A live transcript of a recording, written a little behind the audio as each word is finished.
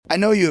I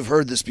know you have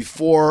heard this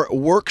before.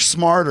 Work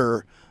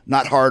smarter,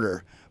 not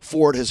harder.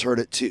 Ford has heard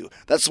it too.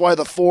 That's why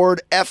the Ford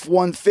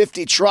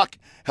F-150 truck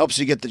helps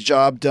you get the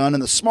job done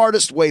in the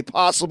smartest way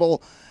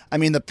possible. I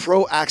mean, the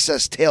Pro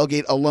Access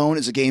tailgate alone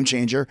is a game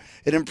changer.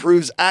 It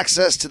improves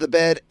access to the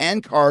bed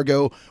and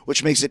cargo,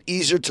 which makes it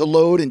easier to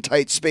load in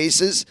tight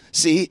spaces.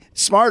 See,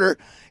 smarter.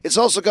 It's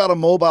also got a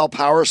mobile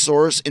power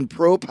source in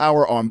Pro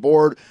Power on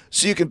board,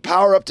 so you can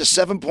power up to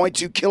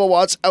 7.2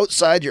 kilowatts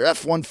outside your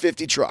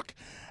F-150 truck.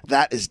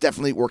 That is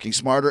definitely working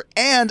smarter.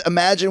 And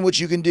imagine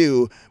what you can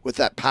do with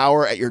that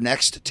power at your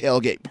next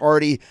tailgate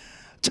party.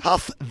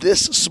 Tough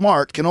this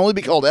smart can only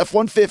be called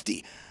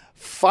F-150.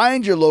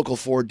 Find your local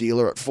Ford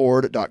dealer at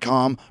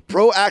Ford.com.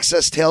 Pro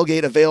Access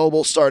tailgate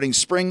available starting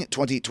spring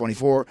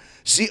 2024.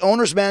 See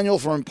owner's manual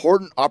for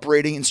important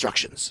operating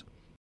instructions.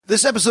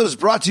 This episode is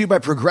brought to you by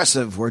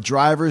Progressive, where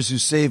drivers who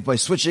save by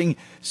switching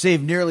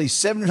save nearly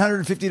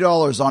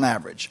 $750 on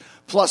average.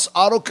 Plus,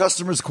 auto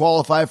customers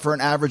qualify for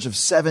an average of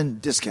 7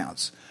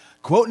 discounts.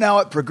 Quote now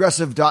at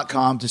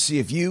Progressive.com to see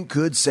if you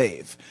could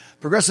save.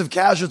 Progressive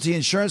Casualty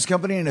Insurance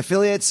Company and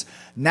Affiliates,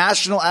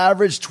 national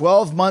average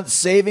 12-month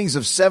savings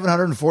of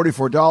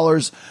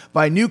 $744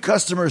 by new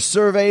customers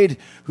surveyed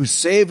who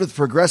saved with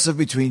Progressive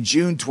between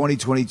June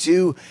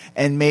 2022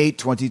 and May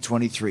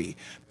 2023.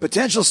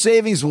 Potential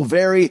savings will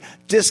vary.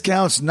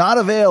 Discounts not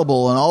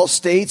available in all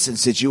states and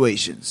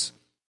situations.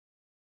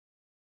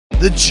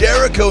 The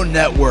Jericho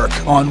Network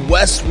on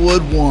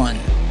Westwood One.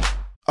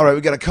 All right,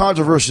 we got a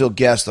controversial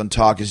guest on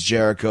Talk is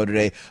Jericho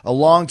today, a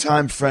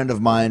longtime friend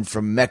of mine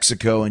from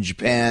Mexico and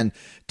Japan,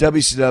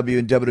 WCW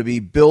and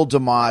WWE. Bill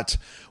DeMott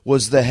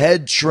was the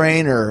head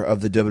trainer of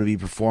the WWE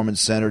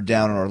Performance Center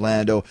down in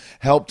Orlando,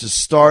 helped to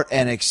start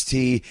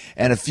NXT,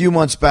 and a few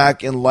months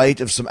back, in light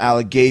of some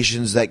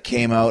allegations that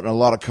came out and a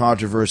lot of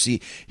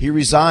controversy, he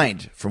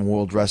resigned from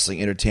World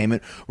Wrestling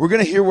Entertainment. We're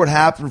going to hear what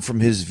happened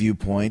from his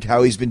viewpoint,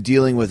 how he's been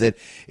dealing with it,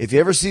 if he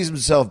ever sees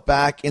himself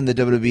back in the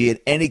WWE in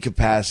any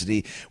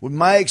capacity. With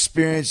my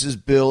experiences,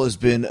 Bill has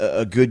been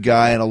a good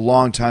guy and a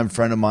longtime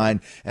friend of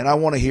mine, and I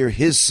want to hear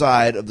his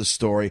side of the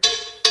story.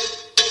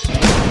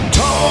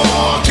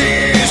 Talk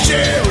is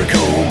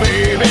Jericho,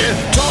 baby.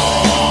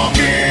 Talk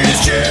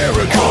is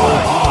Jericho.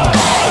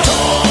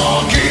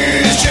 Talk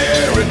is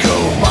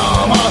Jericho,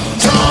 mama.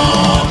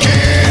 Talk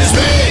is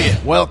me.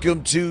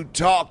 Welcome to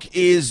Talk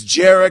is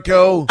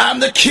Jericho. I'm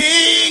the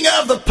king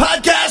of the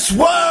podcast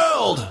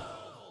world,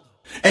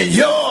 and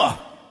you're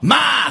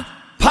my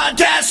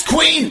podcast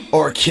queen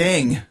or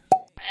king.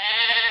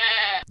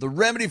 The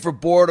remedy for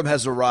boredom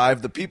has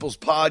arrived. The People's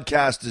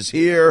Podcast is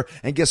here.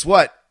 And guess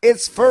what?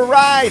 It's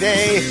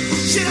Friday.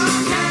 She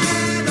don't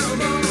care no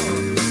more.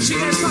 She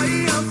gets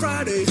party on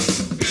Friday.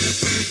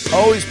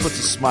 Always puts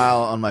a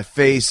smile on my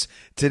face.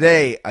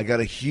 Today, I got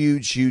a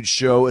huge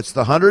show. It's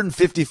the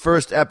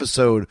 151st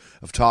episode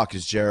of Talk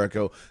is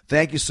Jericho.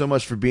 Thank you so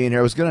much for being here.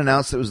 I was going to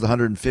announce that it was the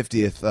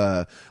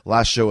 150th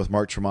last show with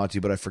Mark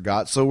Tremonti, but I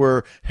forgot. So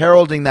we're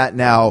heralding that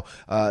now.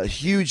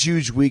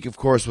 Huge week, of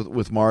course,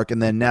 with Mark. And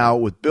then now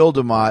with Bill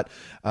DeMott,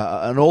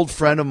 an old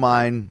friend of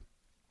mine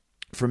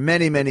for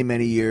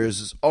many years,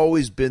 has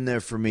always been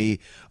there for me,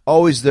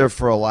 always there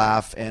for a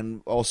laugh,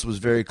 and also was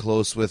very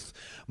close with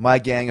my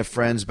gang of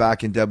friends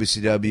back in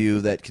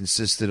WCW that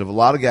consisted of a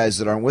lot of guys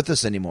that aren't with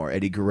us anymore.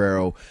 Eddie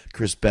Guerrero,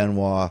 Chris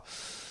Benoit,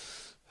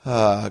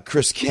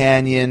 Chris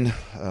Kanyon,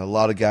 a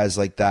lot of guys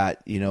like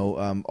that. You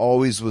know,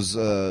 always was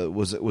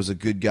a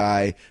good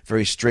guy,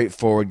 very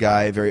straightforward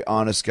guy, very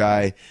honest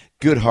guy,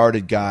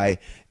 good-hearted guy.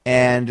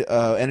 And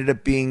ended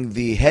up being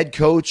the head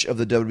coach of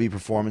the WWE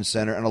Performance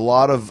Center, and a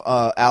lot of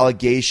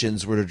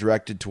allegations were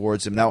directed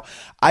towards him. Now,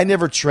 I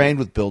never trained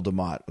with Bill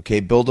DeMott, okay?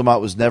 Bill DeMott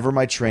was never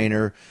my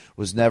trainer,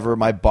 was never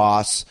my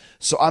boss,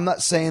 so I'm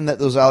not saying that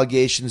those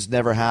allegations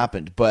never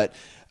happened, but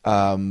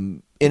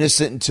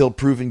innocent until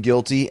proven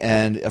guilty,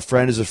 and a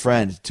friend is a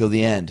friend till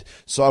the end.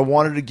 So I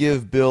wanted to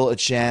give Bill a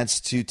chance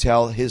to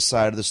tell his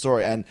side of the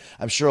story, and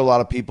I'm sure a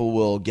lot of people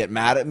will get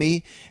mad at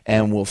me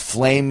and will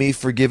flame me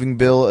for giving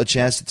Bill a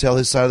chance to tell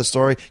his side of the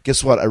story.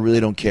 Guess what? I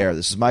really don't care.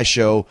 This is my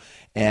show,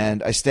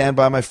 and I stand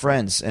by my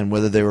friends, and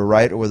whether they were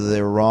right or whether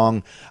they were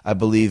wrong, I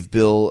believe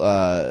Bill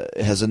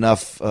has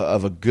enough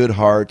of a good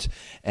heart,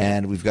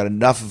 and we've got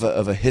enough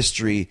of a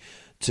history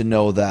to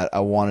know that I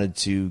wanted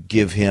to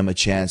give him a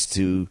chance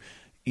to,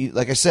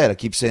 like I said, I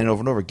keep saying it over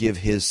and over, give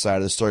his side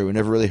of the story. We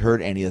never really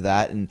heard any of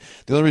that. And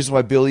the only reason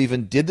why Bill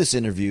even did this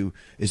interview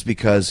is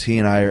because he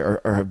and I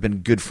have been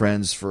good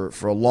friends for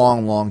a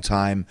long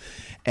time.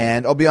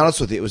 And I'll be honest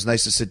with you, it was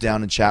nice to sit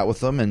down and chat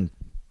with him. And,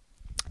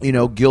 you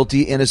know,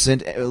 guilty,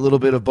 innocent, a little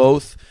bit of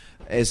both,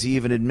 as he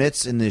even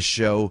admits in this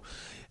show.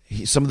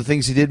 Some of the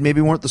things he did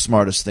maybe weren't the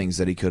smartest things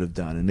that he could have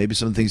done. And maybe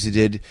some of the things he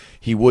did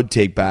he would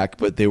take back,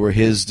 but they were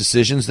his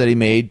decisions that he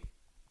made.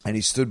 And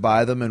he stood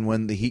by them, and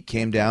when the heat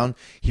came down,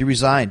 he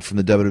resigned from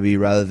the WWE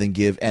rather than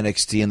give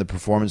NXT and the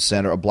Performance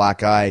Center a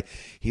black eye.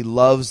 He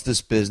loves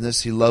this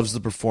business. He loves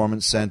the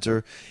Performance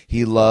Center.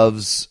 He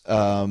loves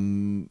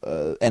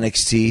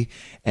NXT.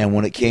 And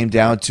when it came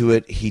down to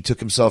it, he took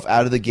himself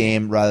out of the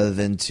game rather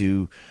than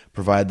to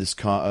provide this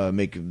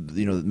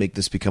make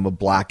this become a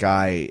black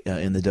eye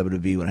in the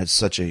WWE when it had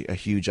such a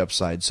huge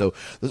upside. So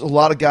there's a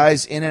lot of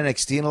guys in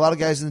NXT and a lot of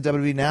guys in the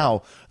WWE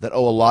now that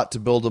owe a lot to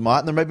Bill DeMott,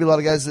 and there might be a lot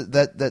of guys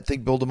that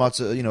think Bill DeMott's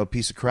a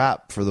piece of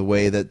crap for the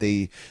way that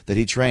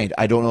he trained.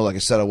 I don't know. Like I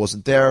said, I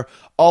wasn't there.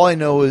 All I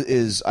know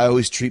is I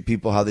always treat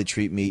people how they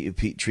treat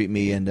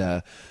me,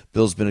 and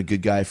Bill's been a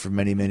good guy for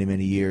many, many,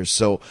 many years.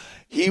 So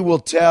he will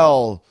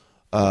tell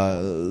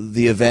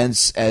the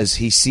events as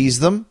he sees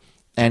them.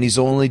 And he's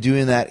only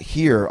doing that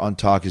here on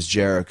Talk is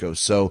Jericho.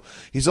 So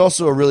he's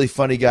also a really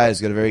funny guy. He's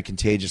got a very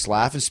contagious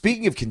laugh. And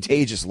speaking of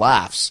contagious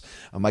laughs,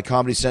 on my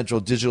Comedy Central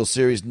digital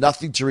series,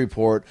 Nothing to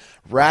Report,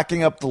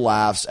 racking up the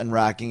laughs and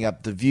racking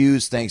up the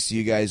views. Thanks to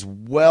you guys,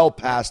 well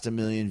past 1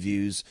 million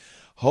views.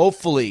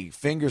 Hopefully,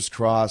 fingers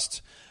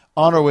crossed,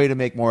 on our way to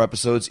make more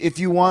episodes. If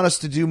you want us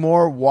to do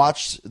more,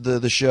 watch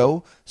the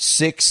show.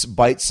 6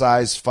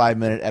 bite-sized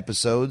 5-minute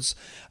episodes.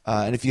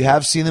 And if you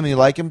have seen them and you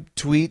like them,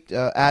 tweet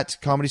at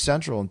Comedy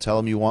Central and tell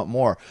them you want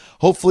more.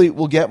 Hopefully,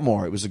 we'll get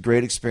more. It was a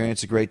great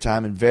experience, a great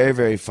time, and very,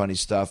 very funny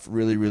stuff.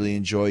 Really, really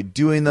enjoyed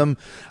doing them.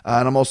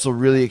 And I'm also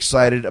really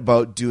excited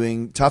about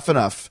doing Tough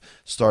Enough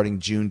starting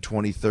June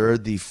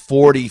 23rd. The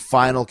 40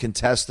 final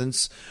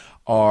contestants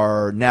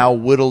are now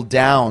whittled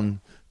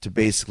down to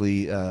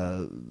basically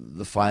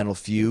the final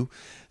few.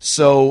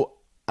 So,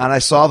 and I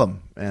saw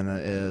them.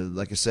 And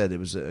like I said, it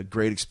was a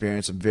great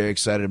experience. I'm very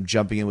excited. I'm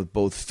jumping in with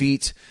both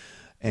feet.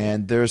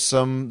 And there's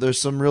some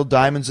real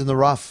diamonds in the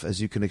rough,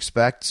 as you can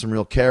expect. Some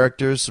real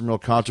characters, some real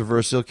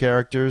controversial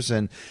characters,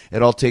 and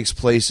it all takes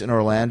place in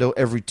Orlando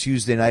every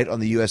Tuesday night on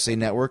the USA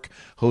Network,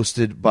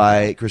 hosted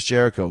by Chris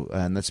Jericho,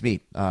 and that's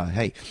me.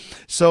 Hey,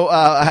 so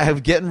I'm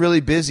getting really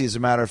busy. As a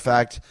matter of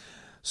fact,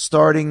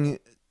 starting,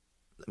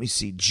 let me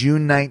see,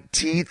 June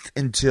 19th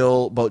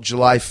until about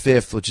July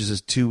 5th, which is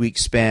a 2-week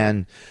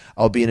span,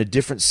 I'll be in a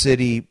different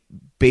city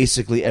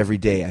basically every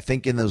day. I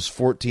think in those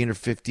 14 or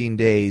 15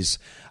 days,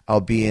 I'll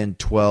be in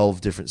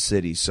 12 different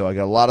cities. So I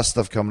got a lot of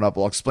stuff coming up.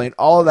 I'll explain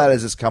all of that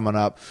as it's coming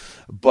up.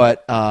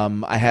 But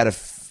I had a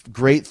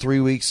great 3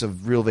 weeks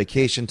of real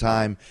vacation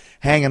time,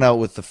 hanging out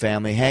with the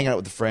family, hanging out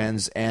with the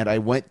friends, and I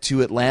went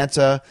to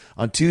Atlanta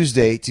on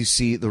Tuesday to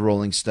see the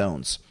Rolling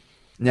Stones.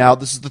 Now,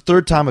 this is the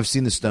third time I've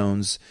seen the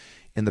Stones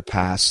in the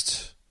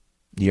past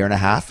year and a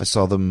half. I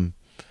saw them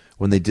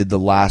when they did the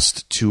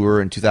last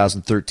tour in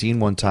 2013,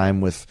 one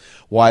time with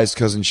Wise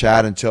Cousin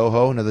Chad and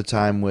Toho, another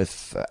time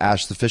with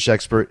Ash the Fish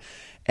Expert.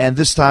 And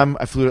this time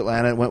I flew to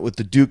Atlanta and went with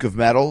the Duke of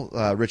Metal,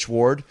 Rich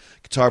Ward,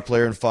 guitar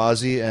player in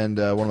Fozzy, and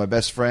one of my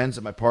best friends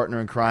and my partner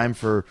in crime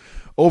for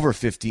over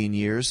 15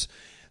 years.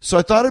 So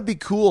I thought it'd be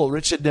cool.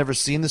 Rich had never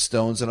seen the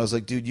Stones, and I was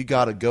like, dude, you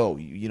got to go.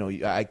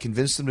 I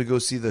convinced him to go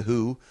see The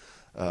Who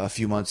a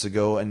few months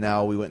ago, and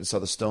now we went and saw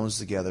the Stones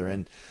together.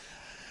 And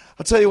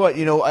I'll tell you what,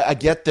 I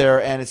get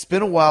there, and it's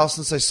been a while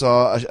since I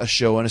saw a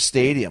show in a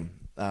stadium.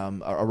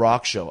 A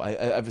rock show.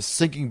 I was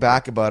thinking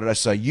back about it. I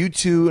saw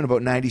U2 in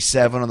about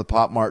 97 on the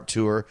Pop Mart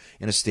tour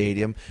in a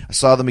stadium. I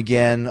saw them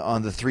again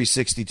on the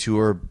 360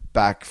 tour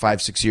back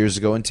 5-6 years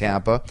ago in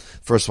Tampa.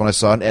 First one I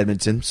saw in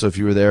Edmonton, so if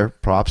you were there,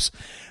 props.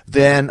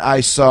 Then I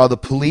saw the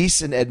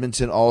Police in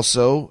Edmonton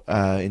also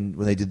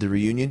when they did the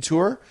reunion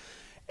tour.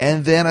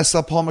 And then I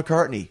saw Paul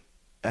McCartney,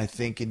 I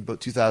think in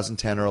about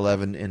 2010 or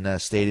 11 in a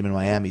stadium in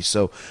Miami.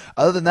 So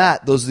other than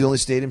that, those are the only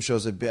stadium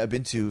shows I've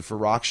been to for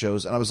rock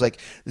shows. And I was like,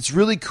 it's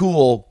really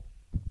cool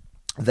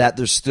that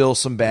there's still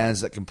some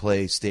bands that can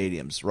play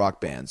stadiums,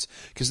 rock bands.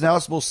 Because now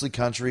it's mostly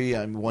country.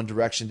 One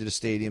Direction did a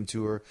stadium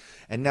tour.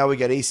 And now we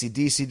got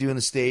AC/DC doing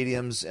the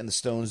stadiums and the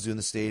Stones doing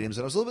the stadiums. And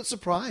I was a little bit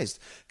surprised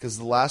because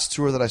the last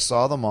tour that I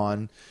saw them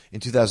on in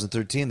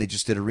 2013, they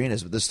just did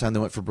arenas. But this time they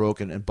went for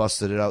broke and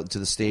busted it out into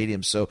the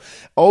stadium. So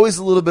always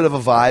a little bit of a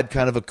vibe,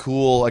 kind of a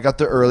cool. I got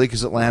there early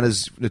because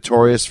Atlanta's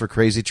notorious for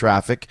crazy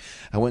traffic.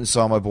 I went and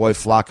saw my boy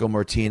Flaco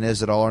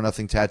Martinez at All or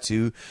Nothing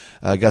Tattoo.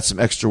 Got some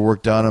extra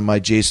work done on my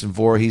Jason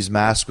Voorhees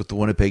mask with the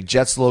Winnipeg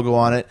Jets logo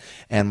on it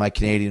and my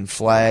Canadian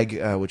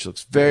flag, which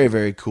looks very,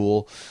 very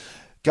cool.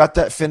 Got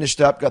that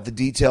finished up, got the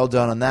detail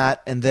done on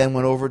that, and then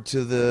went over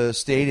to the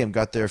stadium,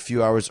 got there a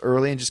few hours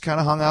early, and just kind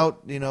of hung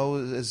out,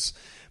 as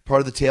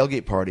part of the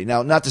tailgate party.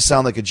 Now, not to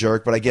sound like a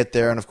jerk, but I get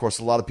there, and of course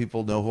a lot of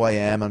people know who I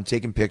am. I'm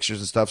taking pictures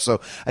and stuff, so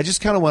I just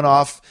kind of went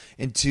off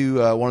into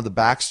one of the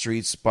back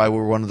streets by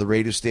where one of the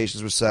radio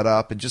stations were set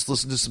up and just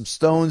listened to some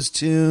Stones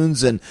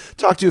tunes and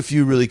talked to a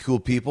few really cool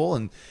people,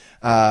 and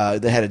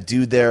they had a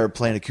dude there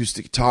playing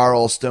acoustic guitar,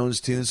 all Stones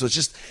tunes. So it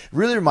just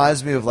really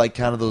reminds me of like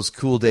kind of those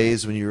cool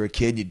days when you were a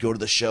kid and you'd go to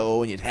the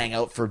show and you'd hang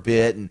out for a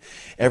bit and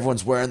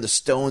everyone's wearing the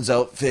Stones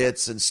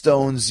outfits and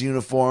Stones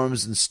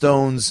uniforms and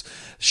Stones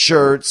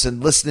shirts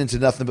and listening to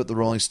nothing but the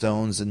Rolling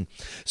Stones. And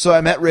so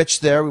I met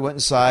Rich there. We went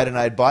inside and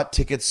I had bought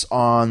tickets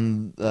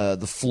on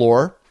the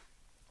floor.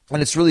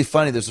 And it's really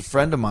funny. There's a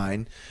friend of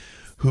mine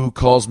who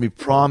calls me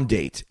prom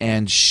date.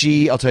 And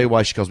I'll tell you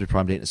why she calls me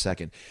prom date in a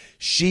second.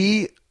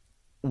 She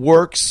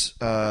works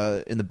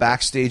in the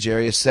backstage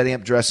area, setting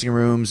up dressing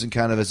rooms and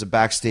kind of as a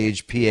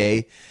backstage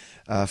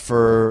PA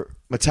for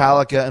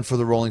Metallica and for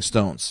the Rolling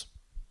Stones.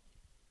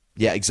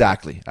 Yeah,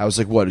 exactly. I was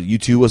like, what,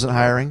 U2 wasn't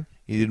hiring?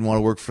 He didn't want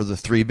to work for the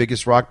 3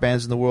 biggest rock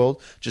bands in the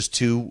world. Just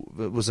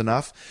 2 was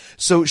enough.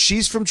 So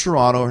she's from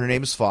Toronto. Her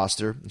name is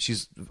Foster.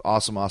 She's an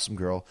awesome, awesome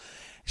girl.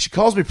 She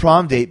calls me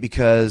prom date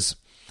because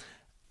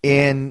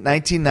in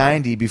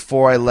 1990,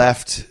 before I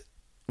left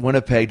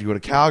Winnipeg to go to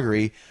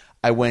Calgary,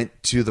 I went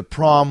to the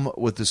prom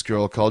with this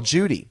girl called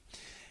Judy.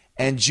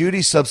 And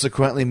Judy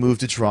subsequently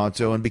moved to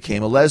Toronto and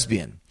became a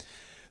lesbian.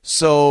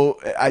 So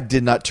I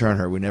did not turn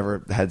her. We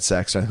never had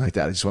sex or anything like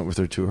that. I just went with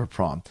her to her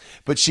prom.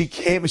 But she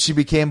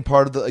became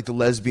part of the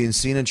lesbian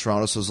scene in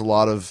Toronto. So there's a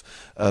lot of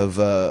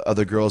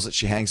other girls that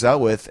she hangs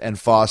out with. And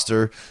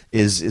Foster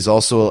is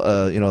also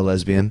a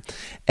lesbian.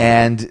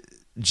 And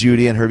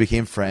Judy and her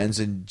became friends.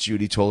 And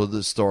Judy told her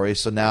the story.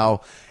 So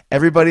now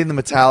everybody in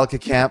the Metallica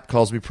camp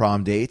calls me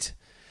prom date.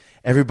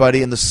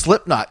 Everybody in the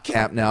Slipknot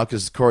camp now,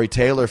 because Corey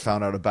Taylor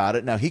found out about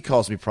it. Now he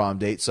calls me prom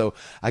date. So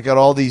I got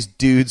all these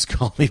dudes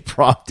call me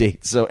prom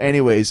date. So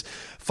anyways,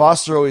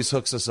 Foster always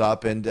hooks us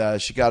up,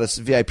 and she got us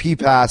VIP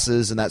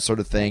passes and that sort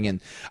of thing. And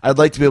I'd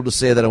like to be able to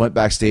say that I went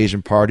backstage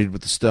and partied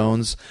with the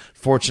Stones.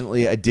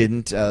 Fortunately, I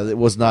didn't. It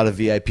was not a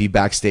VIP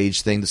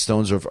backstage thing. The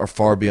Stones are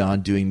far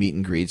beyond doing meet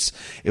and greets.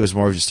 It was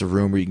more of just a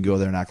room where you can go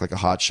there and act like a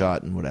hot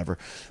shot and whatever.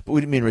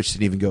 But me and Rich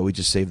didn't even go. We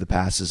just saved the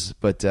passes.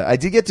 But I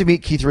did get to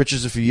meet Keith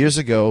Richards a few years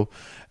ago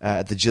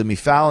at the Jimmy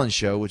Fallon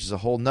show, which is a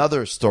whole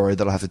nother story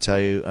that I'll have to tell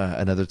you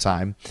another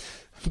time.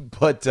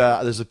 But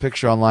there's a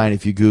picture online.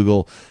 If you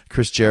Google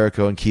Chris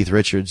Jericho and Keith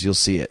Richards, you'll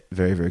see it.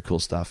 Very, very cool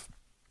stuff.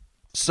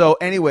 So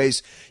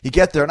anyways, you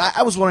get there, and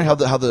I was wondering how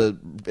the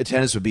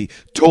attendance would be.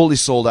 Totally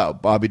sold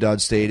out. Bobby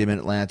Dodd Stadium in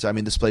Atlanta. I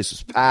mean, this place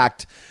was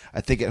packed.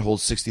 I think it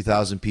holds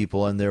 60,000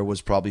 people, and there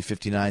was probably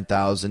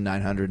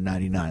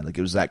 59,999. Like,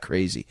 it was that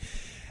crazy.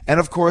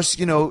 And, of course,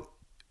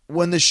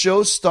 when the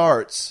show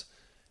starts,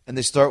 and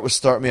they start with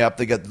Start Me Up,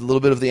 they got a little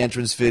bit of the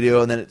entrance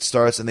video, and then it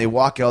starts, and they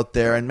walk out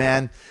there, and,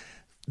 man,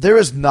 there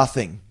is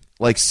nothing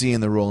like seeing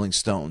the Rolling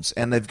Stones.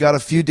 And they've got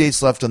a few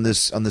dates left on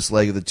this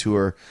leg of the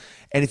tour.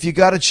 And if you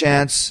got a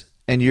chance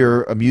and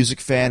you're a music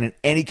fan in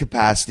any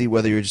capacity,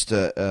 whether you're just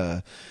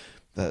a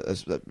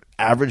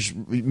average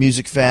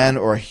music fan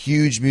or a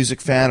huge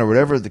music fan or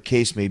whatever the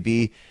case may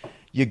be,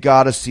 you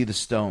got to see the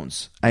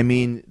Stones. I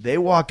mean, they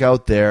walk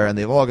out there and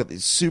they've all got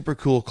these super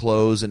cool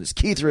clothes, and it's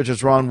Keith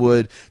Richards, Ron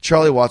Wood,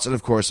 Charlie Watts, and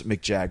of course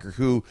Mick Jagger,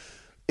 who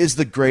is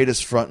the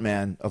greatest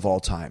frontman of all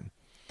time.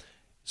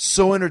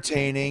 So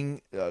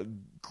entertaining,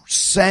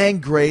 sang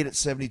great at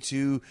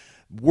 72,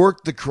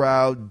 worked the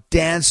crowd,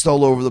 danced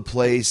all over the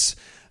place.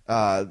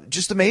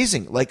 Just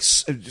amazing. Like,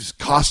 just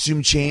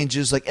costume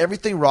changes, like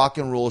everything rock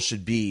and roll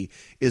should be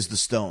is the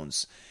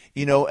Stones.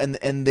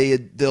 And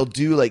they'll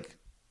do like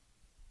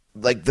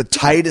the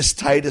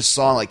tightest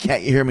song, like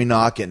Can't You Hear Me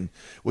Knockin',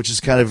 which is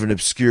kind of an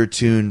obscure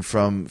tune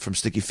from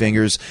Sticky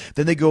Fingers.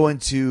 Then they go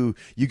into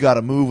You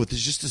Gotta Move, with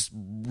just this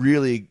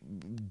really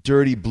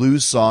dirty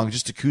blues song,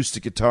 just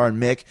acoustic guitar and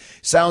Mick.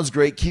 Sounds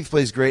great. Keith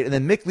plays great. And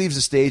then Mick leaves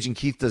the stage and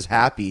Keith does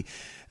Happy.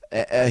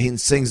 He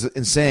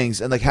sings,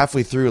 and like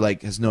halfway through,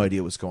 like, has no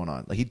idea what's going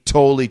on. Like, he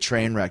totally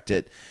train wrecked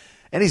it.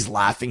 And he's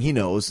laughing. He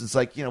knows. It's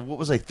like, what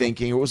was I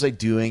thinking? What was I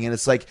doing? And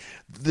it's like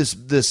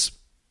this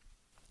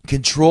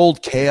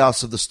controlled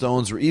chaos of the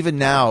Stones, where even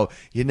now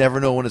you never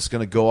know when it's going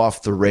to go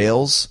off the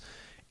rails,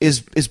 is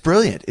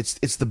brilliant.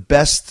 It's the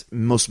best,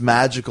 most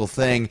magical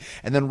thing.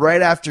 And then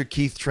right after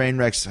Keith train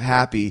wrecks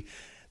Happy,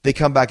 they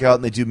come back out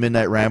and they do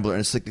Midnight Rambler, and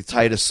it's like the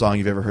tightest song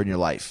you've ever heard in your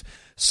life.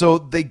 So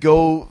they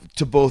go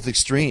to both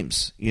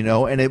extremes,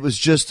 and it was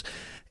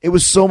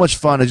so much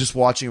fun. I just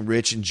watching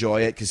Rich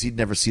enjoy it because he'd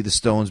never seen the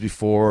Stones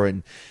before,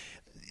 and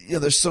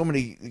there's so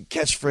many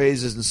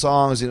catchphrases and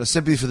songs.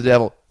 Sympathy for the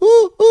Devil,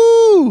 ooh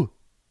ooh,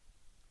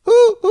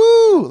 ooh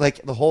ooh,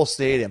 like the whole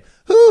stadium,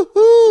 ooh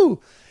ooh.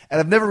 And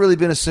I've never really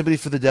been a Sympathy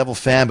for the Devil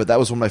fan, but that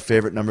was one of my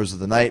favorite numbers of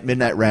the night.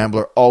 Midnight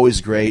Rambler, always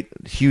great.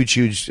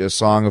 Huge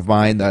song of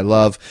mine that I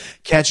love.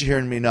 Can't You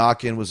Hear Me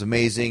Knockin' was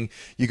amazing.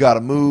 You Gotta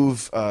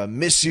Move.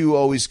 Miss You,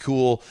 always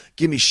cool.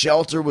 Gimme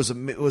Shelter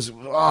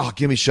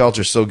Gimme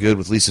Shelter, so good,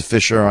 with Lisa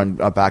Fisher on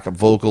backup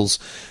vocals.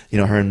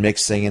 Her and Mick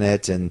singing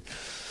it. And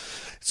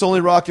it's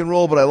only rock and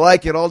roll, but I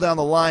like it all down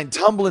the line.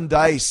 Tumblin'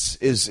 Dice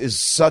is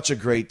such a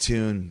great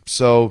tune.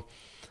 So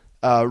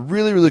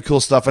really, really cool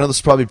stuff. I know this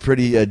is probably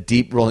pretty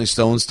deep Rolling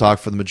Stones talk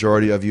for the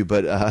majority of you,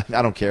 but I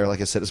don't care.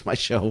 Like I said, it's my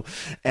show.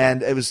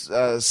 And it was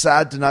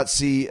sad to not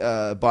see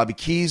Bobby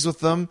Keys with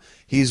them.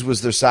 He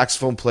was their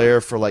saxophone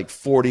player for like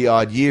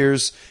 40-odd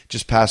years,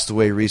 just passed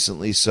away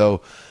recently.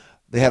 So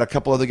they had a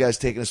couple other guys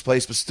taking his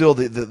place, but still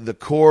the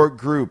core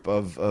group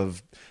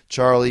of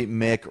Charlie,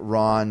 Mick,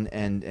 Ron,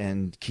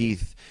 and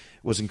Keith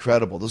was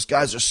incredible. Those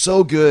guys are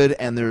so good,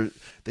 and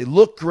they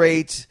look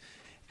great.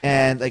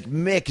 And like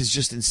Mick is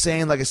just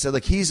insane. Like I said,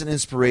 like he's an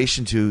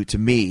inspiration to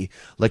me.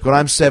 Like when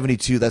I'm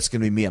 72, that's going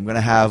to be me. I'm going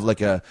to have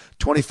like a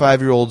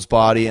 25-year-old's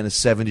body and a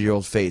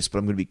 70-year-old face, but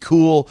I'm going to be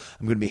cool.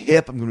 I'm going to be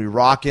hip. I'm going to be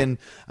rocking.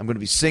 I'm going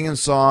to be singing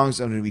songs.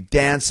 I'm going to be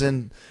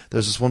dancing.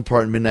 There's this one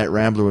part in Midnight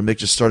Rambler where Mick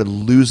just started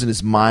losing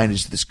his mind.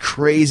 Just this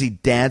crazy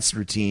dance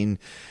routine.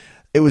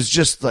 It was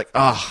just like,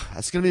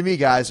 that's going to be me,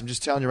 guys. I'm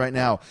just telling you right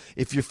now.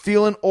 If you're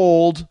feeling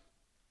old,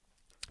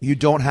 You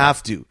don't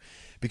have to,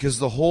 because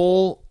the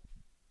whole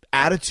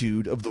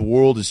attitude of the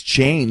world has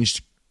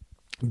changed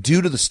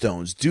due to the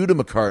Stones, due to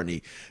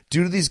McCartney,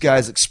 due to these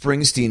guys like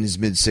Springsteen in his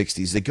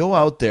mid-60s. They go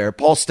out there.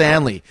 Paul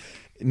Stanley,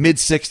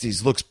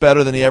 mid-60s, looks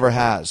better than he ever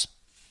has.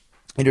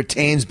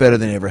 Entertains better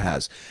than he ever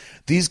has.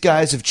 These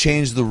guys have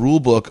changed the rule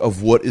book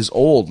of what is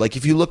old. Like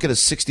if you look at a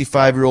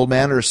 65-year-old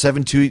man or a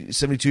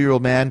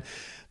 72-year-old man,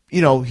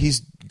 you know,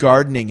 he's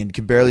gardening and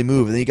can barely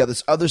move. And then you got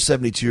this other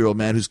 72-year-old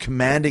man who's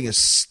commanding a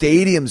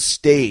stadium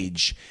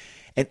stage,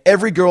 and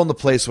every girl in the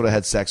place would have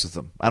had sex with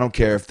him. I don't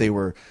care if they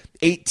were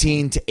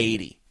 18 to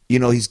 80. You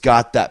know, he's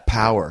got that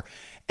power.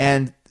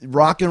 And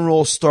rock and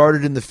roll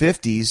started in the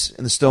 50s,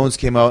 and the Stones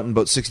came out in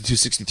about 62,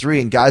 63,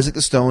 and guys like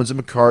the Stones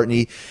and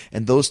McCartney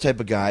and those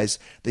type of guys,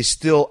 they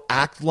still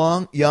act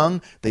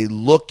young, they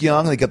look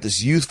young, they got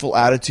this youthful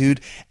attitude,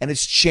 and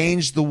it's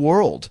changed the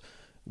world.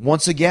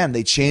 Once again,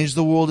 they changed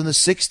the world in the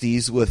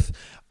 60s with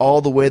all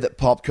the way that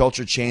pop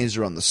culture changed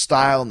around the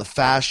style and the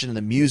fashion and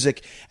the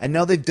music. And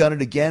now they've done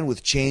it again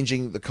with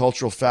changing the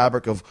cultural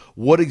fabric of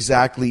what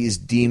exactly is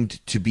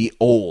deemed to be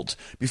old.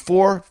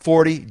 Before,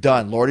 40,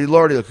 done. Lordy,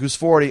 lordy, look who's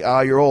 40.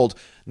 Ah, you're old.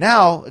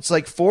 Now, it's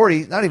like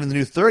 40, not even the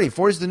new 30.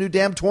 40 is the new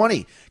damn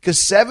 20.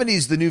 Because 70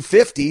 is the new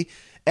 50.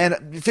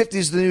 And 50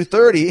 is the new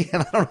 30,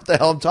 and I don't know what the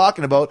hell I'm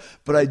talking about,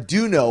 but I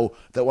do know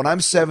that when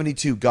I'm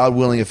 72, God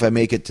willing, if I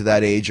make it to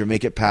that age or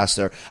make it past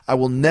there, I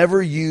will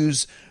never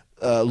lose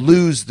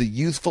the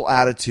youthful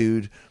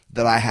attitude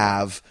that I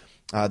have,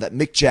 that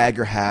Mick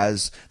Jagger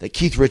has, that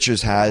Keith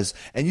Richards has,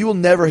 and you will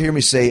never hear me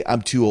say,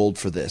 I'm too old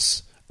for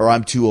this, or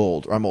I'm too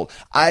old, or I'm old.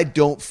 I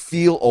don't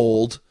feel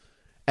old,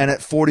 and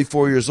at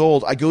 44 years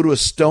old, I go to a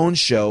Stone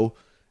show,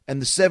 and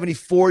the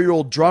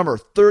 74-year-old drummer,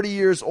 30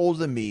 years older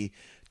than me,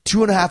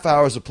 2.5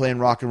 hours of playing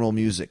rock and roll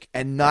music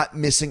and not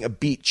missing a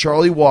beat.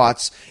 Charlie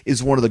Watts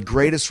is one of the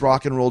greatest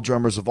rock and roll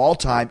drummers of all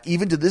time,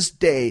 even to this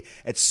day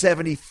at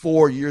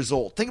 74 years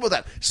old. Think about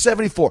that,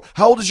 74.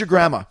 How old is your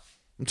grandma?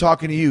 I'm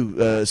talking to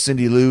you,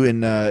 Cindy Lou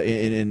in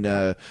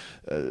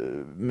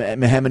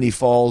Mehemany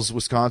Falls,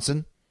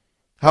 Wisconsin.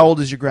 How old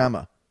is your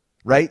grandma?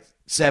 Right?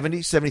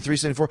 70, 73,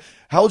 74.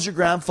 How old's your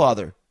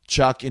grandfather,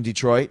 Chuck, in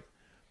Detroit?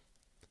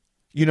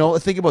 You know,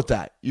 think about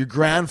that. Your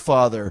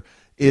grandfather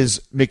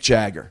is Mick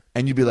Jagger,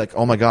 and you'd be like,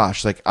 oh my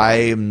gosh, like I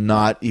am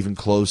not even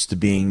close to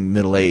being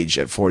middle age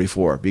at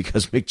 44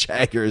 because Mick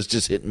Jagger is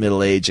just hitting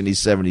middle age and he's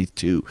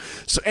 72.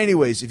 So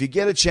anyways, if you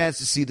get a chance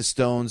to see the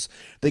Stones,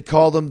 they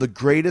call them the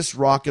greatest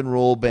rock and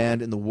roll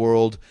band in the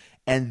world,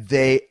 and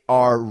they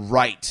are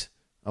right,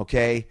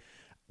 okay?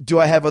 Do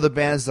I have other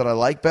bands that I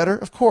like better?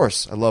 Of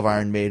course. I love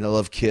Iron Maiden, I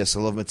love Kiss,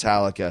 I love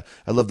Metallica,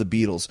 I love the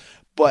Beatles,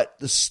 but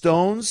the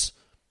Stones,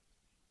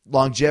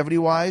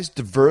 longevity-wise,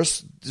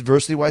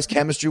 diversity-wise,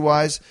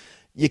 chemistry-wise,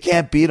 you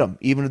can't beat them,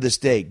 even to this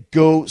day.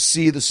 Go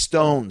see the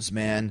Stones,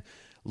 man.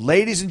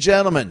 Ladies and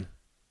gentlemen,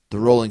 the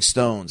Rolling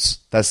Stones.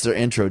 That's their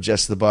intro.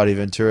 Jess the Body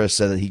Ventura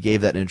said that he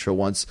gave that intro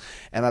once.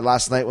 And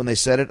last night when they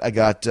said it, I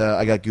got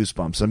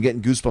goosebumps. I'm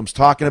getting goosebumps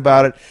talking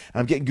about it.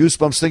 And I'm getting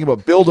goosebumps thinking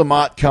about Bill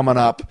DeMott coming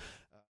up.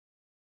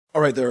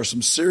 All right, there are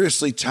some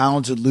seriously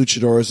talented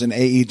luchadors in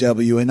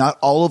AEW, and not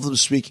all of them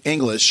speak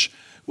English,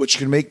 which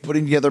can make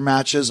putting together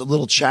matches a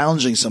little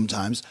challenging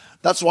sometimes.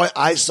 That's why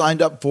I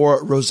signed up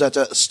for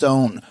Rosetta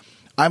Stone.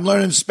 I'm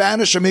learning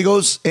Spanish,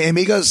 amigos and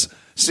amigas.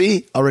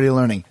 See, already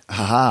learning.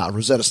 Haha,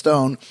 Rosetta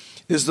Stone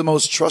is the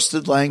most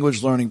trusted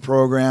language learning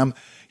program.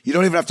 You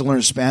don't even have to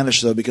learn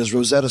Spanish, though, because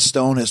Rosetta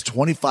Stone has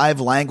 25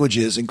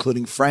 languages,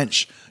 including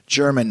French,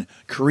 German,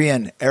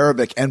 Korean,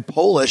 Arabic, and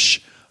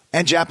Polish,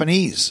 and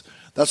Japanese.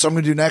 That's what I'm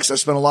going to do next. I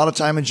spent a lot of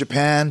time in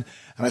Japan,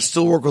 and I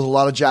still work with a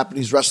lot of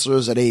Japanese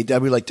wrestlers at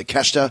AEW, like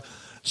Takeshita.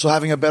 So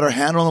having a better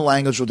handle on the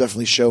language will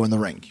definitely show in the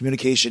ring.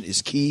 Communication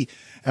is key,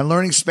 and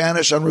learning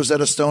Spanish on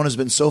Rosetta Stone has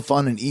been so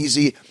fun and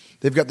easy.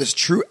 They've got this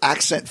true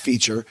accent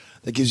feature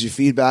that gives you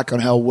feedback on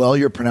how well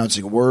you're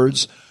pronouncing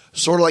words,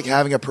 sort of like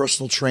having a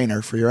personal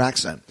trainer for your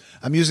accent.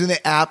 I'm using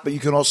the app, but you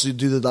can also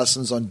do the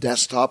lessons on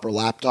desktop or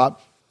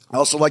laptop. I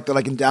also like that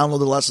I can download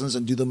the lessons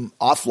and do them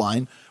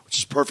offline, which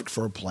is perfect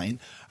for a plane.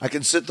 I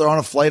can sit there on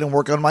a flight and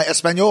work on my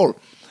Espanol.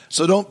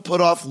 So don't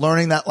put off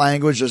learning that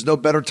language. There's no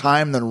better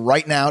time than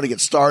right now to get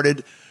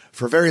started.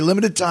 For a very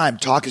limited time,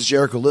 Talk is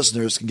Jericho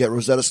listeners can get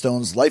Rosetta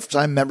Stone's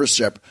lifetime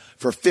membership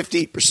for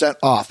 50%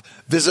 off.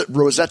 Visit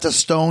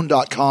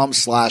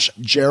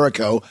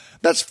rosettastone.com/Jericho.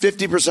 That's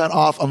 50%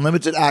 off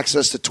unlimited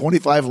access to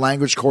 25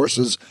 language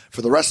courses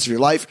for the rest of your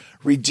life.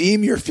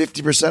 Redeem your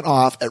 50%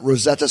 off at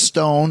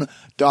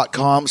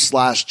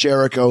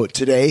rosettastone.com/Jericho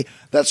today.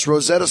 That's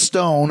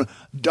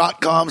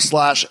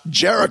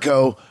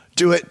rosettastone.com/Jericho.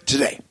 Do it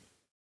today.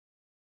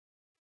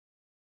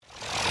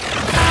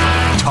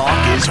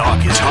 Talk is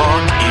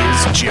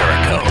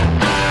Jericho.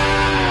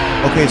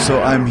 Okay,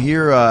 so I'm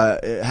here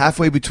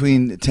halfway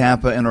between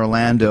Tampa and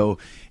Orlando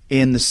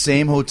in the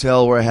same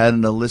hotel where I had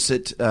an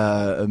illicit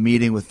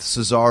meeting with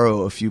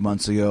Cesaro a few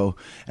months ago.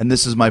 And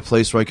this is my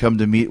place where I come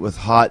to meet with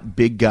hot,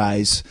 big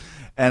guys.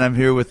 and I'm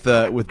here with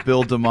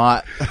Bill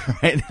DeMott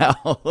right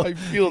now. I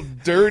feel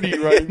dirty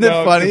right Isn't it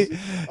now. funny? 'Cause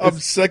I'm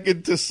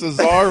second to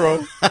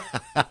Cesaro.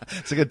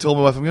 It's like I told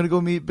my wife, I'm going to go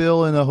meet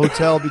Bill in a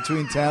hotel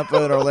between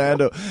Tampa and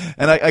Orlando.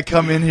 And I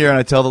come in here and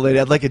I tell the lady,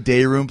 I'd like a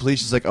day room, please.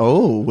 She's like,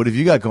 oh, what have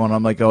you got going on?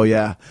 I'm like, oh,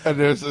 yeah. And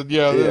there's a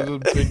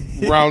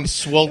big, round,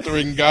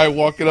 sweltering guy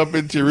walking up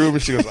into your room,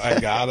 and she goes, I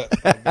got it.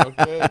 I'm like,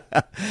 okay.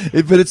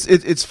 But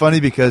it's funny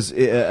because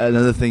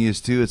another thing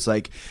is, too, it's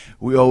like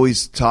we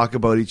always talk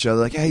about each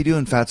other, like, how you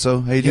doing,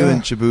 Fatso? How you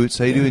doing, Chaboots?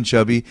 How you doing,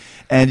 Chubby?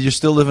 And you're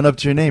still living up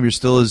to your name. You're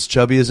still as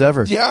chubby as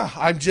ever. Yeah,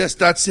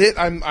 that's it.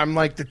 I'm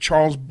like the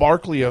Charles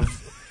Barkley of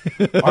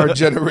our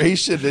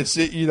generation. It's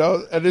it,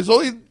 and there's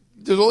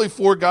only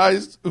 4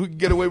 guys who can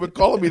get away with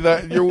calling me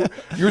that, and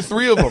you're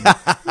 3 of them.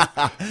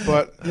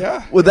 But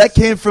yeah. Well, that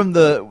came from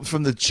the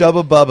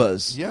Chubba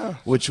Bubbas, Yeah.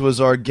 which was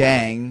our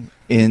gang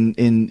in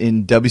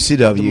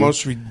WCW. The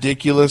most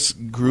ridiculous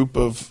group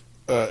of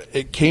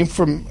it came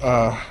from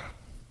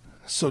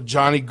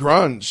Johnny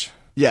Grunge,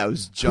 Yeah, it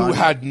was Johnny. who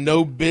had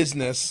no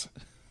business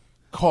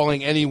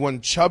calling anyone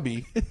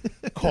chubby,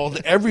 called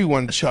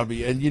everyone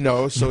chubby, and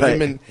so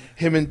Right.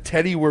 him and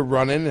Teddy were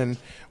running, and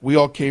we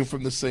all came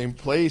from the same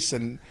place,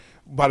 and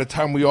by the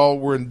time we all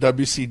were in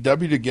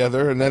WCW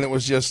together, and then it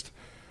was just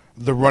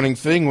the running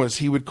thing was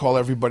he would call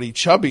everybody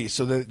chubby,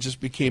 so then it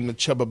just became the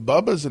Chubba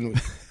Bubbas, and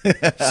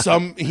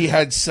he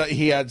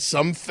had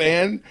some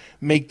fan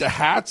make the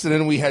hats, and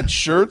then we had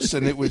shirts,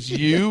 and it was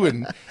you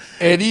and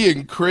Eddie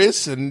and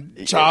Chris and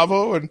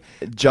Chavo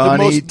and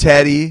Johnny,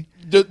 Teddy.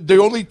 The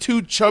only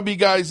 2 chubby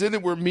guys in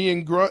it were me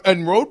and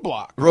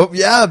Roadblock.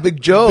 Yeah,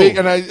 Big Joe.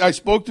 And I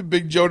spoke to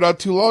Big Joe not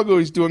too long ago.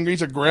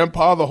 He's a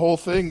grandpa, the whole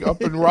thing,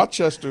 up in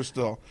Rochester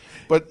still.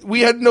 But we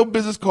had no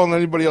business calling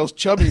anybody else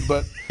chubby.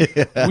 But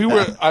we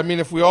were. I mean,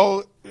 if we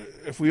all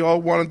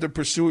wanted to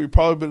pursue it, we'd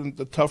probably been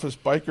the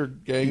toughest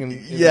biker gang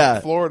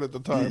in Florida at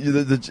the time.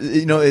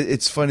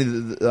 It's funny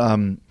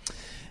that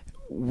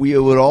we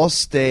would all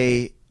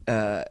stay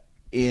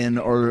in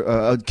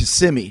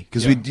Kissimmee,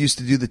 because we used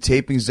to do the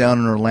tapings down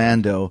in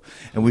Orlando,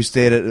 and we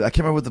stayed at, I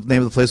can't remember what the name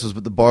of the place was,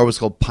 but the bar was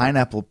called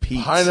Pineapple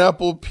Pete's.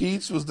 Pineapple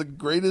Pete's was the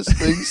greatest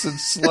thing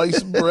since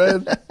sliced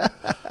bread.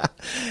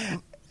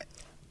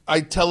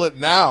 I tell it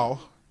now,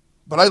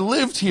 but I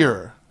lived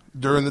here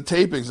during the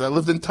tapings. I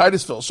lived in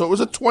Titusville, so it was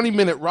a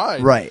 20-minute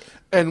ride. Right.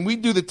 And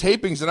we'd do the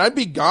tapings, and I'd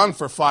be gone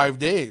for 5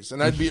 days,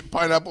 and I'd be at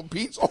Pineapple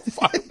Pete's all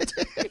 5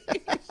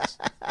 days.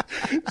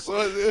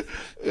 So,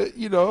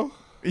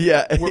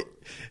 Yeah,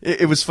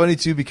 it was funny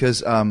too,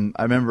 because I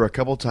remember a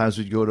couple times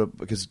we'd go to,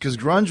 because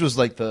Grunge was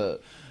like the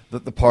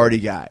party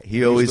guy.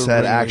 He always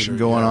had action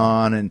going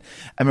on, and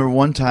I remember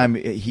one time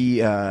he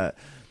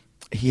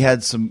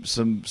had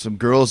some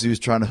girls he was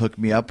trying to hook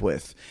me up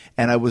with,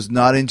 and I was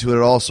not into it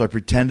at all. So I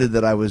pretended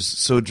that I was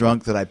so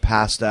drunk that I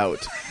passed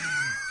out.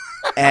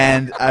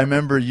 And I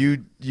remember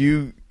you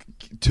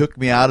took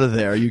me out of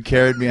there. You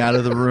carried me out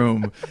of the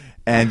room.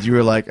 And you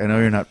were like, I know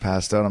you're not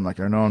passed out. I'm like,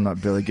 I know I'm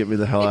not, Billy. Get me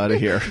the hell out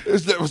of here.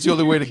 That was the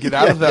only way to get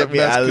out of that Get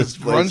me out of mess, this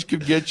because place. Grunge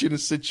could get you in a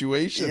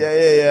situation.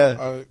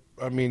 Yeah.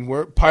 I mean,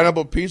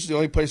 Pineapple Pete's is the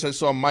only place I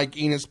saw Mike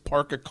Enos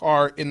park a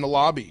car in the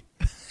lobby.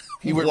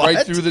 He went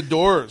right through the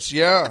doors.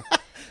 Yeah.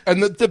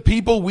 And the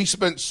people, we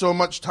spent so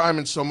much time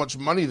and so much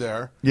money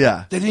there.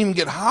 Yeah. They didn't even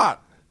get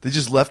hot. They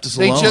just left us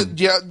They alone. just,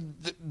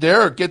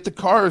 get the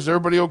car. Is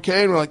everybody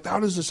okay? And we're like,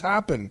 how does this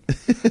happen?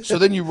 So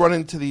then you run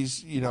into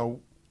these,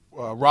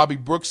 Robbie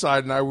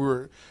Brookside and I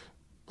were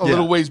a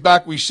little ways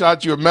back. We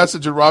shot you a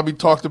message, and Robbie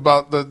talked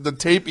about the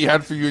tape he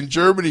had for you in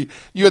Germany.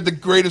 You had the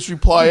greatest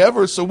reply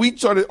ever. So we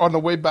started, on the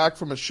way back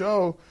from a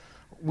show,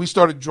 we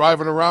started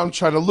driving around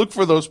trying to look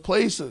for those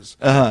places.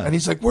 And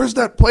he's like, where's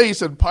that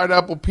place? And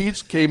Pineapple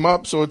Pete's came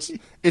up, so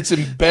it's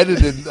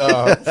embedded in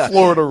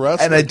Florida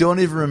wrestling. And I don't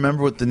even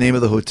remember what the name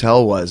of the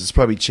hotel was. It's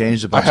probably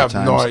changed a bunch of times. I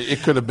have no idea.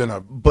 It could have been I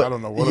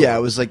don't know what yeah,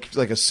 it was like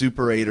a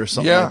Super 8 or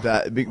something like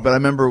that. But I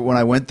remember when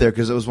I went there,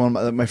 because it was one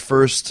of my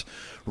first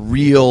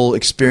real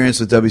experience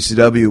with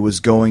WCW was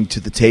going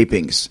to the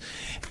tapings.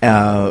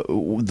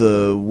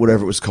 The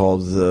whatever it was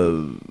called,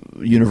 the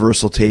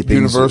Universal tapings.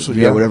 Universal,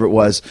 whatever it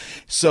was.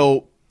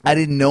 So I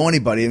didn't know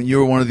anybody, and you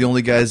were one of the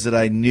only guys that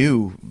I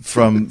knew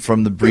from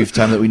the brief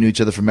time that we knew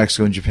each other from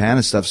Mexico and Japan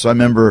and stuff. So I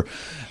remember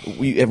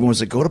everyone was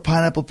like, go to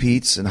Pineapple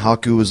Pete's, and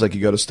Haku was like, you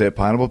got to stay at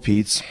Pineapple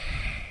Pete's.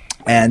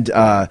 And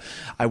I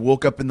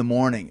woke up in the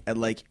morning at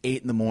like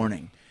 8 in the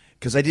morning,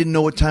 because I didn't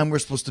know what time we were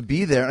supposed to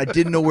be there, and I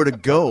didn't know where to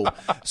go.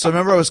 So I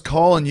remember I was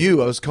calling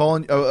you. I was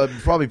calling,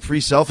 probably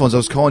pre-cell phones. I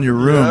was calling your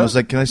room. I was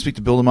like, can I speak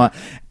to Bill DeMott?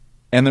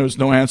 And there was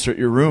no answer at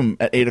your room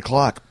at 8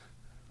 o'clock.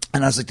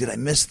 And I was like, did I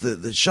miss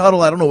the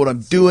shuttle? I don't know what I'm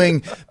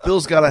doing.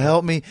 Bill's got to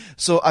help me.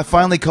 So I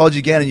finally called you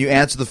again, and you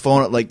answered the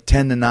phone at like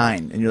 10 to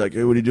 9. And you're like,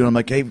 hey, what are you doing? I'm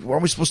like, hey,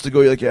 aren't we supposed to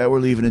go? You're like, yeah, we're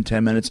leaving in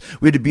 10 minutes.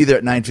 We had to be there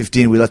at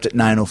 9:15. We left at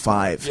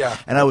 9:05. Yeah.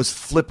 And I was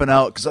flipping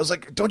out, because I was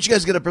like, don't you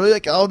guys get up early?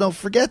 Like, oh, no,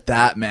 forget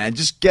that, man.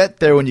 Just get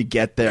there when you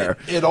get there.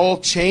 It all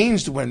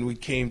changed when we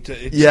came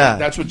to. Yeah.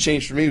 That's what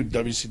changed for me with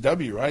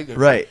WCW, right?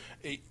 Right.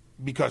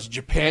 because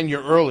Japan,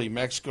 you're early.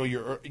 Mexico,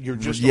 you're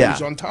just Yeah.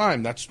 always on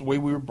time. That's the way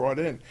we were brought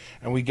in,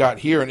 and we got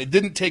here. And it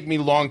didn't take me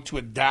long to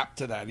adapt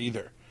to that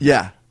either.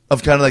 Yeah.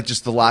 Of kind of like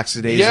just the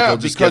lackadaisical,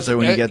 just get there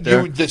when you get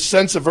there. The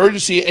sense of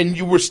urgency, and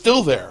you were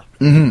still there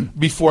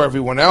before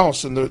everyone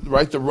else. And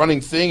the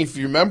running thing, if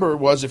you remember,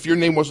 was if your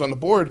name was on the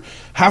board,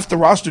 half the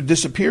roster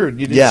disappeared.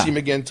 You didn't see them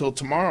again until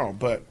tomorrow.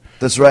 But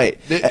that's right.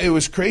 It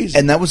was crazy.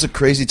 And that was a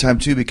crazy time,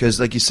 too, because,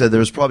 like you said, there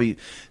was probably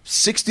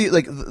 60,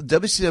 like,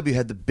 WCW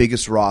had the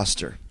biggest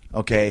roster,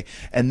 okay?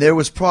 And there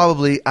was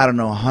probably, I don't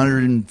know,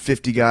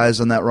 150 guys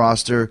on that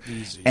roster.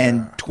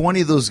 And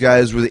 20 of those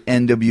guys were the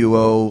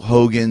NWO,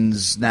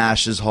 Hogan's,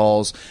 Nash's,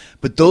 Halls.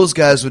 But those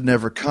guys would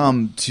never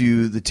come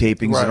to the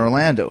tapings in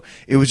Orlando.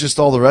 It was just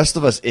all the rest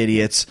of us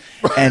idiots.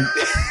 And...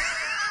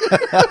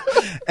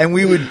 and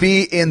we would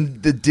be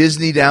in the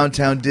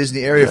downtown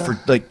Disney area for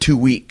like 2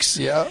 weeks.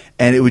 Yeah.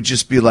 And it would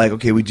just be like,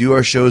 okay, we do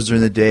our shows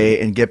during the day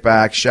and get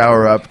back,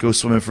 shower up, go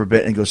swimming for a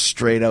bit, and go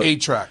straight out.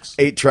 8 tracks.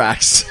 8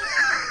 tracks.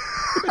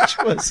 Which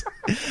was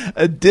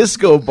a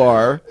disco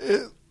bar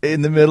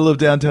in the middle of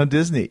downtown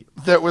Disney.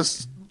 That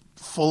was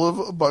full of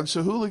a bunch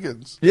of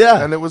hooligans.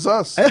 Yeah. And it was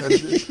us.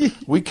 And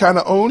we kind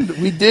of owned.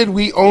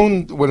 We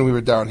owned when we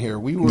were down here.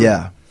 We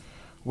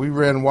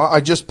ran wild. I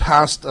just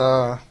passed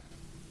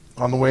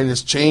on the way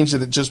this changed,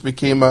 and it just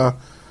became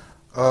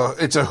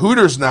it's a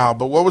Hooters now.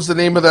 But what was the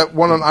name of that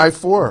one on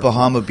I-4?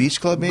 Bahama Beach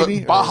Club,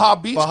 maybe? Baja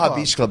Beach Club. Baja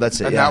Beach Club, that's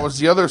it. And that was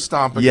the other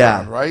stomping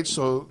ground, right?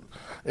 So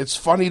it's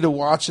funny to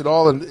watch it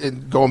all.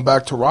 And going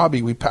back to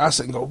Robbie, we pass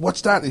it and go,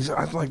 "What's that?" And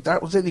I'm like,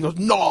 "That was it." And he goes,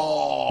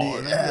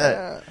 "No."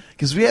 Yeah.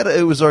 Because we had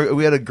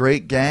a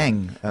great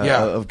gang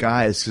of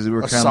guys, because we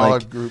were kind of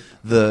like group.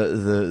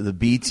 the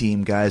B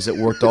team guys that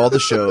worked all the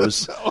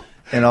shows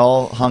and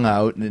all hung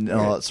out and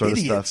all that sort of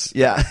stuff.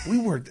 Yeah, we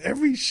worked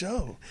every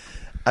show.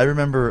 I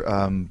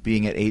remember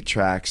being at 8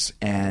 Tracks,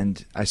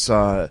 and I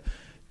saw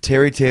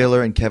Terry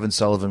Taylor and Kevin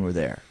Sullivan were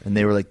there, and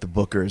they were like the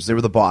bookers. They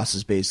were the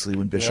bosses basically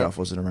when Bischoff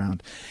wasn't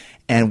around,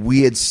 and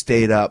we had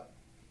stayed up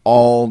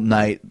all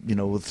night,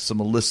 with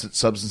some illicit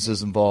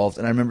substances involved.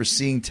 And I remember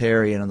seeing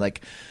Terry, and I'm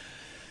like,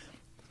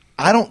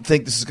 I don't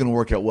think this is going to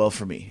work out well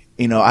for me.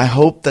 I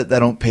hope that I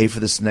don't pay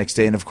for this the next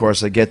day. And, of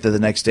course, I get there the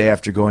next day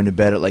after going to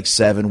bed at like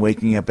 7,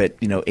 waking up at,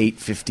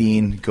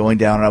 8:15, going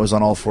down, and I was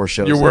on all 4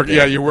 shows.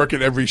 You're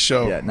working every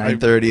show. Yeah,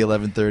 9:30,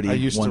 11:30, I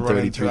used 1:30, to run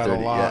into that a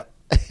 3:30. lot.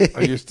 Yeah.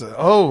 I used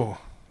to,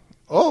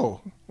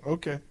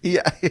 okay.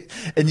 Yeah,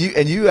 and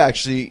you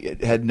actually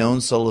had known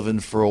Sullivan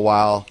for a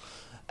while.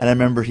 And I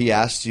remember he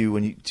asked you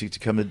when to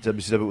come to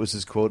WCW. It was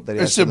his quote that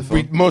he asked on the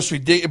phone. Most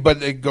ridiculous,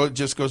 but it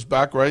just goes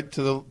back right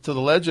to the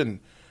legend.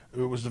 It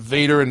was the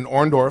Vader and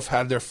Orndorff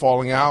had their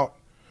falling out,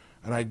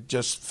 and I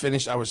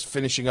was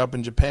finishing up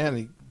in Japan.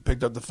 He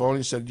picked up the phone.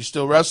 He said, "You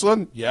still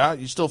wrestling? Yeah.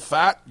 You still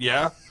fat?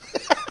 Yeah."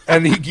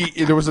 And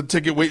there was a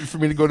ticket waiting for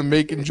me to go to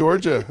Macon,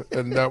 Georgia,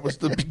 and that was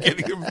the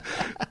beginning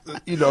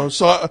of,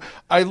 So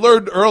I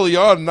learned early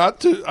on not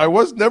to. I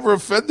was never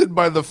offended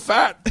by the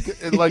fat.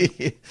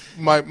 Like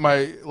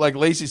my like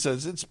Lacey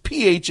says, it's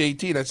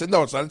PH-18. I said,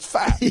 no, it's not. It's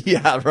fat.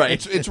 Yeah,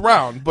 right. It's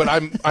round, but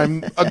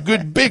I'm a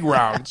good big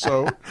round.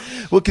 So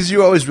because you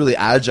were always really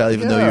agile,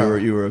 even though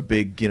you were a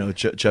big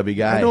chubby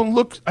guy. I don't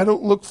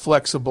look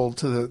flexible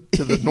to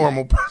the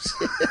normal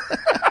person.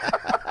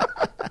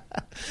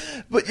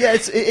 But yeah,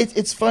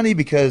 it's funny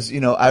because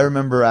I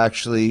remember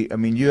actually. I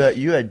mean, you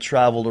had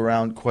traveled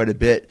around quite a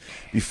bit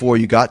before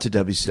you got to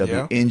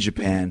WCW in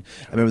Japan.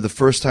 I remember the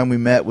first time we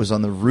met was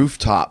on the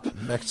rooftop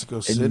in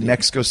Mexico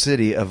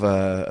City of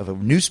a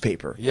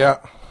newspaper. Yeah,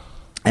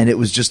 and it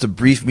was just a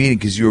brief meeting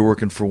because you were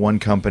working for one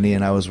company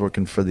and I was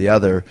working for the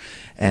other.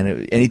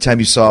 And anytime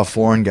you saw a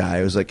foreign guy,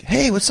 it was like,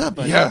 "Hey, what's up,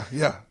 buddy?" Yeah.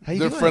 How you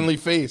Their doing? friendly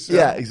face.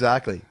 Yeah,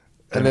 exactly.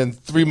 And then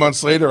 3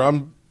 months later,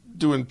 I'm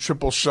doing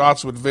triple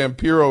shots with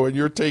Vampiro, and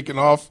you're taking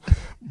off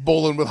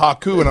bowling with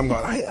Haku, and I'm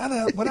going,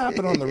 what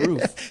happened on the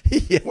roof?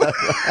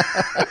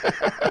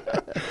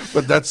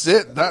 But that's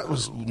it. That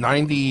was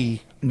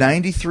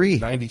 93.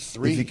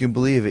 93, if you can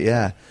believe it.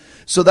 Yeah.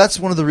 So that's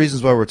one of the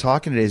reasons why we're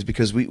talking today, is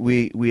because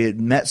we had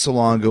met so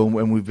long ago,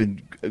 and we've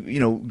been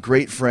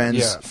great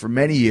friends for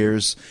many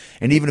years.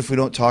 And even if we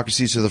don't talk to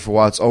see each other for a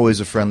while, it's always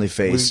a friendly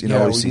face. We see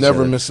each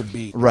never other. miss a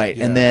beat. Right.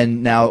 Yeah. And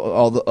then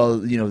now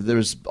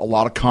there's a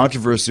lot of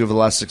controversy over the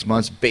last 6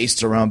 months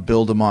based around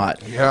Bill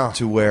DeMott. Yeah.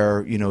 To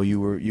where you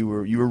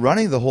were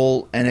running the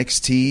whole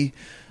NXT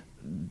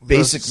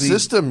basically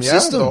system.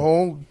 The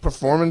whole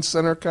performance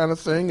center kind of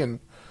thing. And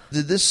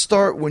did this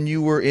start when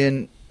you were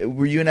in?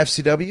 Were you in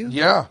FCW?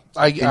 Yeah,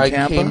 I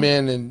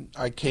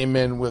came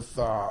in with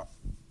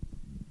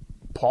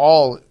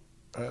Paul.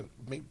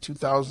 Maybe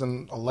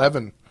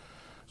 2011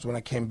 is when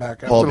I came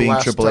back. Paul after being the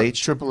last Triple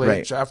H? Triple H.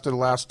 Right. After the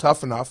last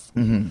Tough Enough,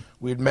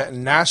 we had met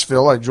in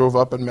Nashville. I drove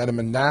up and met him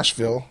in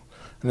Nashville,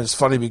 and it's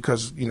funny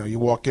because you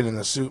walk in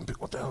a suit and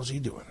people, what the hell is he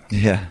doing?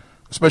 Yeah.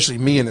 Especially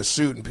me in a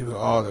suit, and people,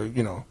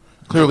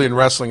 clearly in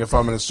wrestling, if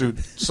I'm in a suit,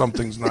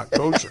 something's not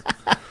kosher.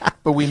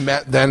 But we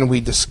met then, we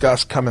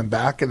discussed coming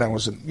back, and I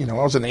was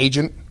an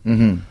agent.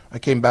 Mm-hmm. I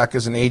came back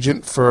as an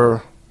agent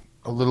for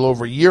a little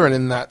over a year, and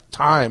in that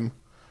time,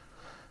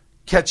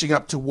 catching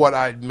up to what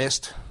I'd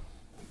missed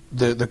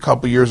the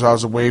couple years I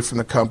was away from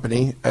the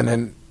company, and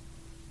then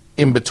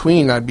in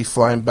between I'd be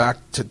flying back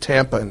to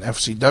Tampa and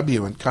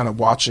FCW and kind of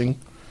watching,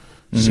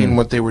 seeing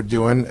what they were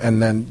doing,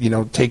 and then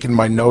taking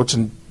my notes,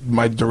 and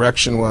my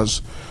direction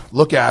was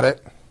look at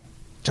it,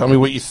 tell me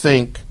what you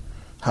think,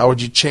 how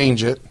would you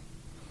change it,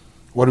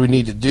 what do we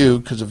need to do,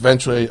 because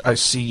eventually I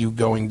see you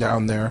going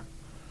down there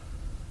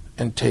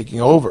and taking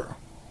over,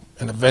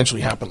 and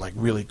eventually happened like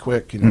really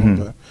quick.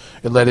 But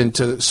it led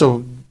into,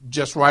 so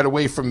just right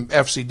away from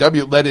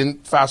FCW, it led in,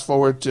 fast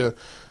forward to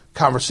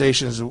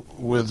conversations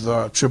with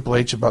Triple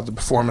H about the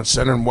Performance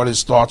Center and what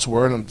his thoughts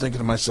were, and I'm thinking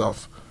to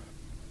myself,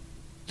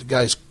 the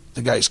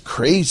guy's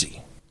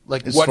crazy.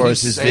 Like, as what far he's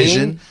as his saying,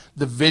 vision?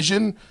 the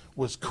vision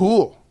was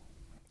cool.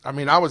 I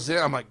mean, I was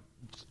there. I'm like,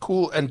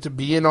 cool, and to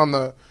be in on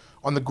the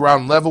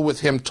ground level with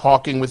him,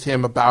 talking with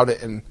him about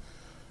it,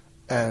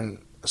 and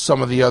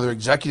some of the other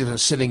executives, and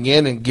sitting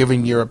in and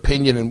giving your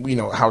opinion, and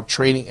how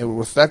training it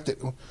would affect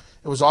it.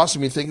 It was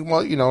awesome. You're thinking,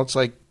 well, it's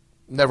like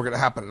never going to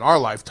happen in our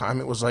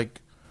lifetime. It was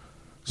like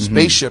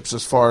spaceships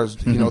as far as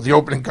the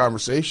opening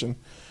conversation,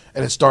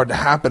 and it started to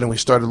happen, and we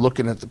started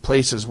looking at the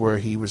places where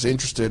he was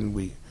interested, and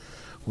we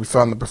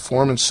found the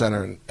Performance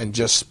Center, and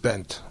just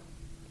spent,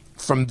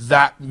 from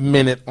that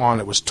minute on,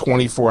 it was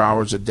 24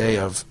 hours a day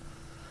of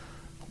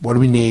what do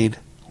we need,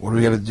 what do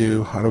we got to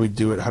do, how do we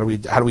do it, how do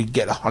we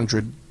get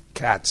 100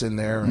 cats in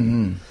there.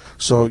 And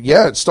so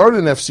it started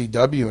in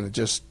FCW, and it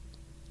just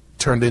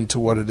turned into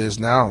what it is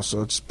now.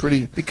 So it's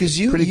pretty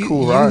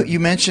cool ride. You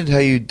mentioned how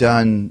you'd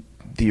done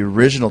the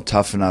original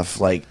Tough Enough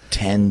like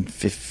 10, 12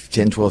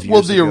 years ago.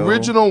 Well, the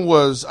original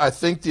was, I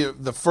think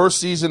the first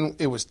season,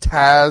 it was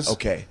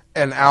Taz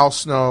and Al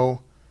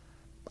Snow.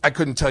 I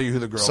couldn't tell you who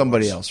the girl was.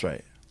 Somebody else,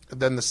 right.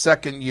 Then the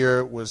second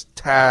year was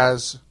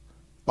Taz,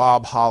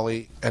 Bob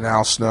Holly, and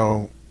Al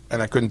Snow,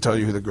 and I couldn't tell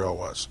you who the girl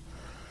was.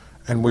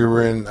 And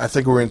I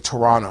think we were in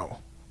Toronto,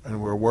 and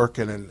we were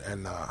working,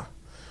 and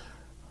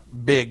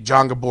Big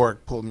John Gaborek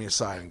pulled me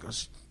aside and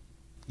goes,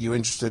 "You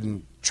interested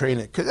in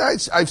training?"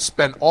 Because I've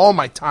spent all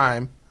my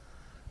time,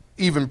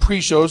 even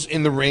pre-shows,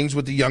 in the rings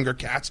with the younger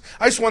cats.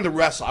 I just wanted to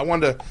wrestle. I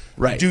wanted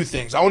to do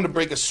things. I wanted to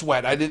break a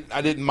sweat. I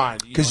didn't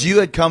mind. Because you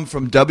had come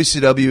from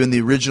WCW in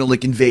the original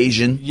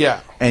Invasion.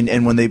 Yeah.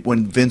 And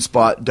when Vince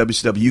bought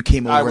WCW, you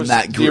came over in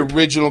that group. The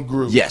original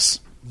group. Yes.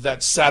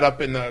 That sat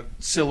up in the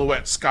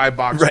Silhouette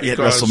Skybox. Right, at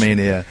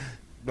WrestleMania.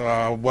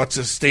 What's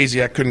his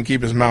Stasiak couldn't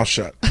keep his mouth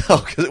shut.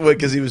 Oh,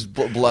 because he was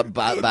babbling.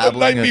 The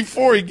night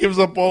before, he gives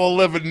up all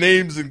 11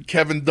 names, and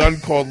Kevin Dunn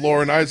called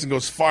Laurinaitis and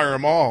goes, "Fire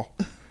them all."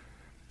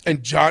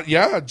 And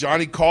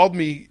Johnny called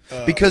me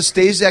because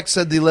Stasiak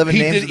said the 11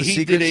 names of the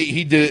secrets.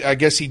 He did. I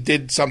guess he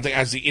did something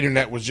as the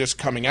internet was just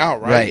coming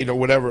out, right?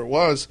 Whatever it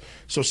was.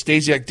 So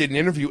Stasiak did an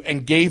interview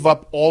and gave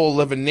up all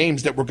 11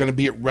 names that were going to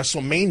be at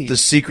WrestleMania. The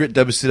secret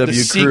WCW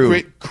crew.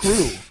 Secret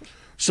crew.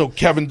 So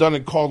Kevin Dunn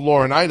had called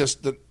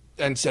Laurinaitis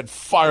and said,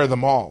 "Fire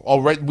them all.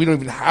 Already, we don't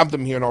even have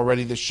them here, and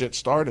already this shit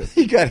started."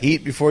 He got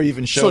heat before he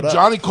even showed up. So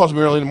Johnny calls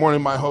me early in the morning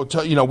in my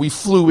hotel. We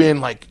flew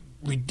in like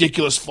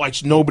ridiculous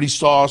flights. Nobody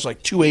saw us,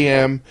 like 2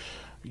 a.m.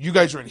 You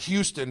guys are in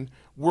Houston.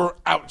 We're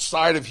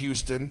outside of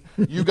Houston.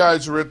 You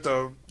guys are at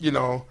the,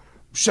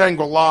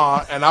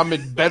 Shangri-La, and I'm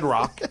in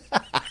Bedrock.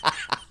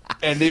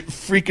 And it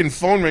freaking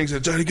phone rings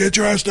and said, "Get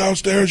your ass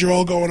downstairs. You're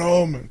all going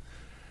home." And,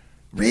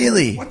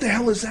 really? what the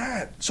hell is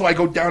that? So I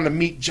go down to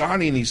meet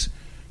Johnny, and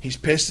he's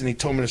pissed, and he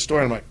told me the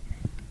story. I'm like,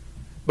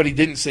 but he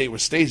didn't say it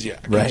was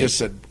Stasiak. Right. He just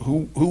said,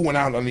 who went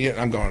out on the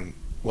internet? I'm going,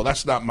 well,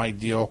 that's not my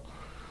deal.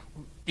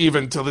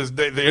 Even to this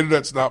day, the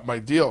internet's not my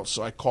deal.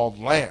 So I called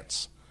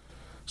Lance.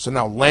 So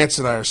now Lance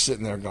and I are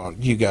sitting there going,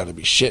 you got to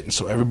be shitting.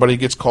 So everybody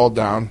gets called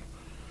down.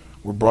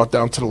 We're brought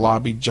down to the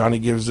lobby. Johnny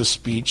gives this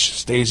speech.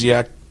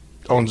 Stasiak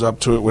owns up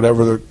to it,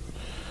 whatever. They're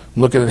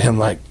looking at him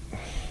like,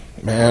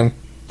 man.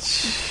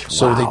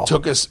 So they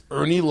took us.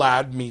 Ernie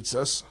Ladd meets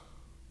us.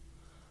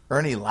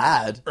 Ernie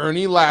Ladd?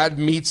 Ernie Ladd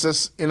meets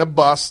us in a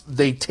bus.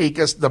 They take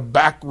us the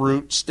back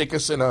route, stick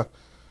us in a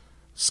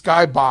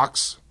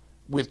skybox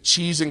with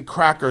cheese and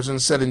crackers, and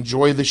said,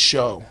 "Enjoy the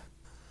show."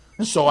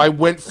 So I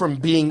went from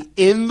being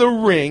in the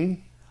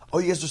ring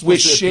with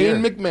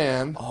Shane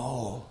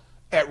McMahon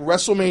at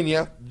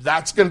WrestleMania,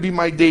 that's going to be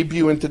my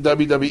debut into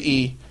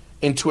WWE,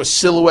 into a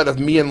silhouette of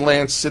me and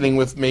Lance sitting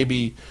with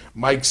maybe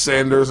Mike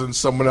Sanders and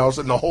someone else.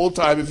 And the whole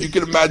time, if you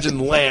can imagine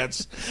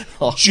Lance,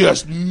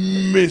 just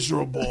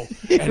miserable.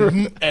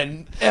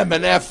 And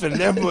M&F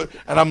and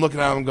I'm looking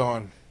at him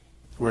going,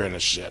 we're in a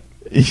shit.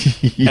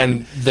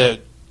 And the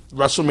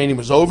WrestleMania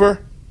was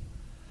over.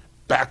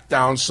 Back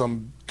down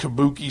some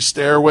kabuki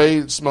stairway.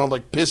 It smelled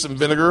like piss and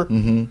vinegar.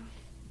 Mm-hmm.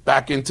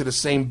 Back into the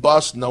same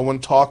bus. No one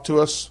talked to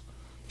us.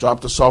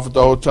 Dropped us off at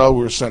the hotel.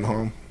 We were sent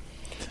home.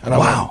 And I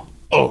went,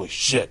 holy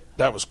shit,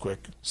 that was quick.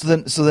 So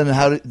then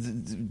how did...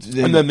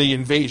 And then the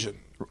invasion.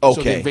 Okay.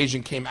 So the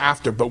invasion came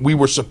after, but we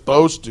were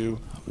supposed to.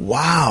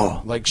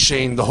 Wow. Like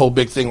Shane, the whole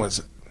big thing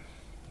was,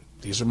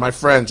 these are my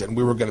friends, and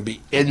we were going to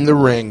be in the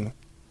ring.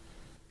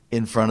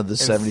 In front of the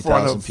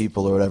 70,000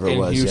 people or whatever it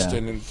was. In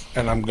Houston,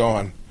 and I'm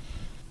going,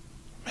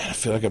 man, I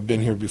feel like I've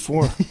been here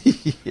before.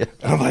 And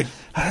I'm like,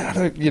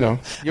 you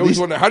always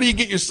wonder, how do you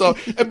get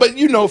yourself? But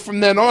from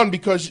then on,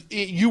 because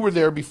you were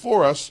there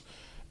before us,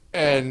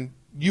 and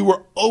you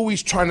were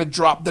always trying to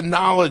drop the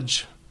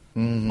knowledge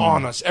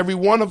on us, every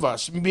one of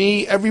us,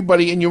 me,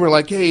 everybody, and you were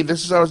like, hey,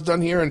 this is how it's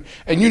done here,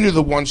 and you knew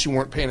the ones who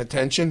weren't paying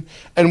attention,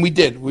 and we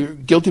did. We were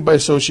guilty by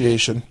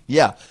association.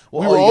 Yeah.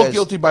 Well, we were all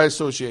guilty by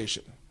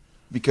association.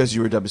 Because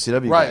you were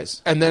WCW right.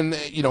 guys. And then,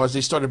 as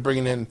they started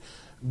bringing in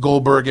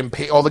Goldberg and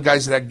all the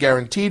guys that had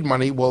guaranteed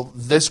money, well,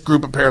 this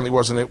group apparently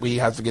wasn't it. We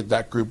had to get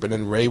that group, and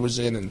then Ray was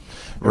in, and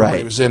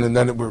Ray was in, and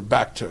then we're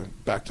back to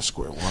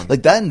square one.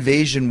 Like, that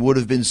invasion would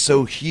have been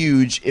so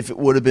huge if it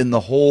would have been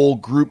the whole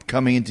group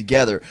coming in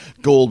together.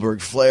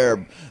 Goldberg,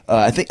 Flair.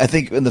 I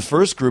think in the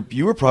first group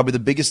you were probably the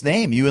biggest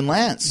name. You and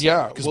Lance.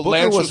 Yeah, because well, Booker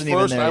Lance wasn't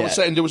was first. even there I yet. was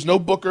saying there was no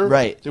Booker.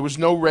 Right. There was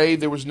no Ray.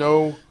 There was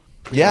no.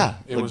 Yeah,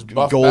 It like was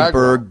Buff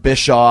Goldberg, Bagwell.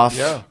 Bischoff.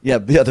 Yeah.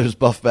 There's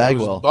Buff It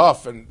Bagwell. was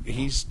Buff, and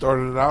he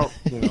started it out.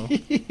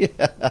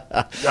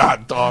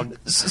 God, dog.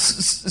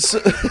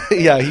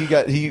 He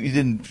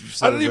didn't.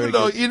 I don't even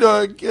know.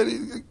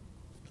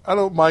 I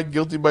don't mind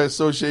guilty by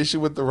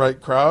association with the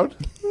right crowd.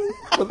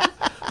 But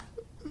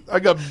I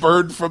got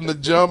burned from the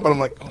jump, and I'm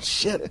like, oh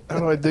shit! How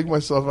do I dig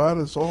myself out of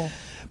this hole?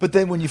 But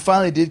then when you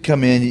finally did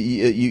come in,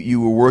 you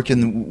were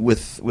working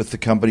with the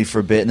company for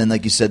a bit, and then,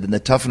 like you said, then the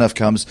Tough Enough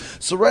comes.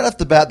 So right off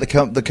the bat,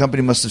 the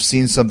company must have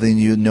seen something in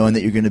you, knowing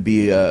that you're going to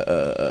be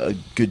a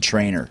good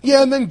trainer.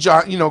 Yeah, and then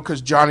John,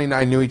 because Johnny and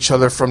I knew each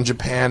other from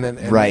Japan,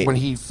 and Right. when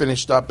he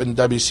finished up in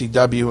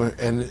WCW,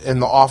 and in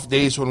the off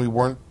days when we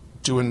weren't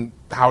doing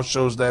house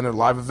shows then or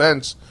live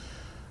events,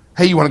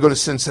 hey, you want to go to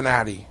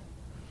Cincinnati,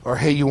 or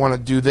hey, you want to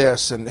do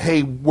this, and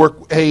hey,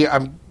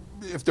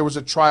 if there was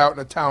a tryout in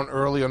a town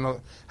early on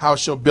a house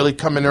show, Billy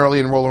come in early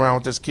and roll around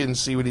with this kid and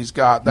see what he's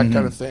got, that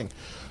kind of thing.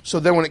 So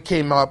then when it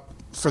came up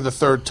for the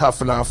third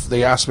Tough Enough,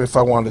 they asked me if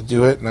I wanted to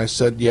do it, and I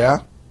said,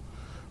 yeah.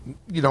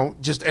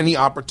 Just any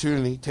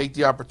opportunity, take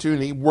the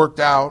opportunity. Worked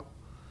out,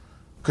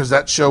 because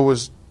that show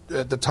was,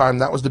 at the time,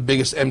 that was the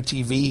biggest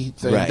MTV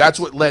thing. Right. That's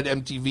what led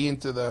MTV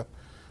into the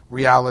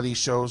reality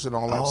shows and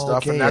all that stuff.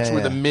 okay, And that's yeah,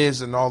 where yeah. The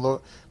Miz and all the,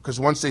 because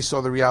once they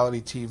saw the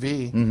reality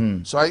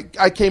TV. So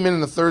I came in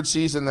the third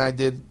season, and I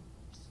did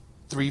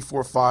 3,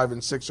 4, 5,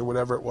 and 6 or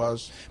whatever it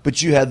was.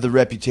 But you had the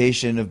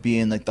reputation of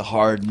being like the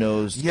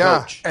hard-nosed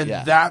coach. And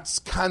that's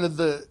kind of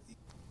the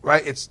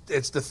right. It's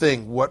the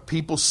thing. What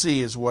people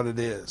see is what it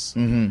is.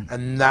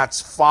 And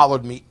that's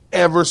followed me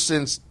ever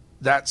since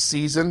that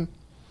season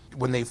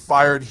when they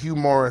fired Hugh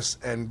Morris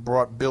and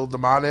brought Bill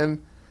DeMott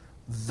in.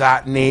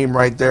 That name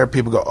right there,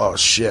 people go, oh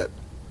shit,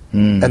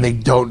 and they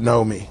don't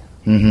know me,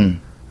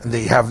 and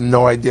they have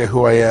no idea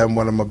who I am,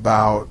 what I'm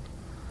about,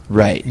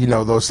 Right.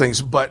 those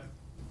things, but.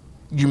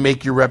 You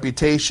make your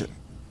reputation.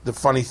 The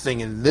funny thing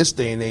in this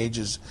day and age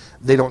is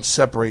they don't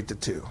separate the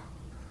two.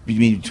 You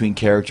mean between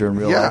character and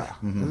real life?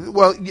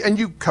 Well, and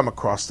you come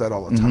across that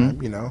all the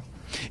time,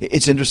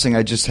 It's interesting.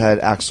 I just had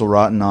Axel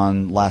Rotten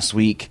on last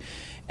week,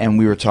 and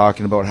we were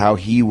talking about how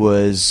he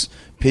was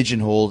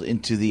pigeonholed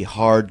into the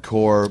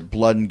hardcore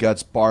blood and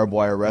guts barbed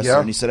wire wrestler. Yeah.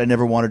 And he said, I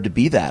never wanted to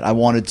be that. I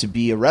wanted to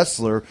be a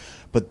wrestler,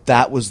 but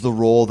that was the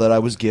role that I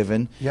was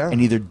given. Yeah.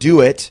 And either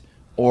do it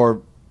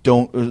or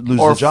don't lose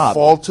or the job.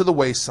 fall to the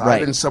wayside,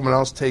 Right. and someone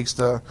else takes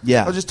the.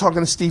 Yeah. I was just talking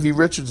to Stevie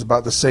Richards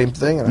about the same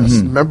thing, and I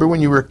said, remember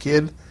when you were a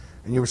kid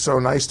and you were so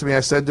nice to me?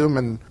 I said to him,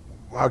 and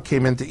I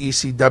came into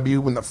ECW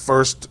when the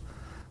first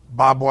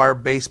barbed wire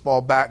baseball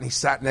bat, and he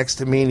sat next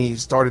to me and he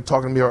started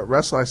talking to me about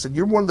wrestling. I said,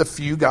 "You're one of the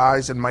few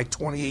guys in my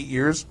 28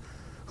 years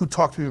who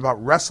talked to me about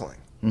wrestling,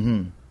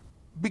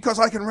 because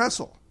I can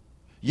wrestle.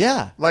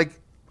 Yeah. Like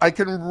I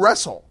can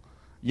wrestle,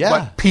 Yeah.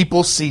 But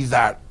people see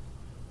that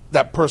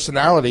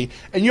personality,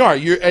 and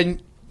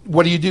and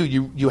what do?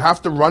 You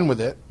have to run with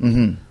it.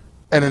 And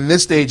in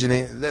this stage,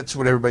 and that's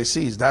what everybody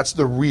sees. That's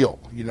the real,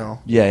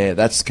 Yeah.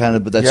 That's kind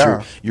of, but that's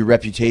Yeah. your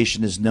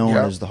reputation is known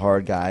Yeah. as the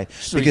hard guy.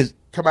 So because he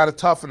come out of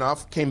Tough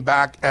Enough, came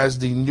back as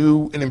the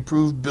new and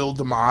improved Bill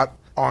DeMott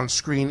on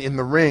screen in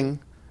the ring,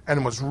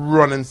 and was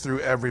running through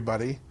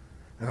everybody.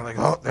 And I'm like,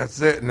 oh, that's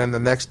it. And then the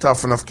next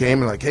Tough Enough came,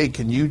 and like, hey,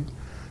 can you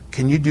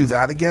do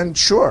that again?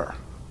 Sure.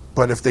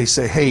 But if they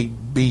say, hey,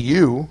 be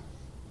you,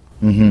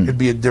 it'd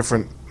be a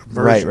different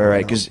version.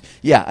 Right. Because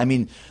I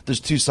mean,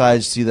 there's two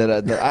sides to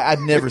that. I've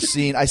never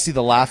seen. I see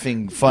the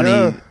laughing,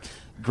 funny,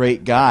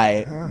 great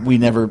guy.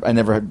 I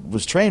never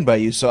was trained by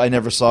you, so I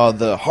never saw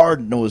the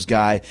hard nosed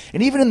guy.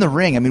 And even in the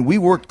ring, I mean, we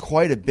worked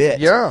quite a bit.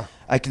 Yeah.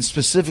 I can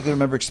specifically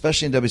remember,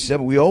 especially in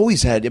WCW, we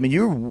always had. I mean,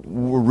 you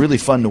were really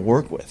fun to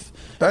work with.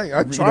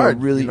 I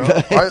tried. really.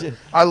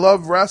 I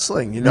love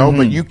wrestling,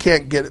 but you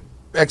can't get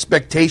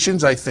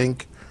expectations, I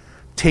think,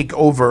 take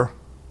over.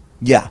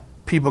 Yeah.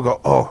 People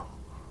go, oh,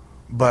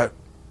 but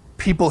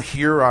people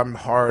hear I'm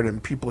hard,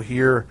 and people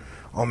hear,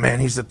 oh man,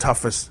 he's the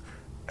toughest.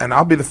 And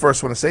I'll be the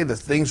first one to say the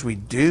things we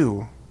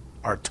do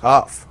are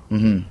tough.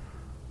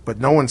 But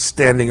no one's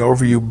standing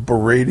over you,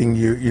 berating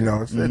you.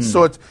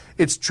 So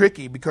it's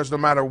tricky, because no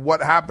matter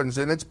what happens,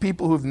 and it's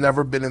people who've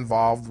never been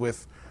involved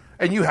with,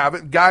 and you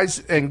haven't, guys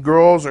and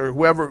girls or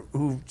whoever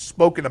who've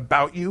spoken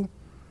about you,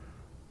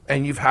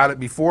 and you've had it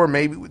before.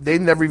 Maybe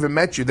they've never even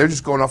met you. They're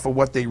just going off of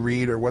what they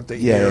read or what they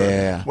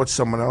hear, what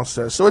someone else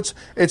says. So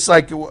it's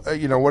like,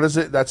 what is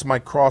it? That's my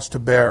cross to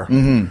bear.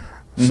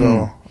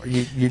 So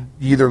you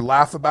either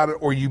laugh about it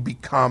or you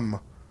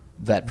become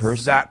that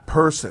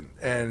person.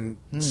 And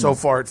so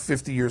far at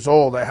 50 years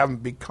old, I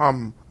haven't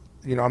become.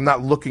 I'm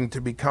not looking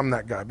to become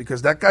that guy,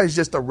 because that guy's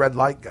just a red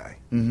light guy.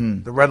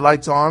 The red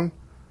light's on.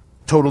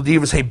 Total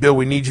Divas, hey Bill,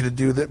 we need you to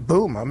do that.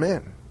 Boom, I'm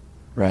in.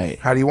 Right.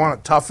 How do you want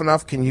it? Tough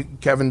enough?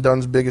 Kevin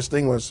Dunn's biggest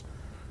thing was,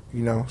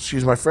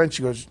 she's my friend.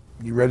 She goes,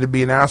 you ready to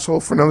be an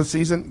asshole for another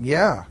season?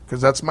 Yeah,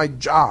 because that's my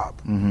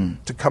job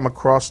to come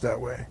across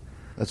that way.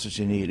 That's what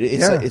you need.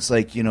 It's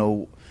like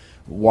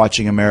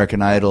watching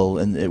American Idol,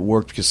 and it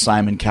worked because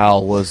Simon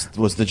Cowell was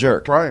the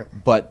jerk. Right.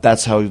 But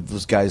that's how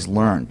those guys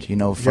learned,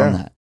 from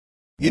that.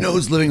 You know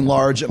who's living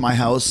large at my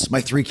house?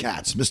 My 3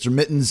 cats, Mr.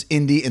 Mittens,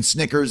 Indy, and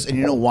Snickers. And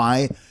you know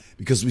why?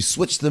 Because we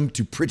switched them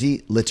to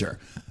Pretty Litter.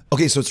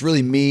 Okay, so it's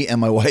really me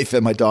and my wife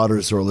and my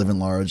daughters who are living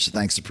large,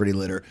 thanks to Pretty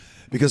Litter.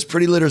 Because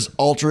Pretty Litter's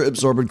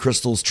ultra-absorbent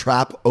crystals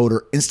trap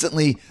odor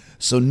instantly,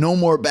 so no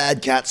more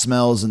bad cat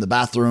smells in the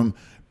bathroom.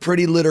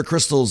 Pretty Litter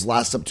crystals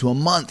last up to a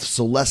month,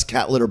 so less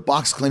cat litter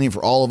box cleaning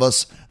for all of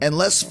us, and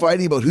less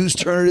fighting about whose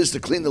turn it is to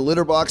clean the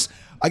litter box.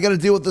 I got to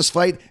deal with this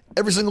fight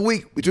every single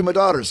week between my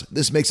daughters.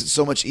 This makes it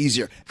so much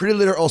easier. Pretty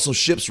Litter also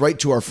ships right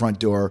to our front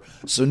door,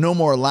 so no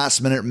more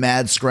last-minute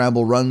mad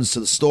scramble runs to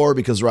the store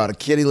because we're out of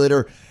kitty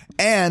litter.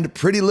 And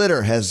Pretty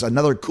Litter has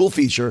another cool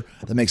feature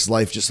that makes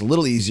life just a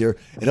little easier.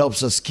 It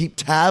helps us keep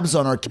tabs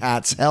on our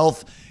cat's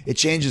health. It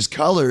changes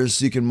colors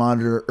so you can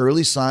monitor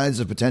early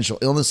signs of potential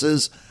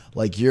illnesses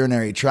like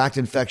urinary tract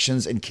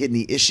infections and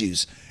kidney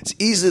issues. It's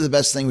easily the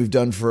best thing we've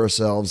done for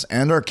ourselves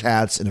and our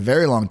cats in a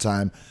very long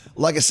time.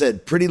 Like I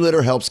said, Pretty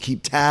Litter helps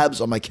keep tabs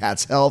on my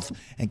cat's health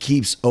and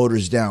keeps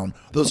odors down.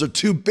 Those are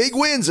 2 big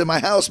wins in my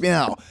house,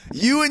 meow.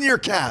 You and your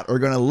cat are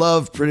going to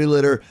love Pretty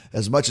Litter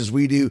as much as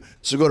we do.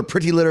 So go to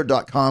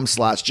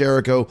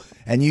prettylitter.com/Jericho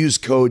and use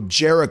code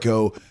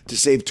Jericho to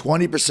save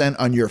 20%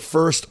 on your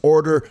first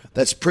order.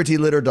 That's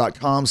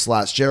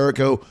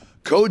prettylitter.com/Jericho.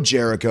 Code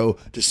Jericho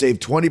to save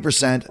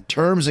 20%.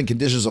 Terms and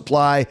conditions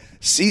apply.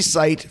 See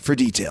site for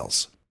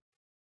details.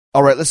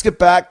 All right, let's get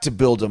back to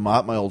Bill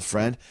DeMott, my old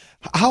friend.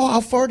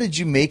 How far did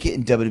you make it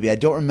in WWE? I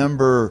don't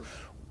remember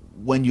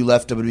when you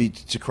left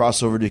WWE to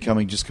cross over to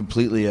becoming just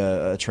completely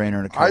a trainer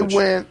and a coach. I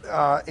went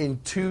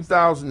in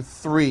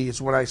 2003 is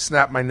when I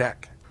snapped my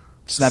neck.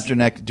 Snapped your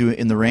neck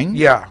in the ring?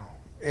 Yeah.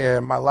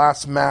 And my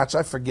last match,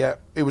 I forget,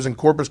 it was in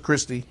Corpus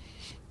Christi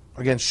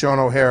against Sean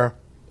O'Hare.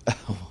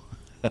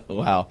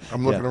 Wow.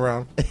 I'm looking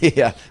around.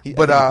 Yeah.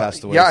 But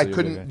passed away, I so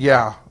couldn't. okay.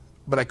 Yeah,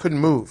 but I couldn't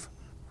move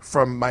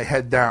from my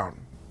head down.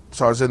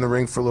 So I was in the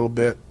ring for a little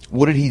bit.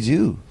 What did he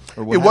do?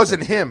 Or what It happened?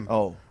 wasn't him.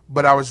 Oh.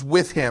 But I was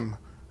with him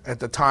at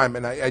the time,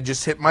 and I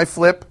just hit my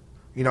flip.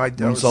 I was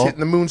Moonsault?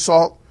 hitting the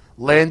moonsault,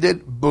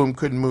 landed, boom,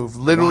 couldn't move.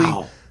 Literally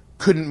Wow.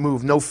 couldn't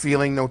move. No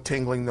feeling, no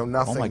tingling, no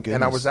nothing. Oh, my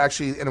And I goodness.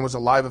 was and it was a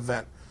live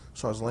event.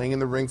 So I was laying in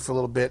the ring for a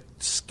little bit,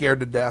 scared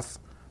to death.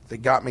 They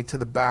got me to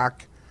the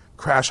back.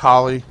 Crash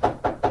Holly,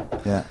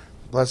 Yeah.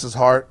 bless his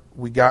heart.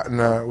 We got in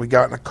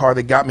a car.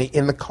 They got me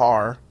in the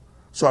car,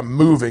 so I'm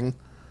moving.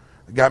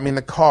 They got me in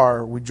the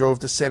car. We drove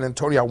to San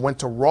Antonio. I went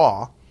to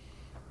Raw.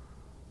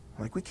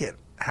 I'm like, we can't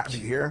have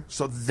you here.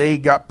 So they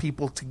got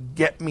people to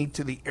get me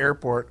to the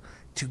airport,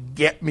 to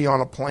get me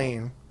on a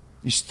plane.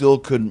 You still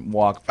couldn't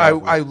walk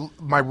backwards.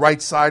 My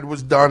right side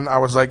was done. I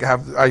was like,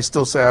 I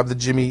still say I have the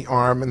Jimmy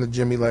arm and the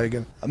Jimmy leg.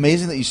 And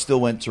Amazing that you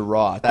still went to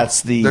Raw.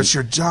 That's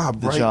your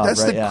job, right? job,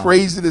 That's right, the yeah.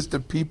 craziness to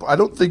people. I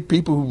don't think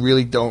people who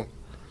really don't.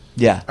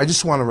 Yeah. I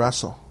just want to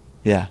wrestle.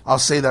 Yeah. I'll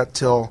say that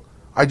till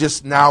I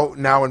just now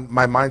in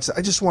my mindset,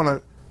 I just want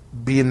to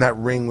be in that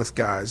ring with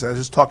guys. I was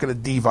just talking to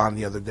Devon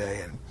the other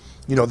day, and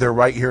they're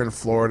right here in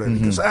Florida. And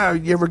he goes,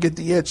 you ever get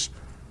the itch?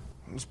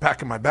 I was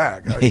packing my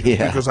bag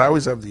Yeah. because I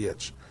always have the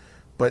itch.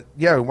 But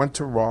yeah, I went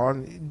to Raw.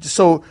 And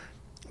so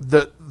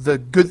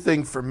the good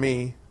thing for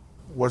me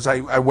was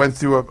I went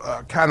through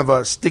a kind of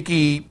a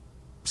sticky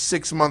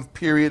 6-month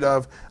period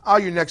of,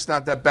 your neck's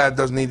not that bad,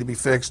 doesn't need to be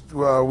fixed.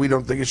 Well, we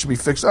don't think it should be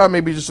fixed.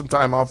 Maybe just some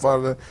time off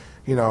out of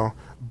the,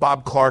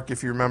 Bob Clark,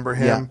 if you remember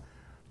him.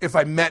 Yeah. If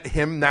I met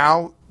him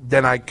now,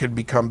 then I could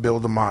become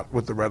Bill DeMott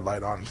with the red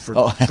light on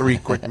for 3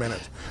 quick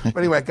minutes. But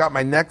anyway, I got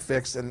my neck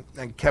fixed, and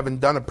Kevin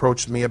Dunn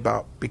approached me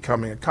about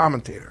becoming a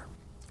commentator.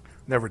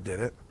 Never did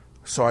it.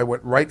 So I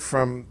went right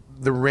from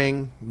the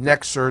ring,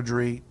 neck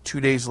surgery.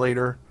 2 days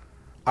later,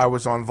 I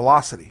was on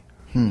Velocity.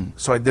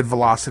 So I did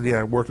Velocity, and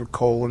I worked with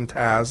Cole and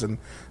Taz, and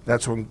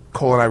that's when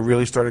Cole and I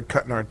really started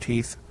cutting our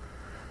teeth.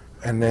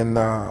 And then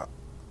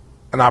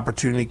an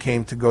opportunity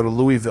came to go to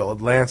Louisville.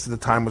 Lance at the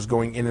time was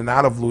going in and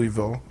out of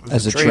Louisville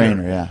As a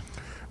trainer, yeah.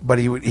 But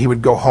he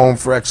would go home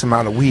for X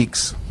amount of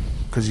weeks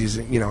because he's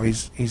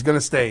going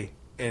to stay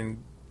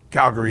in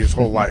Calgary his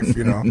whole life,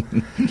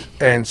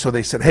 And so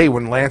they said, hey,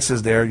 when Lance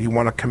is there, you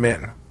want to come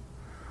in.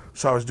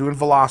 So I was doing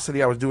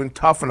Velocity, I was doing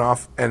Tough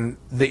Enough, and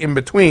the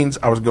in-betweens,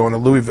 I was going to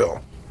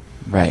Louisville.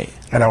 Right.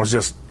 And I was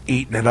just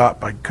eating it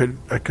up. I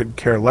could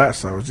care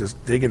less. I was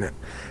just digging it.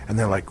 And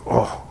they're like,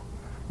 oh,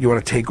 you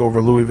want to take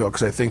over Louisville?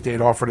 Because I think they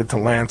had offered it to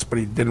Lance, but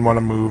he didn't want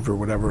to move or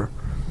whatever.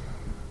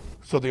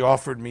 So they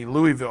offered me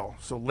Louisville.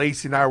 So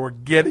Lacey and I were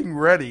getting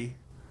ready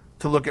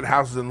to look at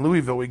houses in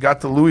Louisville. We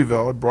got to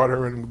Louisville. I brought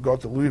her in and we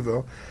got to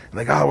Louisville. And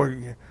like,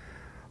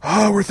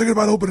 we're thinking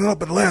about opening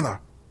up Atlanta.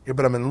 Yeah,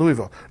 but I'm in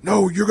Louisville.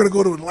 No, you're going to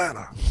go to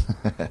Atlanta.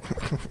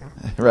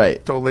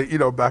 Right. Totally,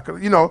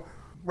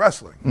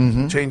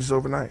 wrestling changes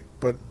overnight.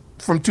 But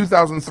from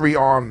 2003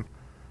 on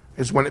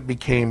is when it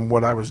became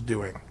what I was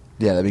doing.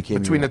 Yeah, that became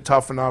between the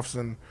Tough Enoughs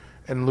and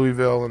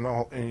Louisville and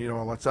all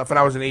that stuff. And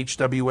I was in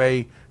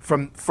HWA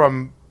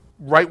from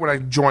right when I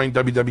joined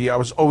WWE. I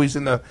was always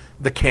in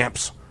the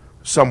camps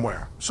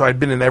somewhere. So I'd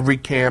been in every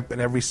camp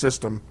and every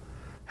system,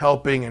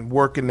 helping and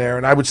working there.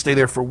 And I would stay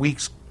there for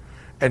weeks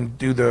and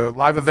do the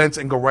live events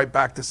and go right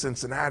back to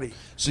Cincinnati.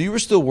 So you were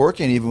still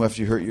working even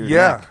after you hurt your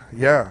neck? neck?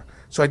 Yeah.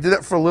 So I did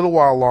that for a little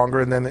while longer,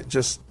 and then it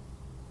just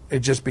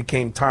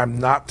became time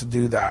not to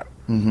do that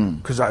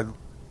because I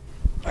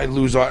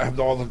have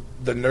all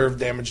the nerve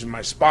damage in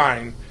my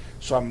spine,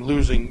 so I'm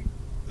losing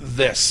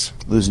this.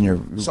 Losing your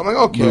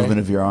movement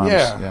of your arms.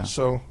 Yeah.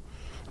 So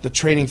the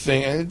training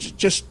thing, and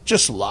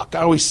just luck.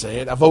 I always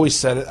say it. I've always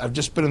said it. I've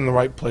just been in the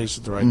right place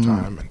at the right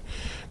time. And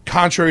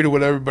contrary to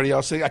what everybody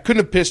else says, I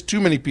couldn't have pissed too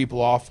many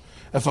people off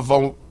if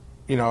I'm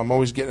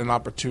always getting an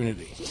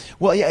opportunity.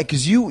 Well, yeah,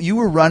 because you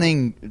were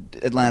running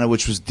Atlanta,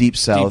 which was Deep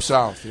South. Deep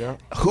South, yeah.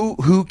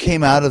 Who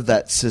came out of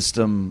that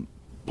system?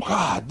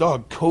 God,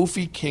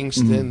 Kofi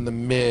Kingston, The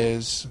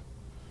Miz,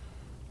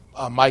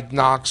 Mike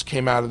Knox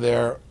came out of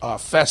there.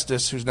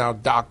 Festus, who's now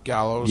Doc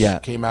Gallows,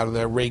 came out of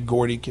there. Ray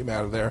Gordy came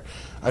out of there.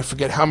 I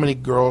forget how many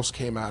girls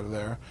came out of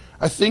there.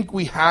 I think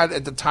we had,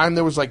 at the time,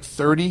 there was like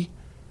 30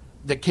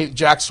 that came.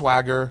 Jack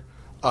Swagger,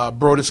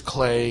 Brodus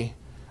Clay,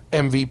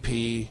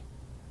 MVP.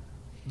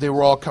 They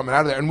were all coming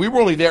out of there. And we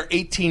were only there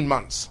 18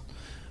 months.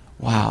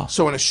 Wow.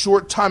 So in a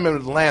short time in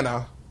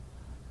Atlanta,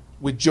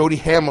 with Jody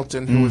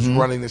Hamilton, who was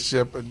running the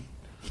ship, and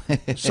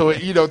so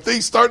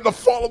things starting to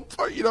fall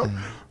apart,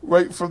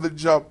 right from the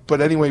jump. But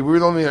anyway, we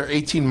were only there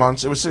 18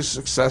 months. It was a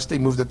success. They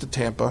moved it to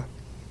Tampa,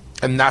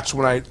 and that's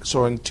when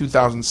so in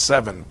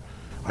 2007,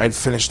 I had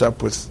finished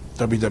up with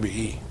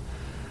WWE,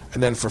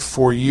 and then for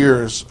 4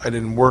 years I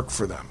didn't work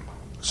for them.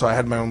 So I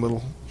had my own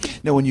little.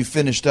 Now, when you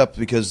finished up,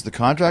 because the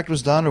contract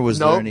was done, or was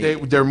there any?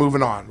 No, they're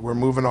moving on. We're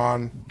moving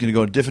on. Going to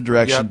go in a different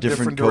direction,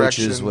 different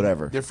coaches, direction,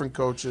 whatever. Different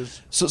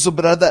coaches.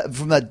 But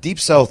from that Deep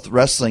South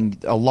wrestling,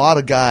 a lot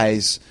of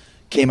guys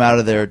came out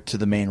of there to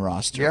the main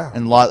roster. Yeah.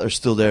 And a lot are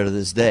still there to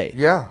this day.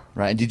 Yeah.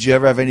 Right. And did you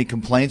ever have any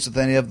complaints with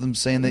any of them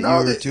saying that you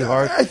were too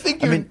hard? I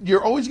think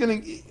you're always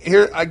going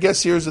to – I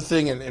guess here's the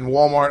thing in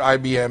Walmart,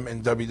 IBM,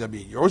 and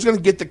WWE. You're always going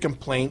to get the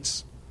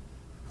complaints,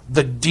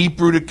 the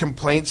deep-rooted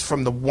complaints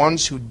from the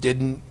ones who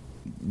didn't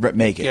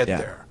make it. Get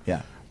there.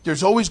 Yeah.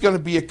 There's always going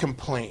to be a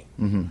complaint.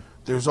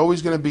 There's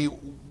always going to be,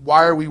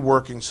 why are we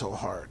working so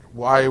hard?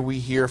 Why are we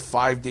here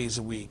 5 days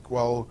a week?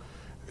 Well,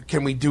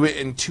 can we do it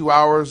in 2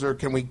 hours, or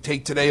can we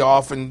take today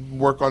off and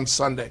work on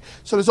Sunday?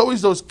 So there's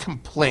always those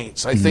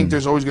complaints. I think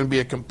there's always going to be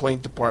a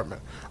complaint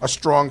department, a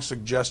strong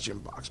suggestion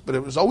box. But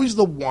it was always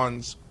the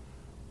ones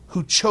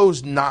who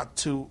chose not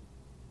to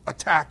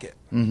attack it.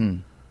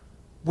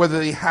 Whether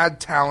they had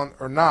talent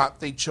or not,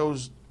 they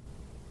chose.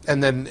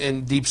 And then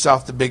in Deep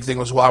South, the big thing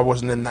was, I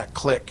wasn't in that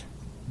clique.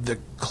 The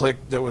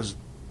clique that was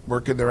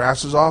working their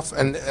asses off.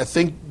 And I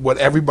think what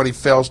everybody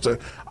fails to,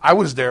 I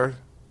was there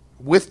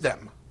with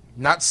them,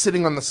 not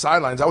sitting on the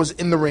sidelines. I was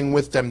in the ring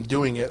with them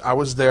doing it. I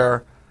was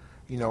there,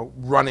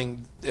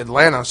 running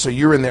Atlanta. So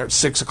you're in there at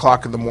 6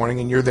 o'clock in the morning,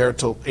 and you're there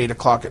till 8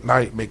 o'clock at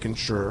night, making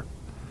sure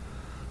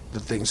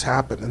that things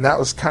happen. And that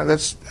was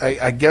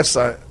I guess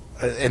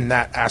in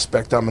that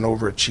aspect, I'm an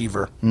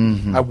overachiever.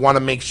 I want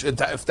to make sure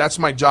that if that's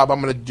my job,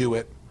 I'm going to do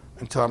it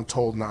until I'm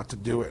told not to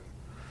do it.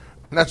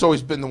 And that's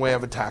always been the way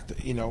I've attacked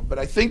it, But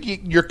I think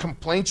your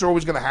complaints are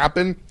always going to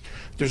happen.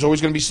 There's always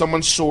going to be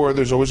someone sore.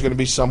 There's always going to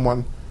be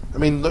someone. I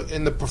mean, look,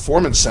 in the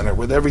Performance Center,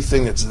 with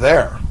everything that's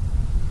there,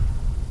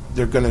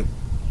 they're going to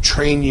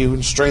train you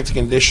in strength and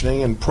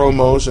conditioning and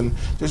promos, and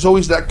there's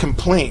always that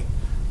complaint.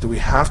 Do we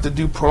have to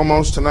do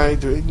promos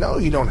tonight? No,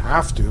 you don't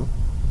have to.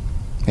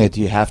 Hey,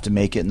 do you have to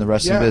make it in the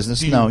wrestling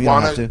business? No, you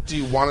don't have to. Do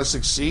you want to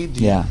succeed?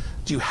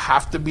 Do you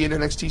have to be an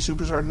NXT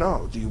superstar?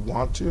 No. Do you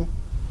want to?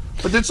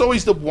 But it's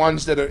always the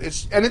ones that are,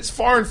 and it's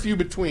far and few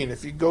between.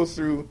 If you go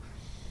through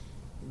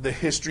the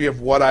history of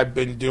what I've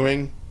been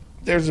doing,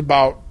 there's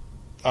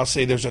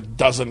there's a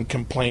dozen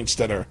complaints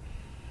that are,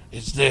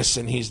 it's this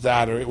and he's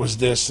that, or it was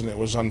this and it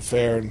was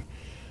unfair.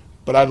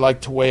 But I'd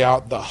like to weigh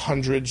out the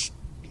hundreds,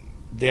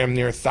 damn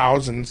near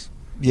thousands,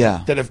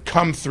 that have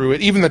come through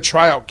it, even the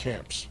tryout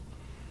camps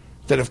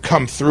that have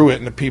come through it,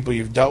 and the people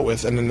you've dealt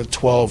with, and then the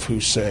 12 who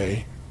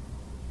say,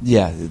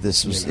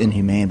 this was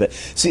inhumane. But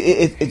see,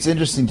 it's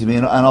interesting to me,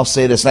 and I'll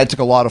say this, and I took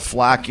a lot of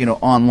flack,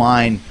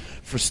 online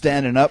for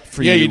standing up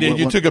for you. Yeah, you did.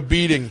 You took a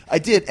beating. I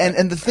did.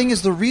 And the thing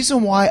is, the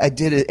reason why I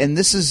did it, and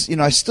this is,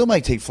 I still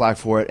might take flack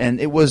for it, and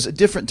it was a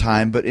different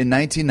time, but in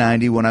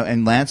 1990,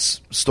 and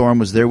Lance Storm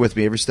was there with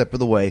me every step of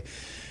the way,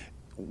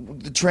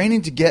 the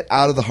training to get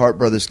out of the Hart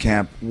Brothers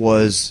camp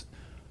was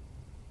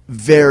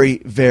very,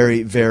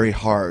 very, very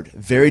hard,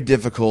 very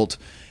difficult.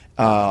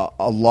 A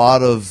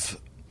lot of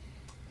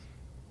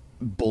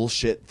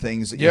bullshit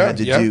things that you had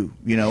to do,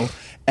 you know.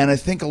 And I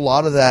think a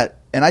lot of that,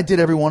 and I did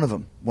every one of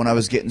them when I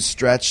was getting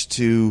stretched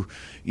to,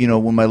 you know,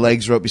 when my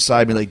legs were out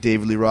beside me, like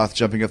David Lee Roth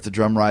jumping off the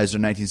drum riser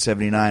in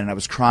 1979, and I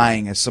was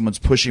crying as someone's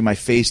pushing my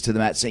face to the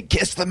mat, saying,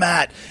 "Kiss the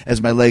mat,"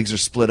 as my legs are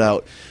split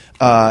out.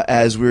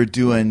 As we were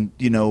doing,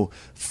 you know,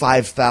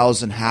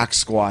 5,000 hack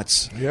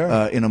squats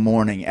in a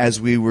morning,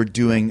 as we were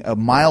doing a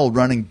mile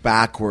running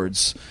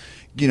backwards,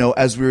 you know,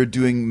 as we were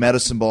doing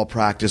medicine ball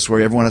practice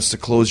where everyone has to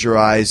close your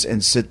eyes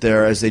and sit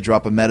there as they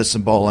drop a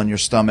medicine ball on your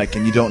stomach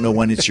and you don't know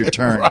when it's your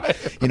turn.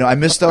 Right. You know, I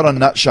missed out on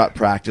nut shot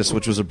practice,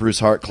 which was a Bruce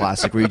Hart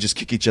classic where you just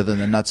kick each other in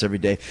the nuts every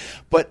day.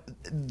 But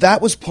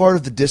that was part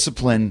of the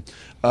discipline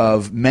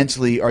of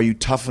mentally, are you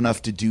tough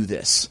enough to do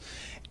this?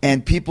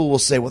 And people will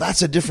say, well,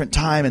 that's a different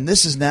time, and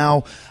this is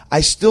now.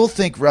 I still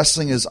think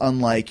wrestling is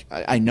unlike,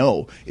 I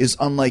know, is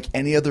unlike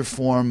any other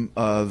form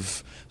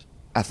of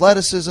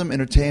athleticism,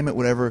 entertainment,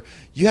 whatever.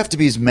 You have to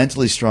be as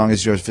mentally strong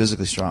as you are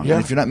physically strong. Yeah.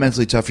 And if you're not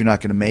mentally tough, you're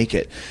not going to make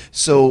it.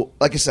 So,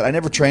 like I said, I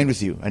never trained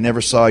with you. I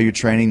never saw your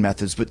training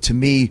methods. But to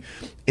me,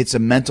 it's a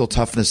mental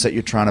toughness that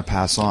you're trying to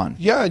pass on.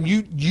 Yeah, and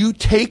you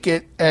take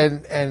it,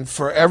 and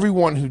for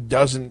everyone who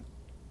doesn't,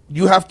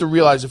 you have to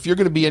realize if you're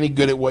going to be any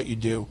good at what you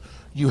do,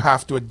 you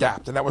have to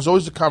adapt. And that was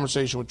always the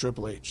conversation with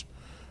Triple H.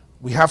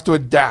 We have to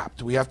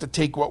adapt. We have to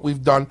take what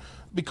we've done.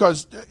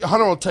 Because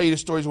Hunter will tell you the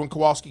stories when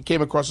Kowalski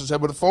came across his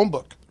head with a phone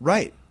book.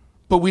 Right.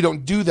 But we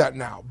don't do that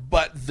now.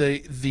 But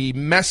the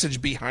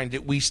message behind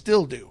it, we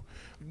still do.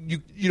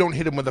 You don't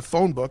hit him with a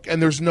phone book.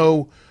 And there's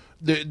no,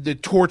 the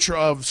torture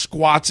of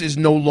squats is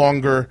no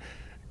longer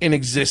in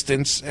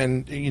existence.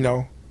 And, you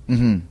know,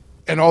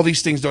 and all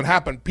these things don't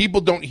happen.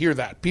 People don't hear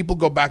that. People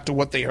go back to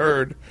what they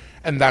heard,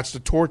 and that's the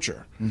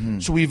torture.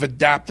 So we've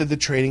adapted the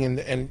training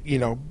and you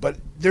know, but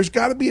there's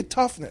got to be a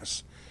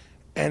toughness.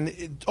 And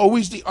it's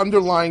always the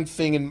underlying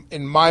thing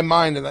in my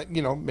mind, and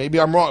you know, maybe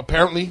I'm wrong.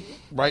 Apparently,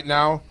 right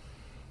now,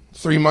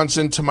 3 months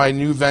into my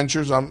new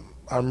ventures, I'm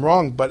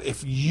wrong. But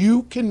if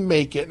you can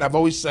make it, and I've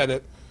always said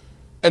it,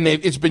 and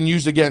it's been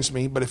used against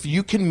me, but if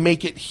you can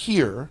make it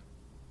here,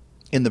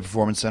 in the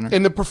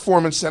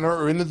Performance Center,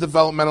 or in the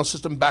developmental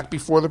system back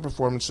before the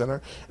Performance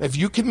Center, if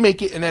you can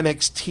make it in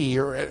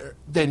NXT,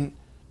 then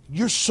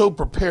you're so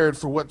prepared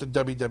for what the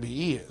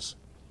WWE is.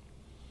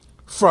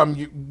 From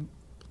you.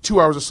 2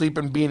 hours of sleep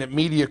and being at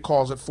media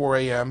calls at 4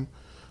 a.m.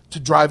 to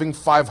driving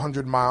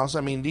 500 miles.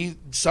 I mean,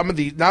 some of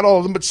these, not all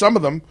of them, but some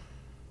of them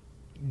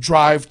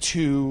drive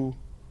to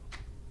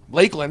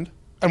Lakeland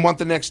and want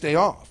the next day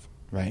off.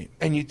 Right.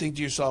 And you think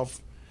to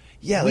yourself,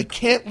 yeah, we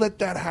can't let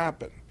that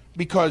happen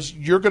because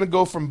you're going to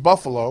go from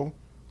Buffalo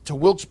to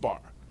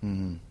Wilkes-Barre,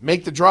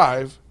 make the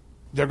drive.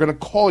 They're going to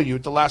call you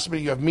at the last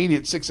minute. You have media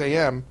at 6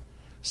 a.m.,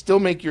 still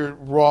make your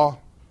Raw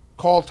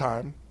call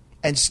time.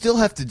 And still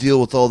have to deal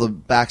with all the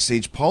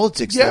backstage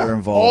politics that are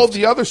involved. All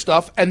the other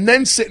stuff, and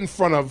then sit in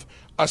front of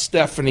a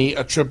Stephanie,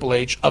 a Triple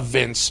H, a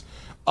Vince,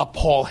 a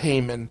Paul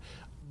Heyman,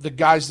 the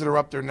guys that are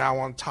up there now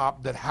on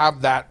top that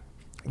have that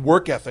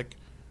work ethic,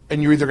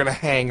 and you're either going to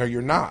hang or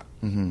you're not.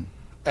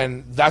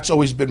 And that's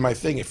always been my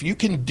thing. If you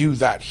can do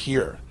that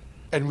here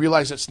and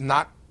realize it's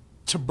not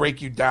to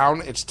break you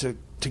down, it's to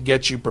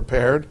get you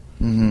prepared,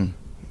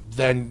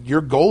 then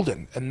you're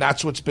golden. And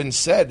that's what's been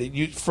said.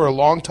 For a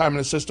long time in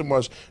the system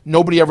was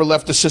nobody ever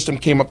left the system,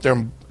 came up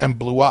there and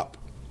blew up.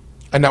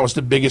 And that was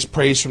the biggest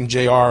praise from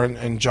JR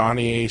and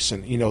Johnny Ace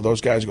and, you know,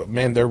 those guys go,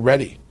 man, they're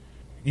ready.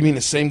 You mean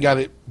the same guy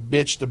that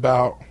bitched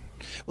about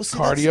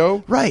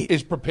cardio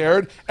is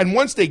prepared? And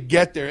once they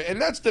get there, and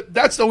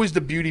that's always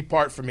the beauty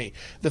part for me.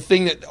 The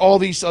thing that all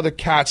these other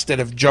cats that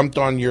have jumped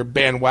on your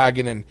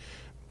bandwagon and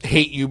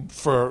hate you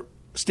for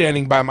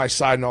standing by my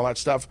side and all that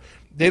stuff,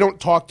 they don't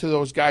talk to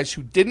those guys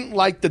who didn't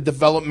like the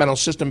developmental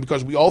system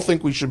because we all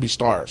think we should be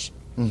stars.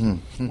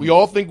 We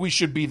all think we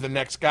should be the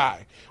next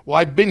guy. Well,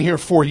 I've been here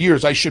 4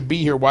 years. I should be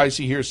here. Why is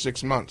he here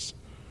 6 months?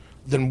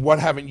 Then what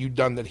haven't you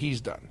done that he's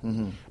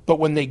done? But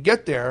when they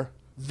get there,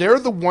 they're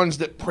the ones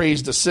that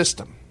praise the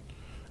system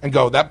and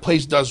go, that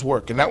place does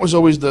work. And that was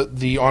always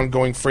the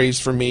ongoing phrase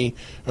for me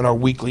in our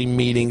weekly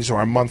meetings or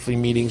our monthly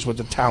meetings with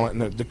the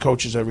talent and the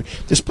coaches.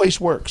 This place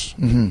works,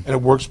 and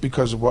it works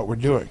because of what we're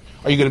doing.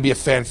 Are you going to be a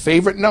fan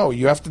favorite? No.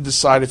 You have to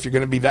decide if you're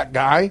going to be that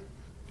guy.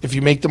 If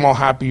you make them all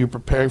happy, you're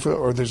preparing for it,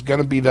 or there's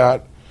going to be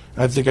that.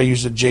 I think I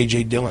used a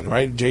J.J. Dillon,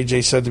 right?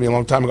 J.J. said to me a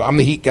long time ago, I'm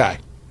the Heat guy.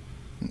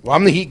 Well,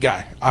 I'm the Heat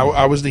guy.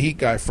 I was the Heat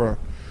guy for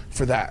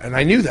that, and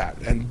I knew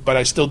that, but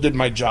I still did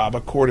my job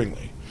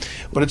accordingly.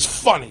 But it's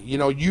funny, you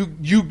know,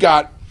 you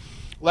got,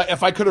 like,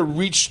 if I could have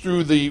reached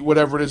through the,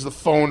 whatever it is, the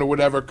phone or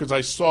whatever, because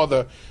I saw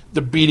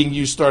the beating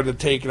you started to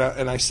take,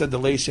 and I said to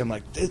Lacey, I'm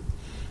like,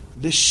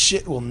 this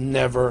shit will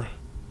never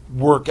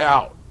work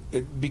out.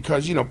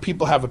 Because, you know,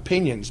 people have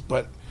opinions,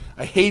 but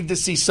I hate to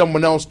see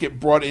someone else get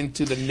brought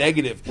into the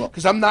negative,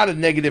 because I'm not a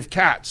negative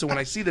cat. So when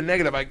I see the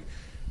negative,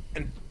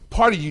 and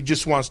part of you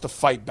just wants to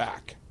fight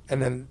back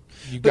and then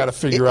you got to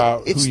figure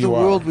out it's who the you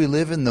are. world we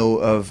live in,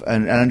 though.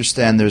 And I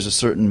understand there's a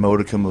certain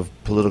modicum of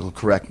political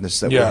correctness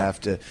that we Yeah. have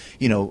to,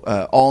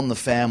 All in the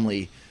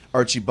Family.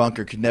 Archie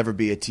Bunker could never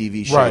be a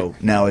TV show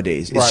Right.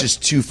 nowadays. It's Right.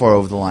 just too far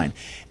over the line.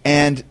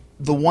 And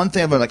the one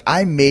thing about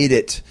I made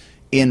it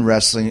in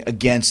wrestling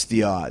against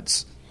the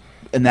odds,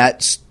 and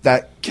that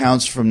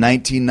counts from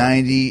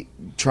 1990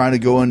 trying to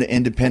go into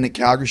independent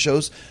Calgary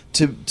shows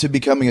to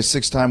becoming a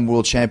 6-time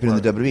world champion in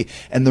the WWE.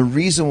 And the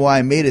reason why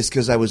I made it is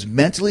because I was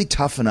mentally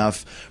tough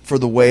enough for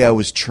the way I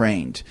was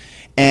trained.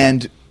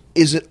 And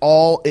is it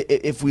all?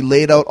 If we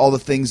laid out all the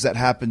things that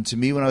happened to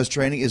me when I was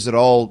training, is it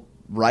all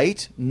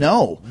right?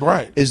 No.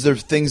 Right. Is there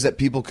things that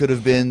people could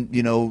have been,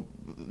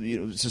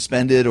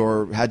 suspended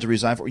or had to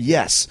resign for?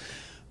 Yes.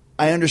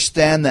 I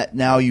understand that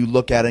now you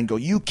look at it and go,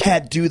 you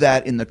can't do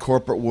that in the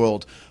corporate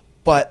world.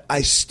 But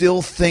I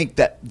still think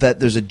that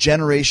there's a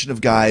generation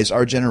of guys,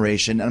 our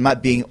generation, and I'm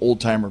not being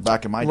old-timer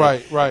back in my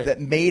day, Right. that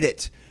made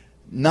it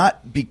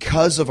not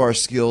because of our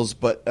skills,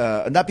 but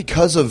not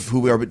because of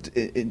who we are, but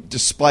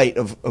despite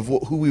of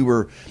who we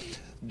were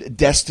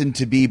destined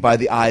to be by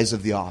the eyes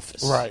of the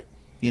office. Right.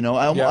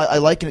 I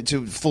liken it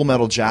to Full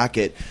Metal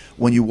Jacket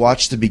when you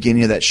watch the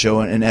beginning of that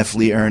show and F.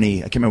 Lee Ernie,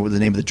 I can't remember what the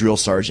name of the drill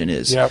sergeant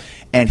is, Yep.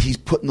 and he's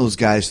putting those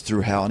guys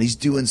through hell, and he's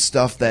doing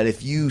stuff that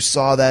if you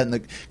saw that in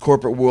the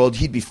corporate world,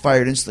 he'd be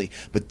fired instantly.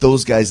 But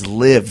those guys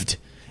lived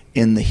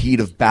in the heat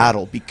of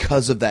battle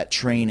because of that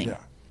training. Yeah.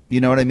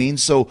 You know what I mean?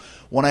 So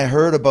when I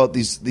heard about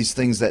these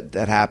things that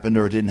happened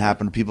or didn't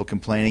happen, or people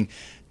complaining,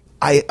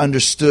 I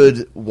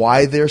understood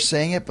why they're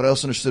saying it, but I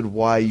also understood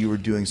why you were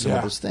doing some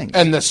of those things.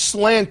 And the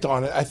slant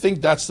on it, I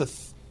think that's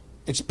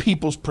it's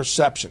people's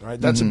perception, right?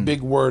 That's a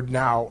big word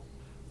now.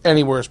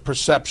 Anywhere is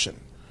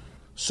perception.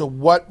 So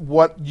what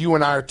you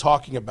and I are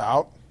talking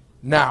about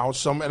now,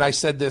 and I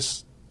said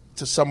this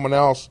to someone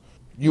else,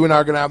 you and I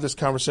are going to have this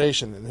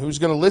conversation, and who's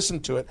going to listen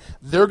to it?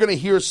 They're going to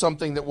hear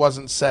something that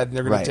wasn't said, and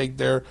they're going Right. to take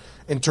their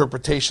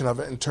interpretation of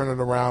it and turn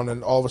it around,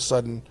 and all of a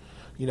sudden,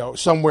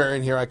 somewhere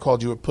in here I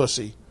called you a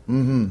pussy.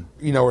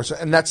 Mm-hmm.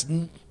 And that's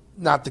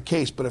not the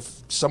case. But if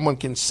someone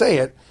can say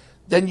it,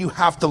 then you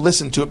have to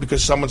listen to it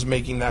because someone's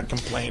making that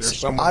complaint or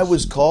someone. I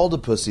was called a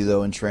pussy,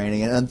 though, in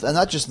training, and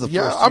not just the first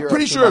year. I'm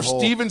pretty through sure my if whole-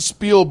 Steven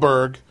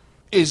Spielberg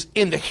is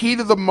in the heat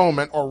of the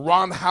moment, or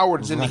Ron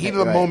Howard is in the heat of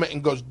the Right. moment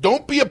and goes,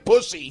 "Don't be a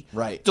pussy,"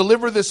 Right.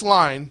 deliver this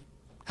line,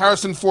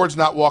 Harrison Ford's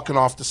not walking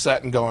off the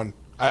set and going,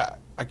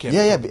 I can't.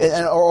 Yeah,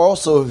 and or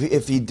also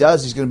if he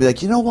does, he's going to be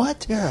like, you know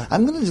what? Yeah.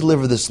 I'm going to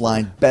deliver this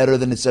line better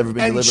than it's ever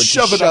been And delivered.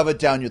 shove Just it up. it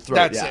down your throat.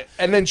 That's yeah. it.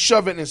 And then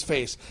shove it in his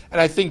face. And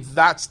I think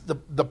that's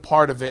the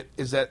part of it,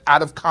 is that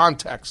out of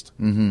context,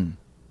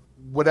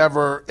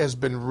 whatever has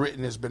been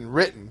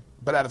written.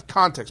 But out of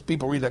context,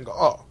 people read that and go,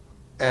 oh.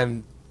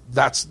 And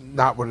that's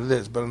not what it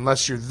is. But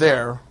unless you're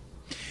there.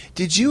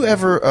 Did you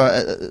ever?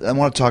 I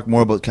want to talk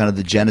more about kind of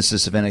the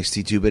genesis of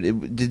NXT too.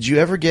 But did you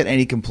ever get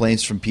any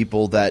complaints from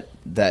people that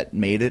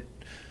made it?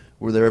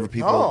 Were there ever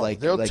people Oh,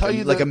 they'll tell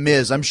you like that- a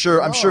Miz? I'm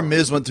sure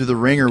Miz went through the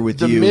ringer with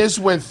The you. Miz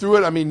went through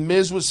it. I mean,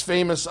 Miz was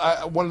famous.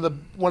 One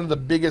of the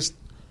biggest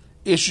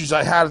issues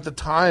I had at the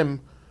time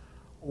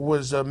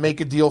was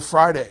Make a Deal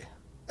Friday,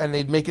 and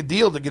they'd make a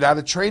deal to get out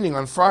of training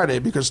on Friday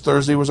because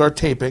Thursday was our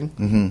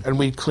taping, and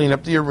we'd clean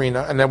up the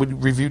arena, and then we'd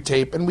review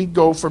tape, and we'd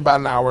go for about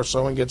an hour or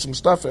so and get some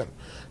stuff in.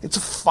 It's a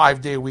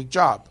 5-day-a-week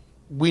job.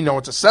 We know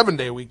it's a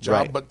 7-day-a-week job,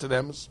 Right. but to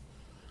them,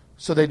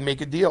 so they'd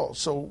make a deal.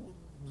 So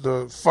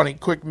the funny,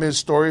 quick Miz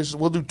story is,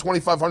 we'll do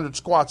 2,500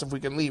 squats if we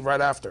can leave right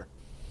after.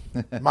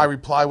 My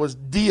reply was,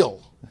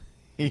 deal.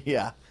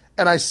 yeah.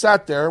 And I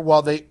sat there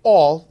while they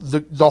all,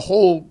 the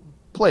whole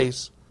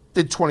place,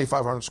 did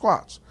 2,500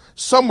 squats.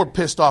 Some were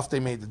pissed off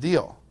they made the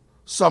deal.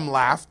 Some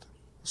laughed.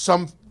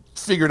 Some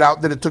figured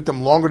out that it took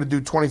them longer to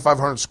do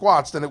 2,500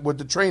 squats than it would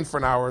to train for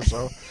an hour or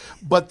so.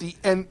 But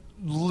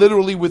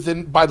literally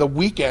by the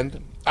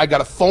weekend, I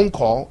got a phone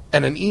call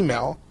and an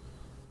email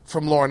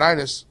from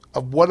Laurinaitis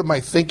of what am I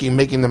thinking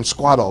making them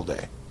squat all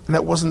day. And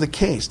that wasn't the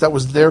case. That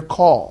was their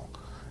call.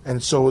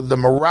 And so the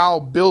morale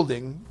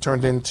building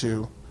turned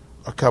into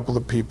a couple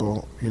of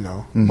people,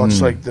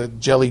 much like the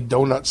jelly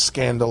donut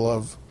scandal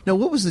of. Now,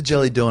 what was the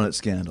jelly donut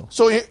scandal?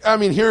 So, I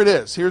mean, here it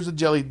is. Here's the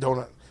jelly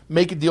donut.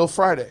 Make a Deal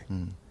Friday.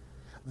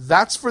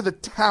 That's for the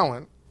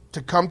talent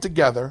to come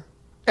together.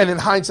 And in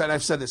hindsight,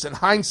 I've said this, in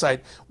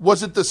hindsight,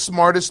 was it the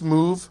smartest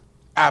move?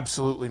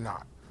 Absolutely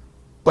not.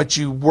 But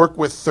you work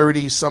with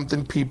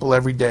 30-something people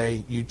every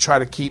day. You try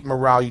to keep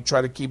morale. You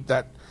try to keep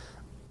that.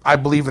 I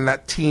believe in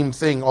that team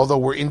thing. Although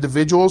we're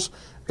individuals,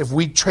 if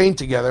we train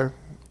together,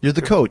 You're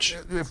the coach.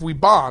 if we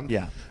bond,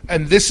 Yeah.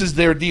 and this is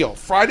their deal.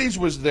 Fridays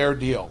was their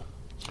deal.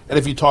 And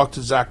if you talk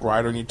to Zack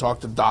Ryder and you talk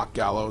to Doc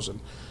Gallows and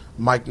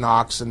Mike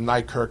Knox and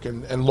Nykirk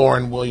and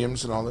Lauren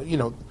Williams and all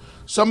that,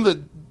 some of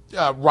the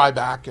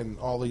Ryback and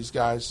all these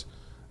guys,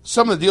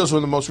 some of the deals were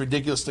the most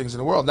ridiculous things in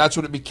the world. And that's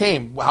what it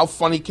became. How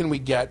funny can we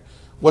get?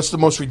 What's the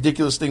most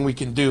ridiculous thing we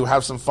can do?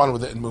 Have some fun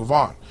with it and move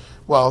on.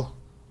 Well,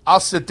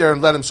 I'll sit there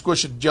and let him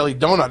squish a jelly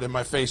donut in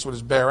my face with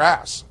his bare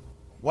ass.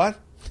 What?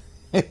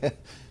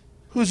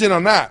 Who's in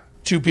on that?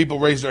 2 people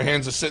raise their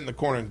hands to sit in the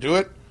corner and do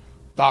it?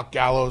 Doc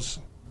Gallows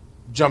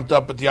jumped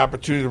up at the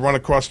opportunity to run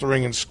across the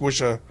ring and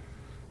squish a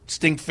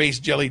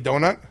stink-faced jelly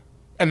donut,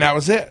 and that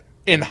was it.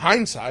 In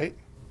hindsight,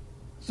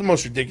 it's the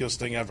most ridiculous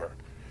thing ever.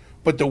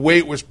 But the way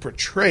it was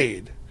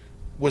portrayed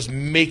was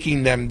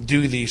making them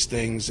do these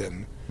things,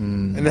 and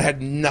it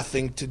had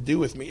nothing to do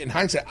with me. In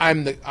hindsight,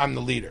 I'm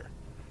the leader.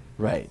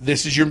 Right.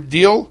 This is your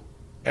deal.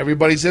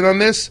 Everybody's in on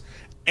this.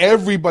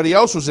 Everybody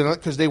else was in on it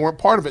because they weren't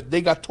part of it.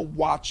 They got to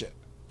watch it.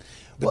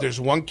 But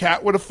there's one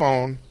cat with a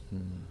phone,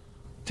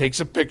 takes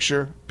a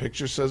picture.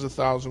 Picture says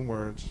 1,000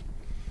 words.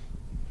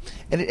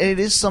 And it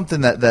is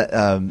something that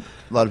a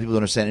lot of people don't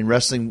understand. In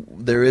wrestling,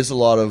 there is a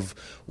lot of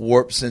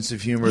warped sense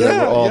of humor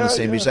that we're all on the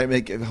same page.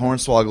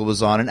 Hornswoggle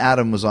was on, and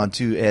Adam was on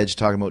too, Edge,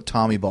 talking about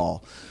Tommy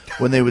Ball.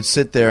 When they would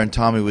sit there and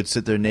Tommy would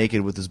sit there naked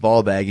with his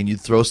ball bag and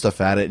you'd throw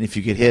stuff at it, and if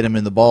you could hit him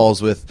in the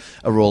balls with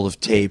a roll of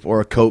tape or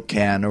a Coke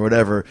can or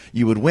whatever,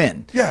 you would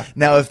win. Yeah.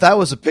 Now, if that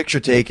was a picture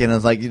taken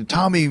and like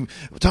Tommy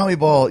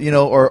Ball,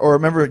 or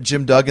remember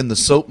Jim Duggan, the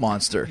soap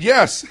monster?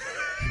 Yes.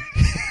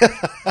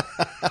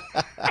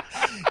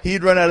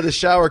 He'd run out of the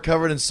shower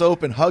covered in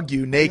soap and hug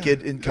you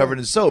naked and covered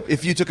in soap.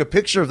 If you took a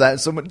picture of that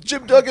and someone,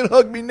 Jim Duggan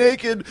hugged me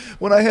naked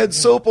when I had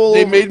soap all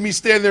They over. made me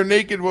stand there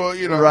naked. Well,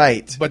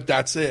 Right. But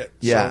that's it.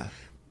 Yeah. So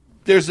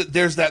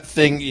there's that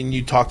thing, and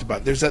you talked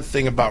about. There's that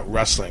thing about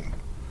wrestling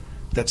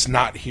that's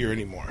not here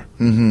anymore.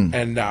 Mm-hmm.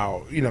 And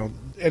now,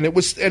 and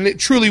it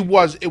truly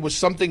was. It was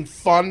something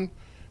fun,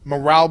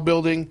 morale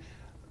building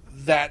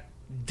that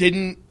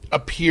didn't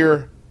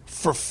appear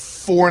for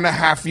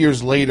 4.5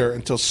 years later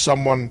until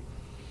someone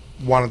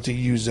wanted to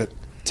use it.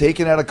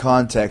 Taken out of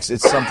context,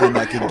 it's something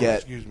that could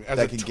get as that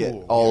a could tool.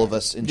 get all of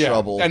us in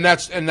trouble. And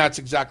that's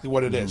exactly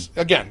what it is.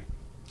 Again,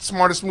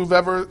 smartest move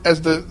ever,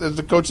 as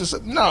the coaches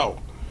said. No,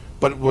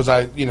 but was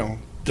I?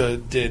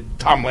 Did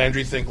Tom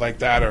Landry think like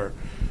that, or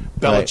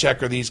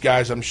Belichick, or these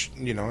guys? And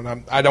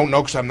I don't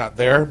know because I'm not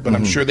there, but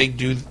I'm sure they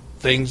do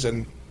things,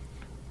 and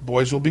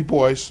boys will be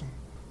boys.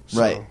 So,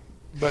 Right.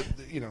 But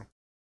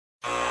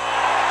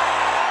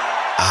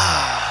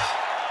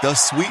The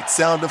sweet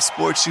sound of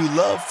sports you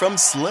love from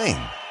Sling.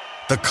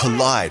 The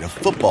collide of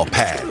football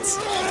pads.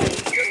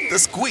 The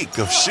squeak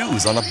of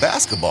shoes on a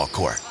basketball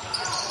court.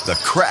 The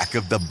crack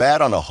of the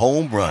bat on a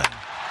home run.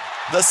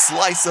 The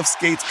slice of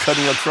skates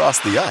cutting across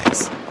the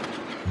ice.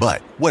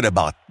 But what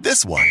about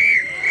this one?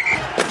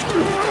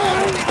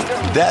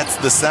 That's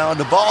the sound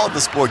of all the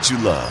sports you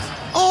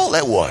love, all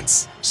at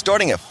once.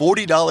 Starting at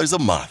 $40 a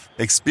month.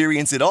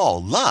 Experience it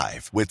all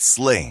live with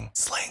Sling.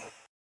 Sling.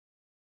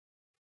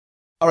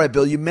 All right,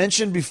 Bill, you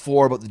mentioned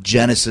before about the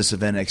genesis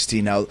of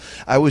NXT. Now,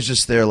 I was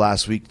just there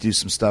last week to do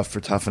some stuff for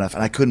Tough Enough,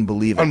 and I couldn't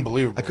believe it.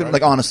 Unbelievable, I couldn't,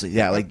 right? honestly,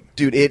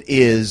 dude, it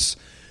is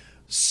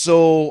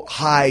so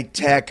high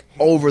tech,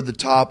 over the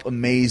top,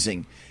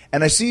 amazing.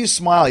 And I see you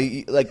smile,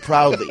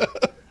 proudly.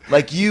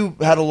 Like you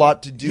had a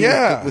lot to do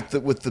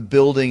with the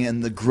building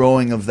and the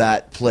growing of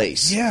that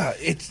place. Yeah,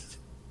 it's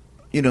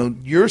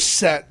you're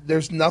set.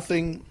 There's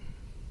nothing,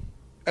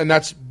 and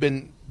that's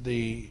been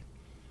the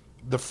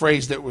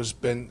phrase that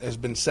has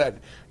been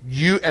said.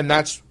 And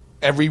that's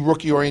every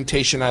rookie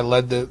orientation. I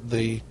led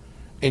the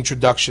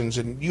introductions,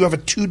 and you have a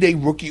 2-day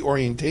rookie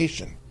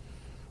orientation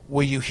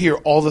where you hear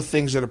all the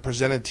things that are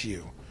presented to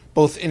you,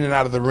 both in and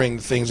out of the ring,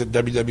 the things that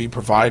WWE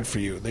provide for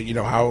you, that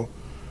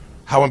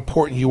how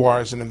important you are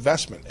as an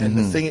investment. And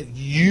the thing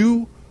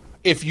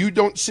if you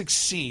don't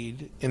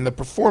succeed in the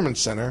Performance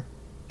Center,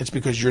 it's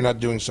because you're not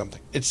doing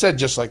something. It's said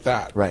just like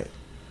that. Right.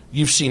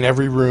 You've seen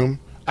every room.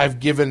 I've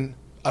given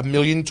 1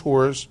 million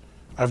tours.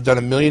 I've done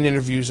 1 million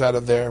interviews out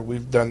of there.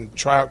 We've done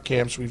tryout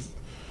camps.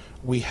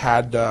 We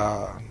had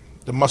the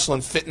Muscle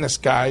and Fitness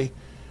guy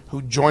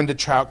who joined the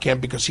tryout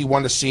camp because he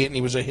wanted to see it, and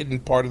he was a hidden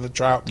part of the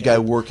tryout camp. The guy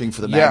working for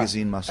the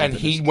magazine Muscle and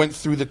Fitness. he went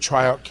through the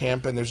tryout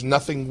camp, and there's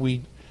nothing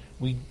we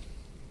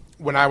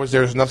when I was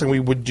there's nothing we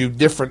would do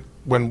different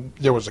when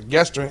there was a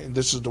guest.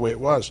 This is the way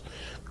it was.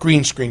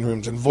 Green screen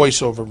rooms and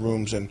voiceover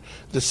rooms, and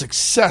the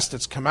success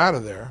that's come out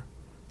of there.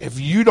 If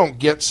you don't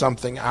get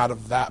something out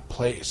of that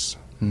place,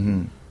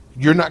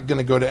 you're not going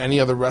to go to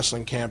any other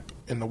wrestling camp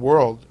in the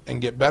world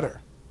and get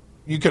better.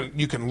 You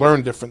can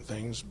learn different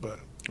things, but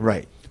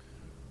Right.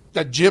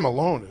 that gym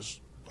alone is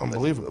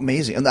unbelievable.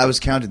 Amazing. And I was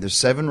counting. There's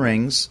 7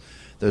 rings.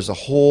 There's a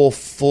whole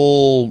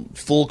full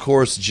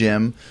course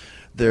gym.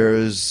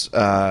 There's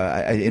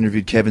I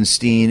interviewed Kevin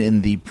Steen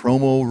in the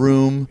promo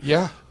room.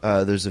 Yeah.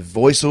 There's a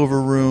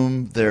voiceover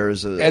room.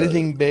 There's a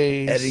Editing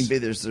bays. Editing bay.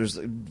 There's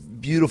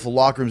beautiful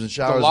locker rooms and The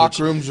showers.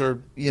 locker rooms are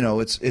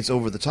it's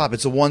over the top.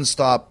 It's a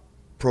one-stop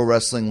pro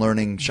wrestling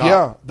learning shop.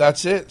 Yeah,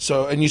 that's it.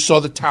 So, and you saw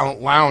the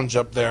talent lounge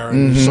up there,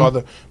 and you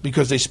saw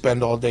because they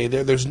spend all day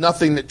there. There's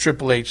nothing that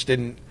Triple H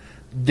didn't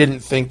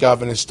think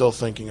of and is still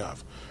thinking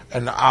of.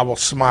 And I will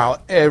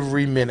smile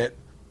every minute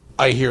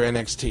I hear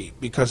NXT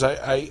because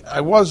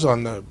I was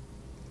on the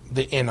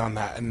in on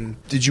that. And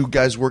Did you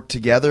guys work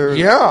together?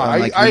 yeah, on,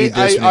 like, we need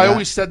this, we need I that?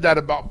 always said that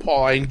about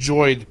Paul. I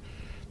enjoyed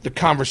the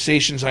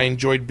conversations. I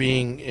enjoyed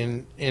being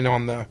in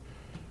on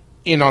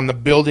the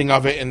building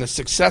of it and the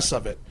success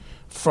of it.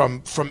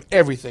 from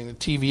everything, the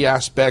TV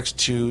aspects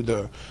to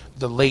the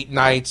late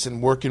nights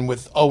and working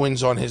with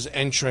Owens on his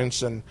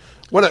entrance, and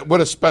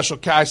what a special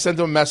guy. I sent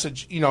him a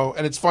message,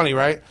 and it's funny,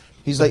 right?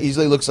 He's like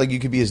looks like you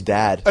could be his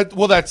dad.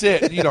 Well, that's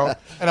it,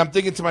 and I'm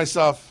thinking to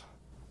myself,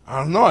 I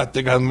don't know, I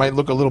think I might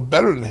look a little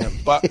better than him,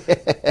 but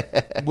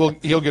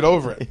he'll get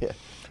over it. Yeah.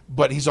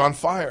 But he's on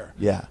fire.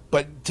 Yeah.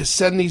 But to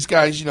send these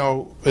guys,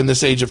 in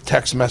this age of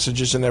text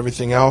messages and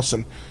everything else,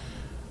 and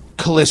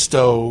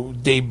Kalisto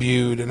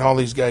debuted, and all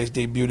these guys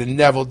debuted, and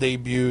Neville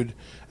debuted,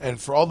 and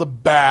for all the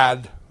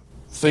bad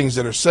things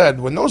that are said,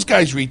 when those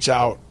guys reach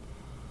out,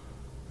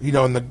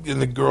 and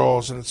the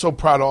girls, and so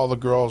proud of all the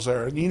girls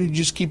there, and you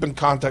just keep in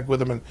contact with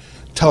them and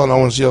telling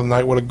Owens the other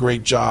night what a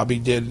great job he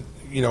did,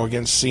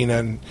 against Cena,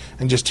 and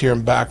just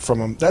hearing back from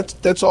him.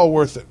 That's all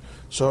worth it.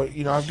 So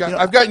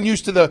I've gotten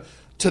used to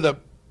the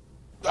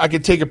I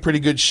could take a pretty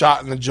good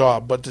shot in the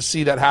job, but to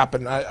see that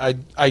happen,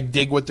 I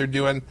dig what they're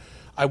doing.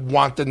 I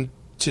want them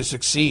to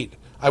succeed.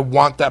 I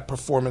want that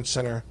performance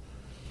center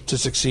to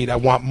succeed. I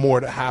want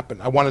more to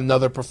happen. I want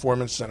another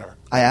performance center.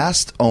 I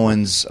asked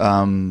Owens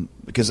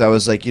because I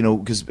was like,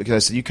 because I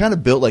said, you kind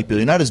of built like Bill.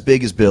 You're not as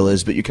big as Bill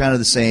is, but you're kind of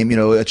the same,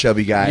 a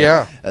chubby guy.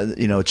 Yeah.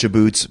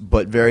 Chaboots,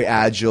 but very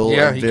agile.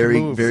 Yeah, and he very,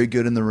 can move. very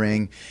good in the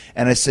ring.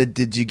 And I said,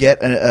 did you get?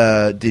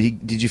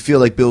 Did you feel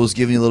like Bill was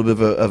giving you a little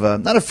bit of a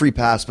not a free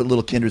pass, but a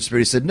little kindred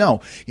spirit? He said,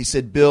 no. He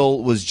said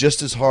Bill was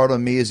just as hard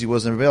on me as he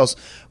was on everybody else,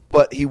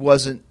 but he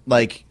wasn't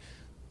like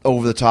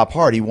over the top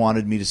hard. He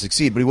wanted me to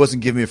succeed, but he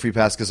wasn't giving me a free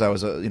pass because I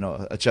was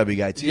a chubby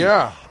guy too.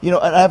 Yeah. And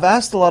I've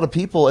asked a lot of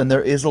people, and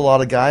there is a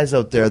lot of guys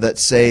out there that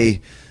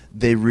say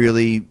they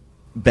really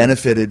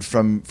benefited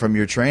from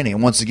your training.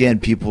 And once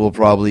again, people will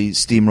probably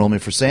steamroll me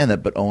for saying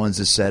that, but Owens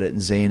has said it,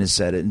 and Zayn has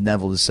said it, and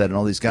Neville has said it, and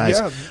all these guys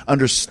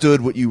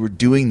understood what you were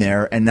doing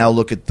there, and now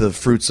look at the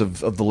fruits of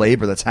the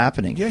labor that's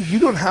happening. Yeah, you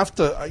don't have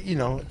to, at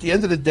the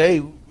end of the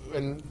day,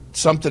 and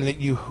something that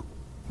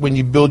when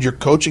you build your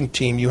coaching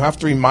team, you have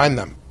to remind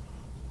them,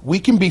 we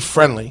can be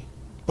friendly,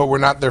 but we're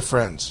not their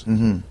friends.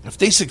 Mm-hmm. If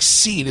they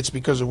succeed, it's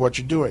because of what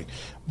you're doing.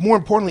 More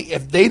importantly,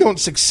 if they don't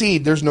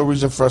succeed, there's no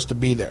reason for us to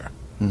be there.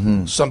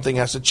 Mm-hmm. Something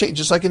has to change,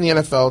 just like in the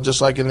NFL,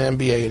 just like in the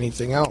NBA,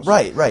 anything else.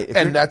 Right.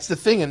 And that's the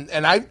thing.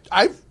 And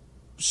I'm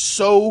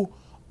so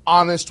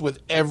honest with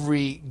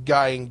every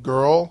guy and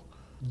girl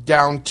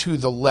down to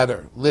the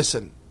letter.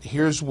 Listen,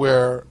 here's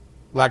where,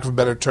 lack of a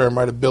better term,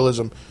 right, a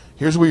Billism,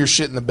 here's where you're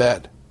shit in the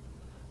bed.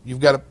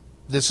 You've got to.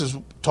 This is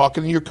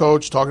talking to your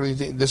coach,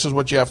 this is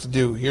what you have to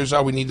do. Here's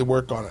how we need to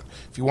work on it.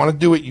 If you want to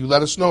do it, you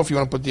let us know if you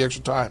want to put the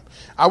extra time.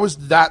 I was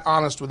that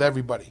honest with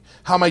everybody.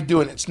 How am I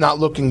doing? It's not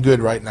looking good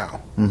right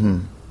now.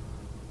 Mm-hmm.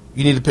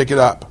 You need to pick it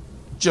up.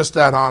 Just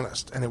that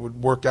honest, and it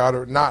would work out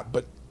or not.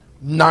 But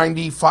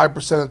 95%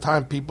 of the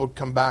time, people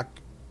come back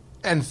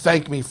and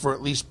thank me for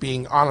at least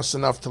being honest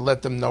enough to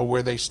let them know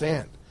where they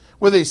stand.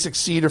 Whether they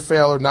succeed or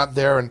fail or not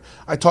there. And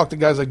I talk to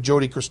guys like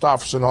Jody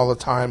Christopherson all the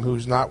time,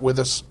 who's not with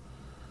us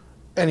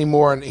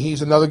anymore, and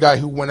he's another guy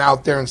who went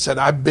out there and said,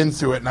 I've been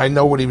through it and I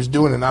know what he was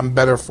doing and I'm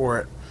better for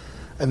it.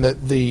 And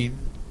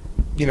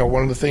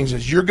one of the things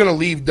is you're going to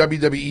leave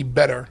WWE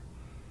better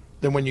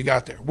than when you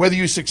got there. Whether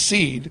you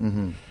succeed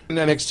in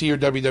NXT or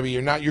WWE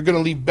or not, you're going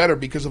to leave better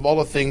because of all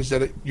the things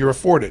that you're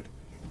afforded.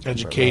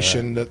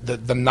 Education, right.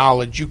 The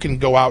knowledge. You can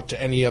go out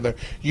to any other,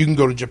 you can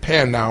go to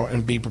Japan now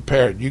and be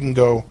prepared. You can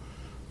go,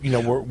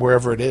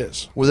 wherever it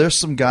is. Were there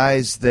some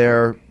guys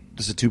there,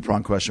 this is a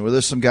two-pronged question, were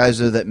there some guys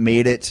there that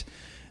made it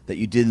that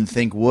you didn't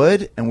think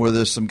would, and were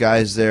there some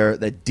guys there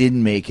that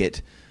didn't make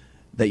it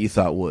that you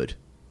thought would?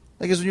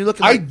 Because when you look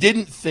at I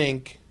didn't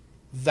think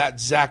that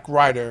Zack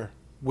Ryder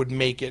would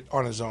make it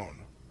on his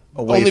own.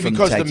 Only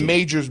because the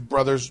Majors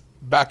brothers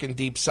back in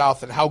Deep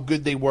South and how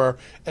good they were,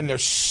 and they're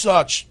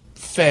such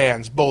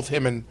fans, both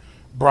him and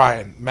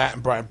Brian, Matt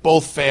and Brian,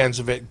 both fans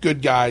of it,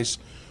 good guys.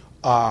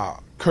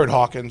 Kurt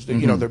Hawkins,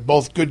 they're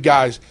both good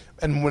guys.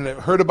 And when I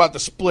heard about the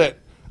split,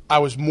 I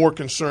was more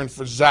concerned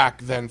for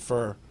Zack than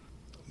for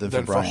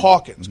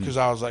Hawkins, because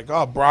I was like,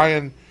 oh,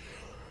 Brian,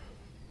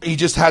 he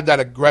just had that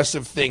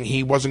aggressive thing.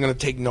 He wasn't going to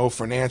take no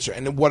for an answer.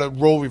 And what a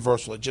role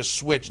reversal. It just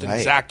switched,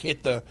 and Zack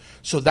hit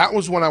so that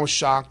was when I was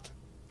shocked.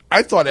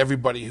 I thought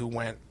everybody who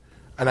went,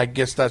 and I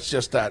guess that's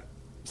just that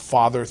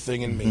father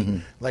thing in me. Mm-hmm.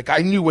 Like, I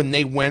knew when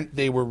they went,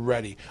 they were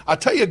ready. I'll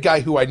tell you a guy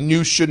who I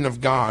knew shouldn't have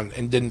gone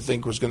and didn't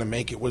think was going to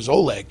make it was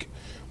Oleg.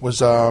 Was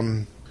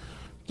the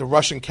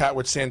Russian cat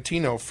with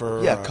Santino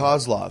for... Yeah,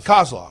 Kozlov.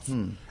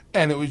 Kozlov.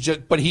 And it was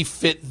just, but he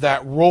fit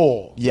that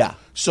role. Yeah.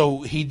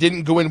 So he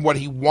didn't go in what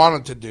he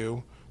wanted to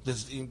do.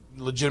 This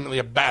legitimately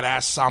a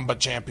badass Samba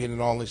champion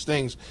and all these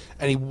things.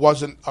 And he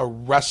wasn't a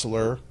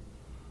wrestler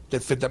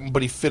that fit that,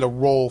 but he fit a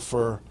role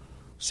for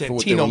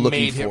Santino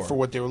made him for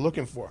what they were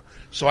looking for.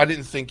 So I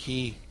didn't think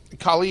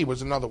Khali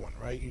was another one,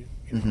 right?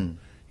 You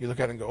look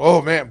at it and go,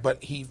 oh man,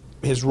 but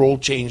his role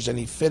changed and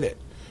he fit it.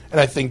 And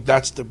I think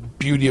that's the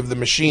beauty of the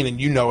machine, and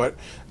you know it.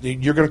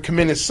 You're going to come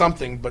in as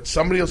something, but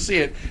somebody will see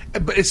it.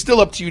 But it's still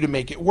up to you to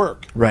make it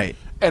work. Right.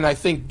 And I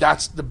think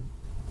that's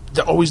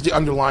always the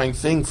underlying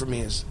thing for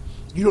me is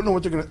you don't know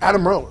what they're going to –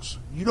 Adam Rose,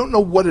 you don't know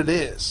what it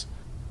is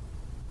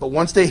But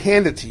once they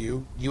hand it to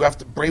you, you have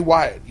to, Bray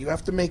Wyatt, you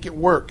have to make it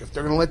work. If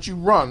they're going to let you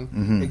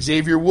run,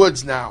 Xavier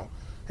Woods now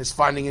is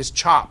finding his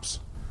chops,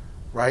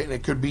 right? And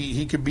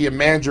he could be a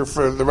manager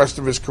for the rest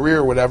of his career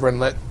or whatever, and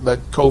let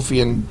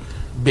Kofi and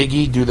Big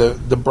E do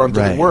the brunt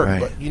of the work.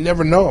 Right. But you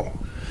never know.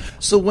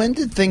 So when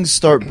did things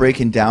start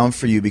breaking down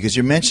for you? Because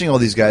you're mentioning all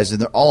these guys,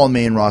 and they're all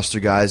main roster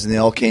guys, and they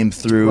all came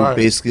through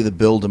basically the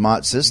Bill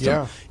DeMott system.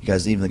 Yeah. You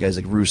guys, even the guys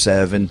like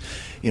Rusev and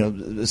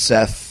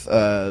Seth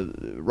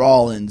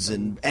Rollins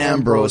and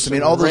Ambrose. I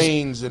mean, all those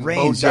Reigns and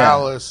Bo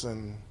Dallas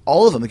and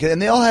all of them,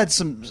 and they all had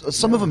some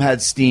of them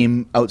had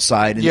steam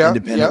outside in the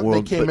independent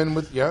world. They came in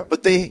with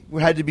but they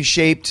had to be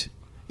shaped.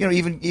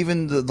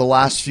 Even the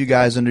last few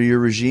guys under your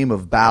regime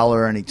of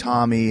Balor and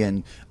Itami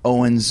and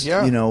Owens,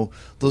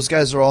 those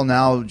guys are all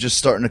now just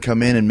starting to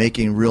come in and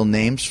making real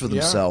names for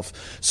themselves.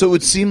 So it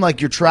would seem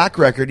like your track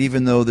record,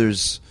 even though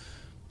there's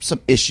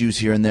some issues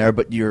here and there,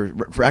 but your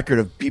record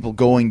of people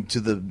going to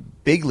the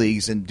big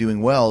leagues and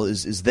doing well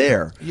is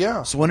there.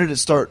 Yeah. So when did it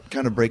start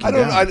kind of breaking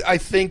down? I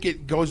think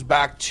it goes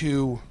back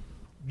to,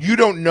 you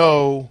don't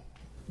know,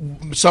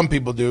 some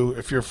people do,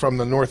 if you're from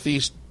the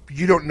Northeast,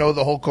 you don't know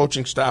the whole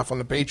coaching staff on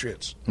the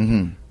Patriots.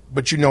 Mm-hmm.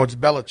 But you know it's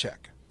Belichick.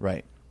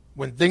 Right.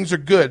 When things are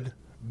good,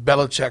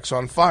 Belichick's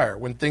on fire.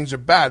 When things are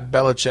bad,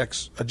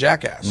 Belichick's a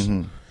jackass.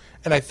 Mm-hmm.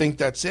 And I think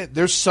that's it.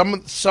 There's some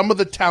of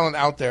the talent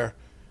out there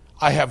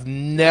I have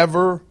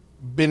never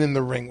been in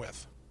the ring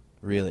with.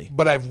 Really?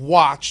 But I've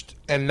watched,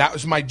 and that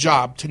was my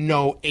job, to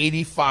know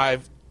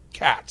 85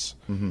 cats,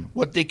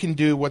 what they can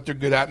do, what they're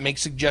good at, make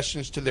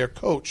suggestions to their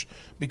coach.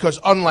 Because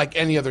unlike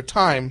any other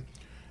time,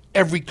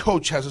 every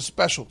coach has a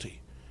specialty.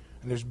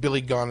 And there's Billy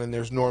Gunn, and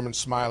there's Norman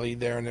Smiley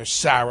there, and there's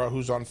Sarah,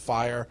 who's on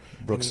fire.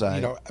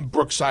 Brookside. And,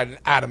 Brookside, and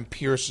Adam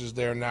Pearce is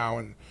there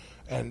now,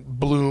 and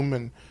Bloom,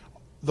 and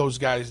those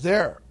guys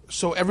there.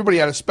 So everybody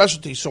had a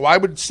specialty. So I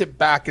would sit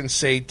back and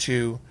say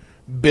to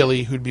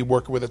Billy, who'd be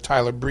working with a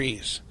Tyler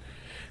Breeze,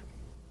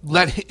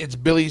 it's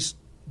Billy's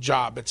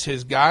job. It's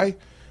his guy.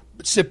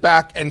 But sit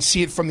back and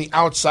see it from the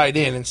outside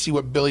in and see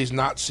what Billy's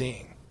not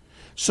seeing.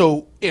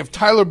 So if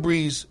Tyler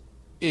Breeze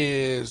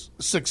is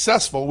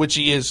successful, which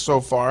he is so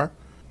far,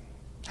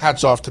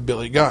 hats off to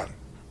Billy Gunn.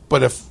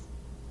 But if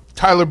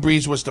Tyler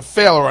Breeze was to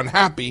fail or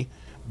unhappy,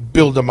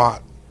 Bill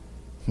DeMott.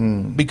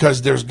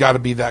 Because there's got to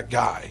be that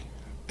guy.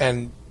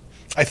 And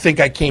I think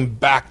I came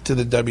back to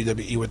the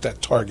WWE with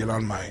that target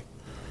on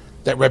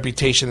that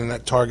reputation and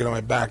that target on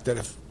my back, that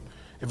if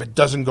it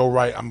doesn't go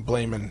right, I'm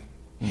blaming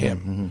him.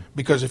 Mm-hmm.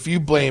 Because if you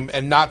blame,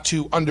 and not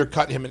to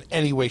undercut him in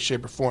any way,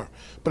 shape, or form,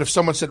 but if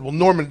someone said, well,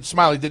 Norman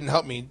Smiley didn't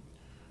help me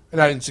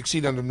and I didn't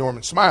succeed under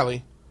Norman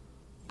Smiley,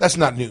 that's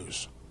not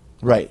news.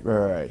 Right.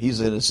 He's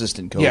an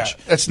assistant coach. Yeah,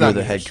 that's not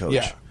the head coach.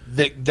 Yeah,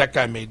 that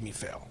guy made me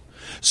fail.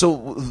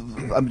 So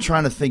I'm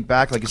trying to think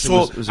back. Like,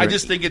 I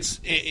just think it's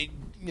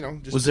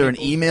was there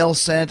an email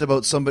sent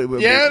about somebody?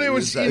 Yeah, there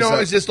was.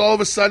 It's just all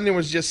of a sudden it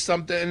was just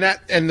something,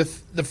 and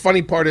the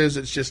funny part is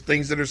it's just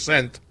things that are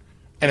sent,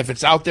 and if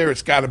it's out there,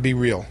 it's got to be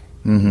real.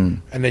 Mm-hmm.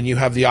 And then you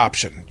have the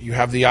option. You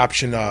have the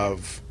option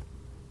of,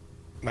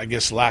 I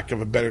guess, lack of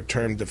a better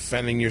term,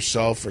 defending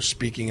yourself or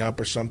speaking up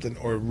or something,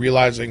 or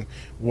realizing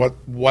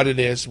what it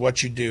is,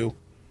 what you do.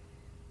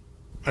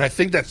 And I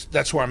think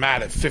that's where I'm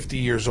at 50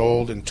 years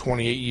old and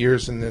 28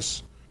 years in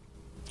this.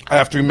 I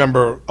have to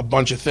remember a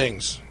bunch of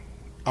things.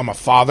 I'm a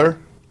father.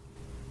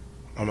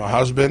 I'm a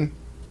husband.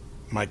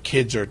 My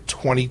kids are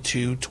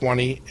 22,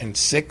 20, and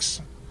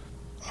 6.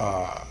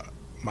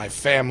 My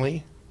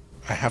family.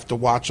 I have to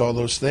watch all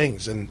those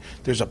things. And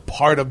there's a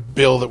part of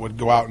Bill that would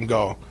go out and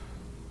go,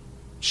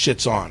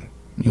 shit's on.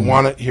 You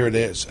want it? Here it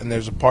is. And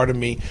there's a part of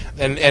me,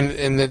 and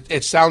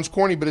it sounds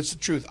corny, but it's the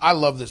truth. I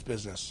love this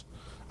business.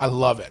 I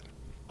love it.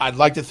 I'd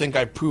like to think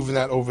I've proven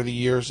that over the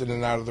years in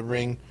and out of the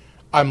ring.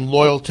 I'm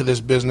loyal to this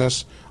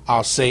business.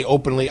 I'll say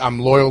openly, I'm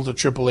loyal to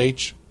Triple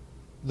H.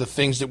 The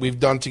things that we've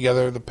done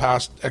together the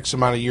past X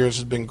amount of years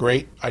has been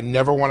great. I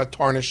never want to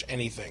tarnish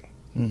anything.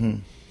 Mm-hmm.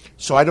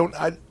 So I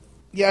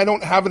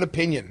don't have an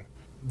opinion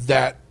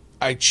that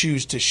I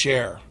choose to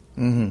share.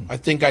 Mm-hmm. I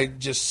think I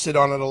just sit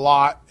on it a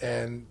lot,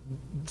 and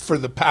for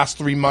the past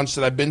 3 months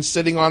that I've been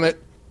sitting on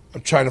it,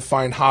 I'm trying to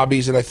find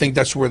hobbies, and I think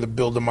that's where the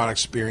Bill DeMott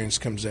experience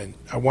comes in.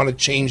 I want to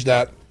change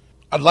that.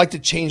 I'd like to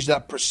change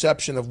that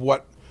perception of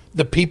what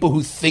the people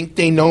who think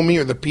they know me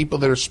or the people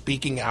that are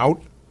speaking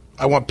out.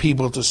 I want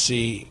people to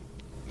see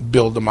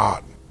Bill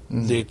DeMott,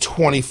 the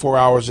 24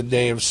 hours a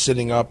day of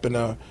sitting up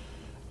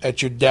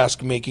at your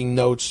desk making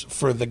notes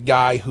for the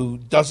guy who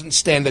doesn't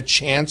stand a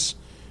chance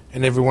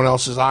in everyone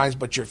else's eyes,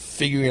 but you're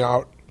figuring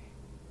out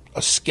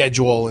a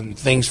schedule and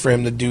things for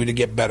him to do to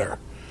get better.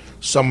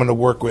 Someone to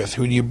work with.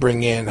 Who do you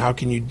bring in? How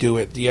can you do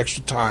it? The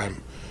extra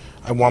time.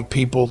 I want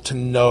people to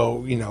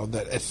know,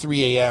 that at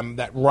 3 a.m.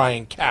 that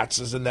Ryan Katz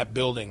is in that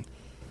building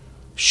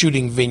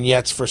shooting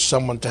vignettes for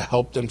someone to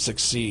help them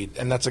succeed.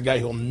 And that's a guy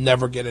who'll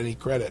never get any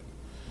credit.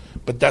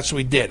 But that's what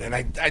we did. And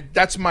I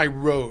that's my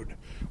road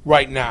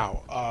right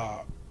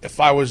now.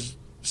 If I was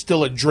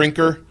still a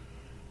drinker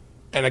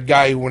and a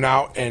guy who went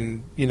out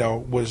and,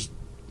 was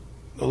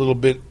a little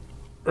bit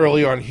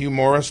early on Hugh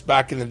Morris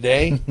back in the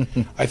day,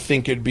 I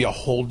think it'd be a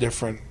whole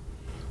different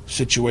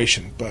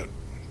situation. But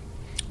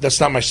that's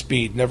not my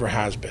speed. Never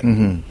has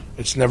been.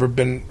 It's never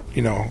been,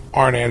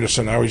 Arn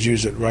Anderson. I always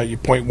use it, right? You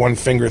point one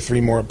finger,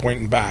 three more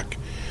pointing back.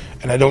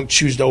 And I don't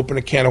choose to open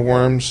a can of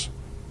worms.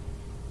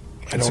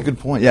 That's a good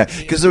point. Yeah,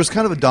 because there was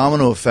kind of a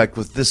domino effect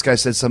with this guy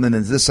said something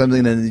and this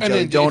something and the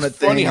jelly donut it's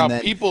funny thing. how And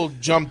then, people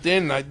jumped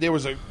in. There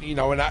was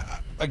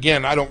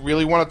again, I don't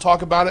really want to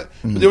talk about it,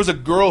 but there was a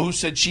girl who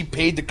said she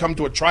paid to come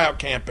to a tryout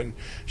camp and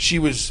she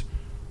was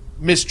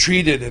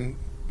mistreated and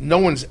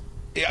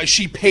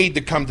she paid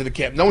to come to the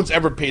camp. No one's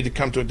ever paid to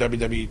come to a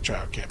WWE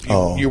tryout camp.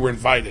 You were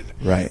invited.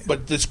 Right.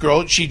 But this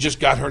girl, she just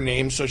got her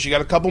name, so she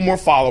got a couple more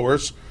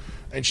followers.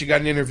 And she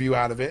got an interview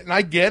out of it. And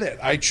I get it.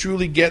 I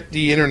truly get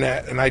the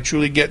internet, and I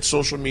truly get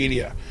social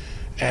media.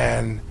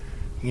 And,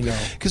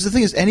 because the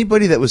thing is,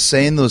 anybody that was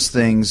saying those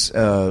things,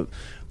 they're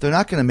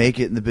not going to make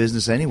it in the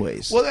business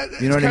anyways. Well,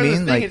 that's you know what I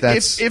mean? Like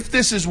if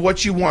this is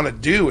what you want to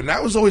do, and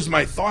that was always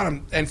my thought,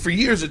 and for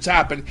years it's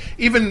happened,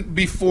 even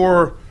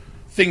before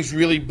things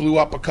really blew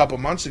up a couple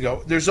months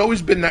ago, there's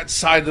always been that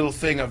side little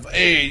thing of,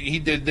 hey, he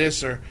did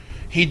this or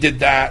he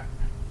did that.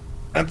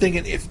 I'm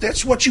thinking, if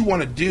that's what you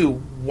want to do,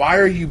 why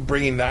are you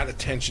bringing that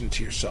attention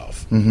to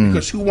yourself?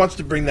 Because who wants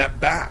to bring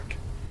that back?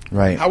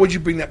 Right. How would you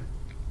bring that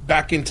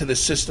back into the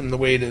system the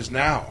way it is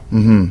now?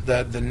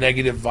 The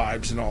negative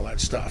vibes and all that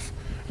stuff.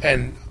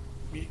 And,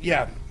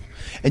 yeah.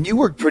 And you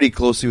worked pretty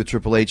closely with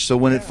Triple H, so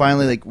when it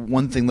finally, like,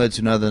 one thing led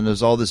to another, and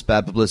there's all this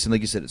bad publicity, and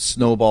like you said, it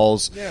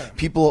snowballs. Yeah.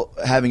 People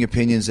having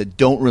opinions that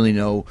don't really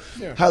know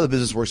how the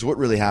business works, what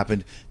really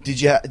happened.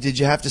 Did you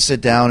have to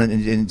sit down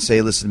and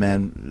say, listen,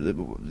 man,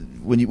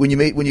 when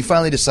you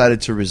finally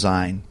decided to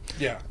resign,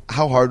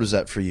 how hard was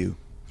that for you?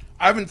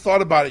 I haven't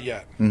thought about it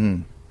yet.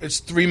 It's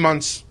 3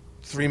 months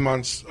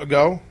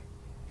ago.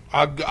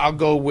 I'll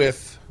go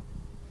with.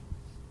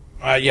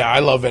 I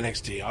love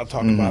NXT. I'll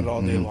talk about it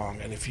all day long.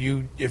 And if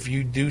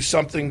you do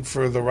something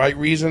for the right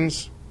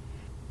reasons,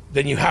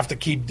 then you have to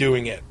keep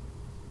doing it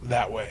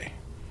that way.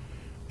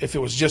 If it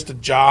was just a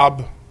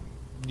job,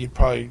 you'd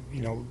probably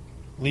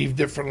leave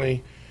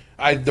differently.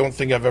 I don't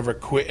think I've ever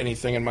quit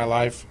anything in my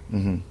life.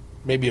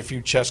 Maybe a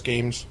few chess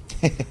games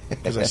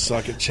because I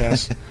suck at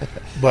chess.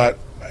 But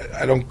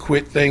I don't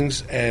quit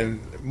things.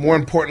 And more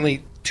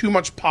importantly, too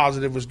much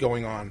positive was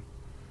going on.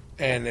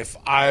 And if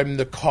I'm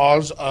the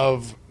cause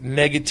of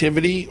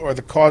negativity or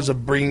the cause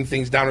of bringing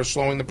things down or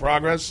slowing the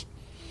progress,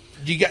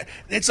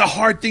 it's a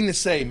hard thing to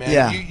say, man.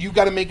 Yeah. You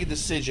got to make a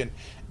decision.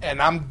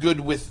 And I'm good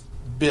with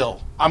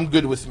Bill. I'm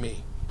good with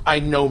me.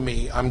 I know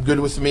me. I'm good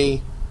with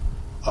me.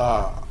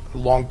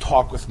 Long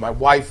talk with my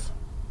wife.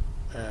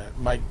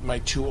 My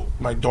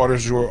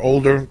daughters who are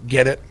older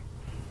get it.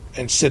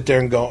 And sit there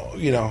and go,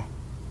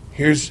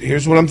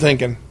 here's what I'm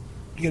thinking.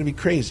 You're going to be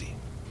crazy.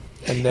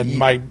 And then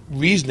my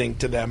reasoning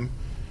to them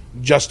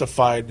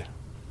justified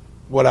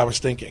what I was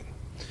thinking.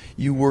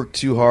 You worked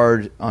too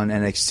hard on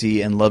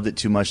NXT and loved it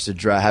too much to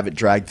have it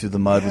dragged through the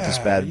mud with this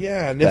bad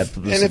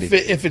publicity. And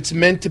if it's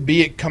meant to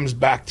be, it comes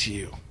back to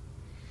you.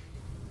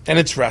 And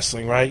it's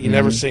wrestling, right? You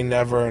never say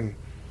never, and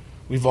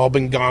we've all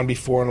been gone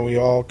before, and we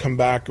all come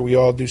back, or we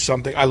all do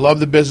something. I love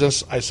the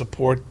business. I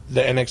support the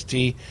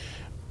NXT.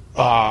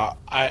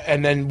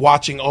 And then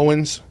watching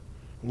Owens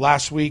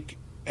last week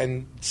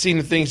and seeing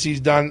the things he's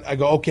done, I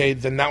go, okay,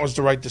 then that was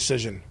the right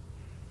decision.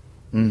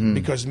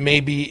 Because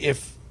maybe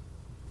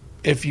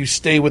if you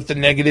stay with the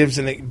negatives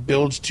and it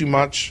builds too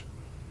much,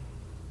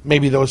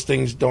 maybe those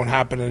things don't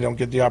happen and don't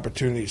get the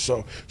opportunity.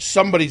 So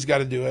somebody's got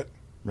to do it.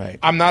 Right.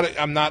 I'm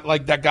not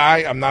like that guy.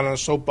 I'm not on a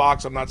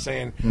soapbox. I'm not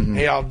saying,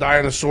 hey, I'll die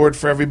on a sword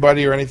for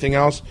everybody or anything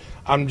else.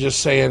 I'm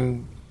just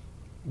saying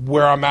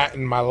where I'm at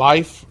in my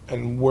life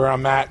and where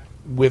I'm at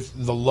with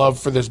the love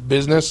for this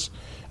business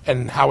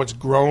and how it's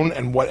grown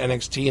and what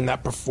NXT and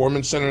that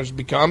performance center has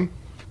become.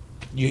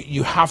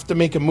 You have to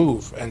make a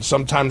move, and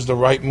sometimes the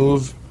right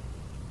move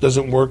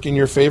doesn't work in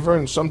your favor,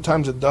 and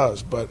sometimes it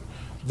does. But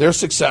they're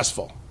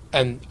successful,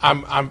 and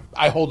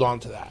I hold on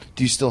to that.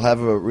 Do you still have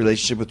a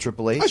relationship with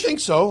Triple H? I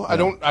think so.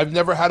 Yeah. I've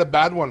never had a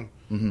bad one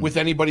with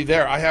anybody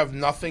there. I have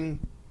nothing.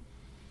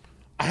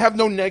 I have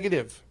no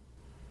negative.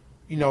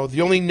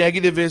 The only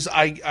negative is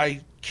I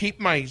keep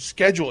my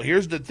schedule.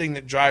 Here's the thing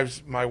that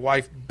drives my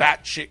wife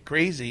batshit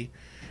crazy: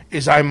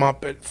 is I'm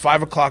up at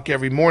 5 o'clock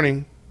every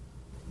morning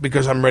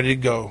because I'm ready to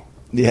go.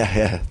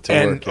 Yeah.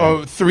 And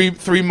work,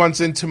 3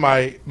 months into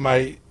my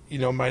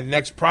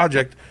next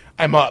project,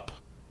 I'm up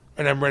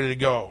and I'm ready to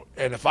go.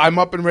 And if I'm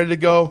up and ready to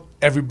go,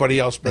 everybody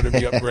else better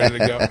be up and ready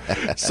to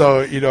go.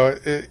 So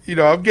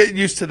I'm getting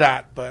used to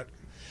that. But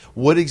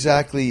what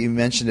exactly, you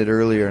mentioned it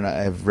earlier, and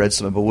I've read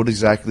something, but what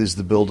exactly is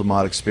the Bill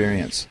DeMott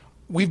experience?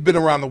 We've been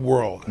around the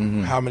world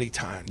how many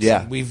times?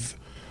 Yeah,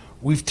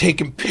 we've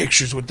taken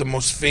pictures with the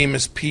most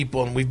famous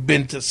people, and we've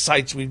been to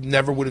sites we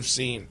never would have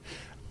seen.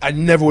 I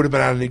never would have been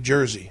out of New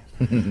Jersey.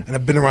 And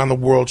I've been around the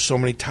world so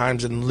many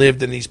times and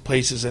lived in these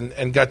places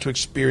and got to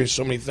experience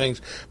so many things.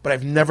 But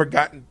I've never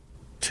gotten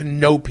to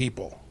know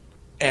people.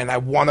 And I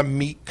want to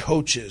meet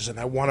coaches, and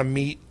I want to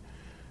meet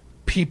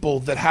people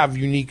that have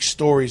unique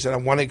stories, and I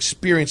want to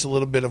experience a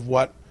little bit of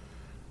what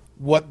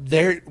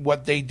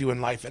they do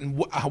in life and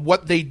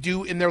what they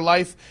do in their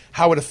life,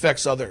 how it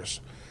affects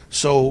others.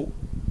 So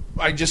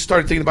I just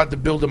started thinking about the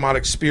Build 'Em Out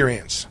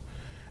experience,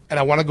 and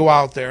I want to go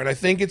out there, and I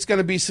think it's going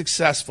to be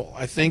successful.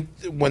 I think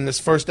when this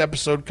first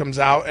episode comes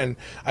out, and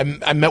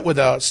I met with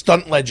a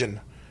stunt legend,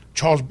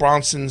 Charles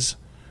Bronson's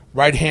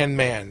right-hand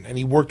man, and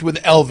he worked with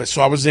Elvis,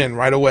 so I was in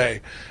right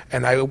away.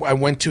 And I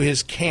went to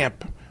his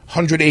camp,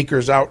 100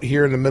 acres out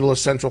here in the middle of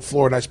Central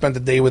Florida, and I spent the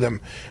day with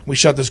him. We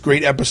shot this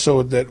great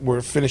episode that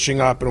we're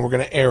finishing up, and we're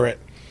going to air it.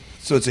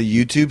 So it's a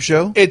YouTube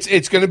show?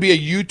 It's going to be a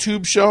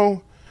YouTube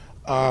show,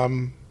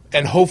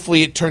 and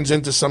hopefully it turns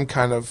into some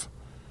kind of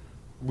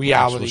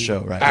reality Actual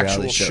show, right?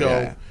 Actual Reality show, show.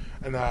 yeah.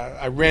 And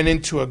I ran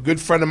into a good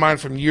friend of mine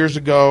from years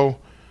ago,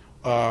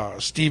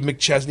 Steve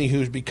McChesney,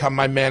 who's become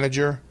my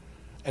manager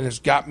and has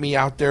got me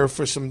out there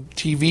for some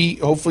TV,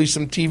 hopefully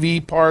some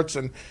TV parts.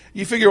 And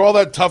you figure all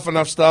that Tough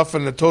Enough stuff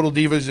and the Total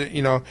Divas,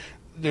 you know,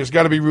 there's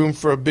got to be room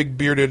for a big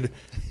bearded,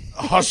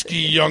 husky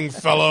young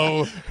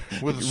fellow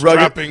with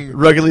strapping,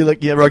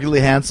 ruggedly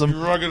handsome.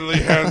 ruggedly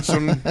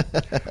handsome.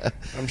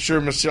 I'm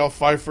sure Michelle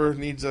Pfeiffer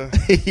needs a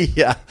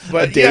Yeah,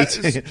 but a date.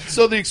 yeah,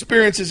 so the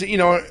experience is, you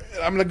know,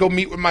 I'm going to go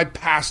meet with my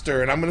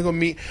pastor, and I'm going to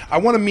go I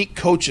want to meet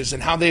coaches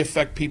and how they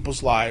affect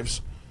people's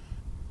lives,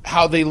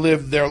 how they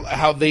live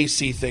how they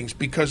see things,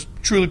 because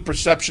truly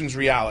perception's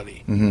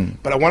reality. Mm-hmm.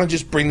 But I want to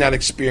just bring that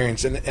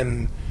experience,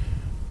 and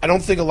I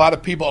don't think a lot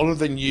of people other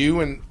than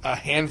you and a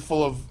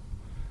handful of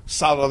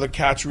solid other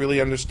cats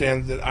really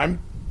understand that I'm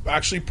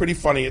actually pretty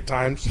funny at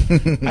times.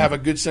 I have a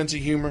good sense of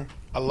humor.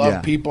 I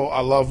love people. I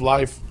love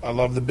life. I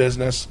love the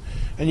business.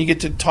 And you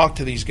get to talk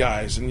to these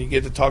guys, and you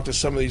get to talk to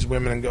some of these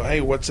women and go,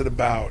 hey, what's it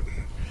about?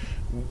 And,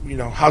 you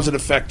know, how's it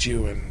affect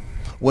you? And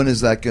When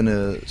is that going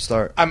to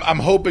start? I'm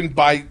hoping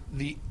by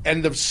the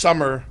end of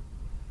summer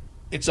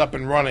it's up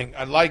and running.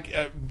 I'd like,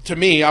 to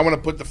me, I want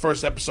to put the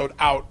first episode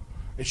out.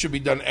 It should be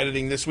done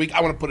editing this week.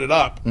 I want to put it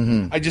up.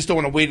 Mm-hmm. I just don't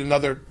want to wait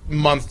another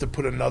month to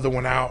put another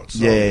one out.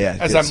 So Yeah.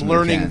 As I'm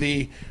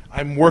learning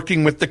I'm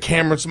working with the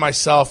cameras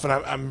myself, and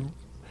I'm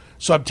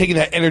taking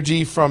that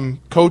energy from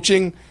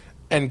coaching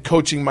and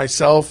coaching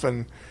myself.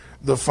 And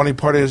the funny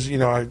part is, you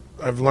know,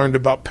 I've learned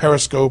about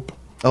Periscope.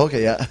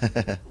 Okay,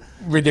 yeah.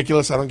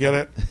 Ridiculous. I don't get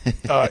it.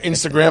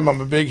 Instagram. I'm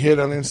a big hit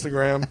on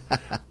Instagram.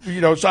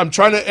 You know, so I'm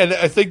trying to, and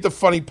I think the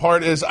funny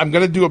part is I'm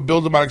going to do a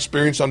Build 'Em Out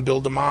experience on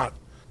Build 'Em Out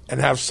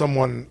and have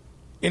someone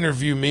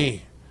interview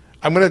me.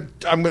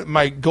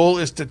 My goal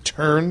is to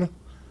turn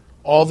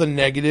all the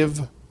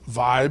negative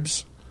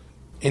vibes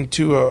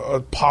into a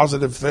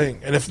positive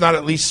thing, and if not,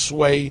 at least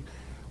sway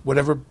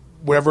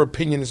whatever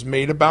opinion is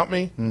made about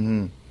me.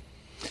 Mm-hmm.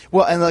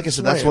 Well, and like I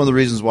said, that's one of the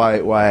reasons why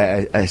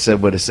I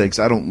said what I said, because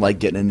I don't like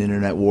getting in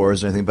internet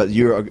wars or anything, but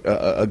you're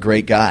a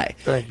great guy.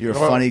 Thank you. You're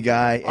a funny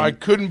guy. I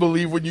couldn't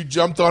believe when you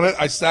jumped on it.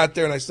 I sat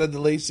there and I said to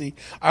Lacey,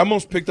 I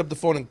almost picked up the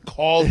phone and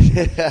called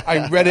you.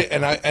 I read it,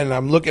 and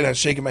I'm looking at it,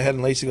 shaking my head,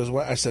 and Lacey goes,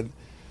 what? I said,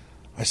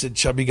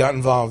 Chubby got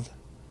involved.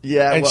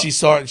 Yeah. And she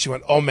saw it, and she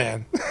went, oh,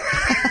 man.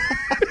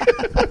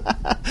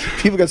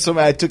 People got so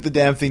mad I took the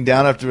damn thing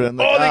down after it. I'm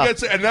like, they got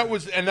so, and that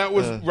was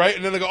right,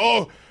 and then they go,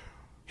 oh,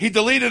 he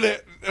deleted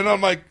it, and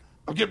I'm like,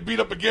 I'm getting beat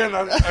up again.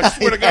 I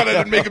swear to God, I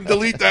didn't make him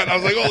delete that. And I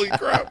was like, holy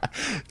crap.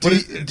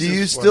 Do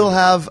you still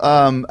have,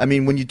 I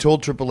mean, when you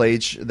told Triple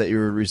H that you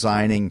were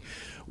resigning,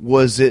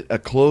 was it a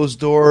closed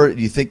door?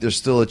 Do you think there's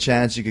still a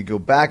chance you could go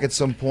back at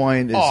some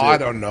point? I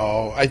don't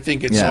know. I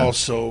think it's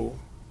also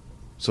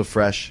so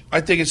fresh.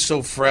 I think it's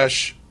so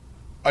fresh.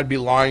 I'd be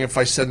lying if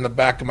I said in the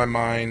back of my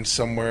mind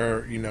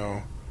somewhere, you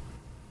know,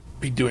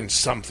 be doing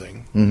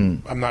something.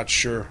 Mm-hmm. I'm not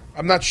sure,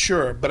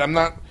 but I'm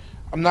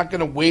not going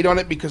to wait on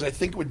it, because I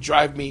think it would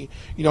drive me,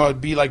 you know, it'd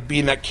be like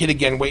being that kid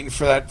again, waiting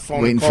for that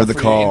phone waiting call for the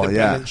call, your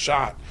independent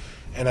shot.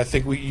 And I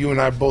think you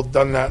and I have both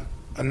done that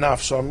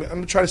enough. So I'm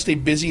going to try to stay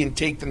busy and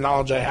take the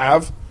knowledge I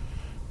have,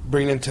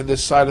 bring it into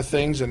this side of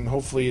things, and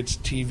hopefully it's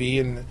TV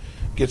and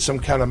get some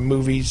kind of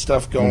movie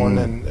stuff going.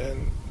 Mm-hmm.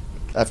 And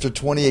after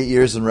 28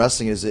 years in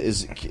wrestling, is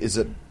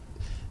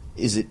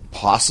it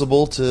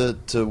possible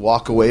to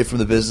walk away from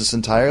the business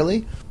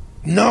entirely?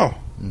 No.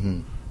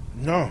 Mm-hmm.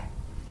 No.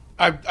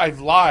 I've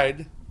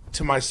lied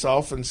to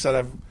myself and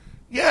said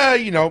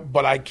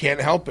but I can't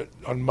help it.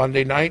 On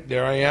Monday night,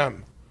 there I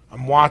am.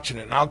 I'm watching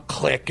it, and I'll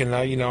click, and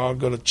I'll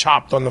go to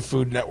Chopped on the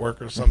Food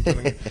Network or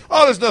something.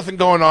 Oh, there's nothing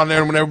going on there.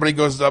 And when everybody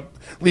goes up,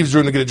 leaves the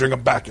room to get a drink,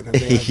 I'm back in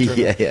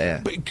it. Yeah.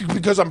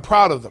 Because I'm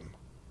proud of them,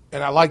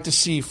 and I like to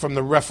see from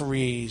the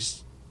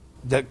referees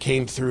that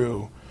came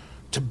through,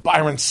 to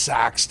Byron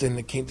Saxton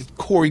that came, to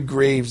Corey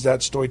Graves,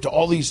 that story, to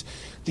all these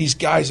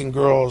guys and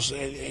girls.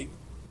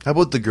 How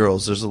about the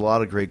girls? There's a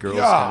lot of great girls.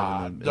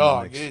 Yeah, in the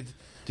dog. mix.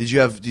 Did you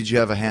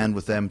have a hand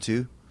with them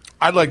too?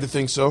 I'd like to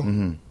think so.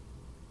 Mm-hmm.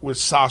 With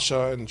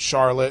Sasha and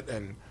Charlotte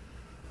and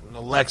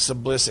Alexa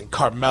Bliss and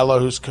Carmella,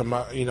 who's come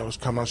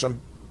on. So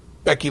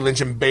Becky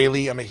Lynch and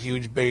Bayley. I'm a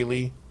huge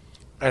Bayley,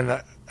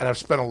 and I've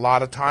spent a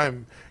lot of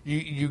time.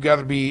 You got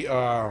to be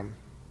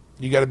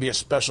a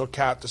special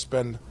cat to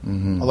spend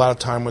a lot of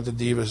time with the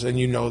divas, and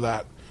you know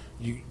that.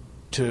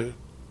 to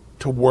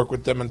work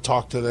with them and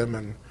talk to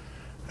them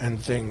and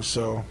things.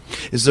 So,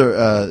 is there?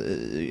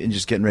 And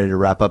just getting ready to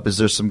wrap up. Is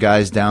there some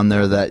guys down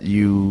there that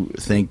you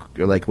think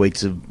are like wait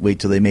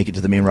till they make it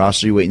to the main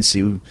roster? You wait and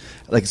see,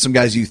 like some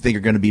guys you think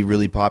are going to be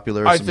really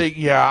popular. I think,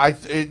 yeah,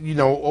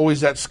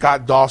 always that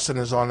Scott Dawson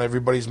is on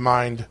everybody's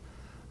mind.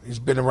 He's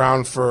been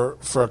around for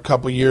a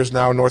couple years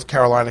now. North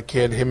Carolina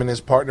kid. Him and his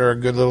partner are a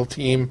good little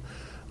team.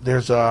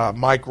 There's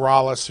Mike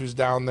Rollis who's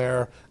down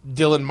there,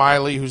 Dylan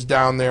Miley who's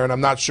down there, and I'm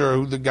not sure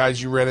who the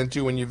guys you ran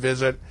into when you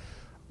visit.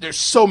 There's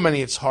so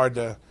many, it's hard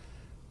to...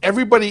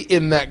 Everybody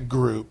in that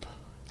group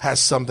has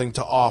something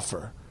to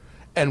offer.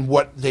 And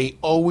what they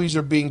always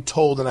are being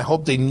told, and I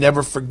hope they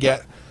never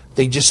forget,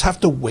 they just have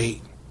to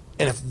wait.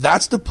 And if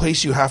that's the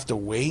place you have to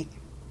wait,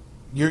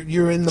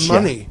 you're in the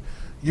money.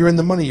 You're in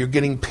the money. You're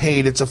getting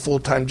paid. It's a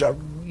full-time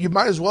job. You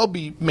might as well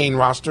be main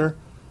roster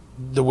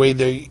the way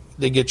they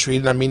get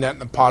treated. I mean that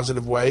in a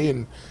positive way,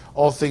 and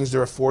all things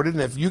they're afforded.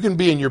 And if you can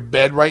be in your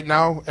bed right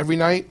now every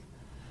night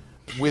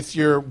with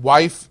your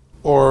wife,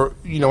 or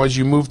as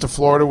you move to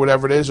Florida,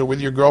 whatever it is, or with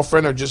your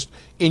girlfriend, or just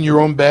in your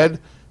own bed,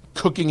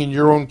 cooking in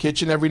your own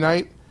kitchen every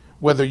night,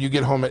 whether you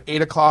get home at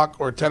 8 o'clock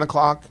or 10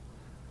 o'clock,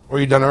 or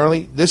you're done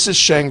early, this is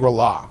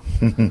Shangri-La.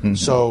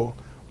 So,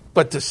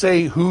 but to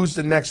say who's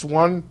the next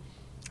one,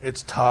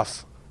 it's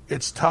tough.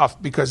 It's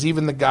tough because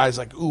even the guys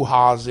like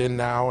Uha's in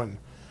now,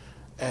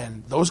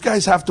 and those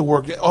guys have to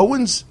work.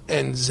 Owens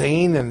and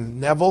Zayn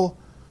and Neville,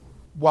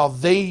 while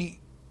they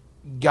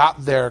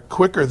got there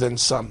quicker than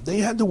some, they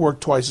had to work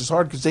twice as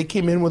hard because they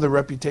came in with a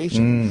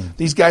reputation.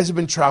 These guys have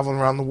been traveling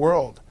around the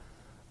world.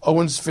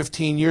 Owens,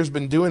 15 years,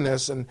 been doing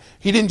this, and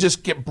he didn't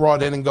just get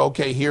brought in and go,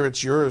 okay, here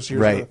it's yours.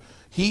 Here's right.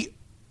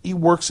 He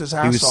works his ass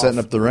off. He was setting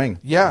up the ring.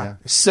 Yeah,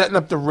 setting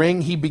up the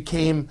ring. He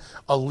became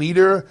a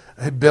leader.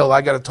 Hey, Bill,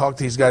 I got to talk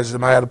to these guys.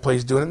 Am I out of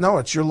place doing it? No,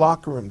 it's your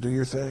locker room. Do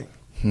your thing.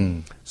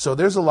 So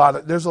there's a lot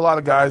of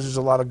guys. There's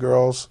a lot of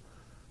girls.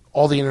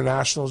 All the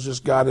internationals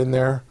just got in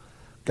there.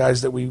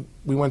 Guys that we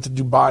went to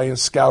Dubai and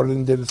scouted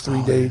and did a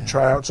 3-day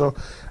tryout. So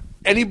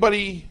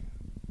anybody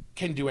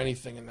can do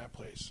anything in that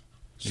place.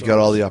 So You got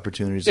all the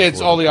opportunities.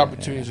 It's all the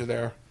opportunities are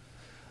there.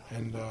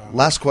 And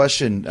last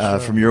question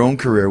from your own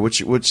career: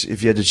 which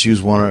if you had to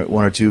choose one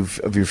or two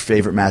of your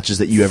favorite matches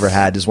that you ever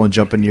had, does one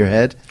jump into your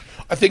head?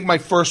 I think my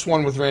first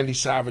one with Randy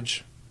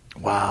Savage.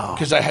 Wow!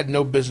 Because I had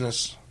no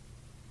business.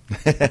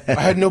 I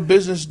had no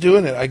business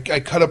doing it. I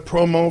cut a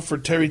promo for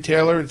Terry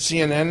Taylor at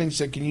CNN, and he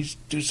said, "Can you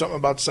do something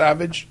about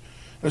Savage?"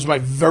 It was my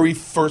very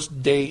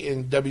first day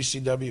in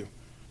WCW,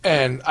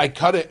 and I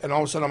cut it. And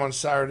all of a sudden, I'm on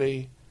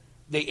Saturday.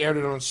 They aired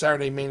it on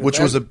Saturday main event. Which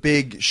was a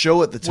big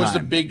show at the time. Was the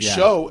big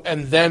show,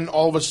 and then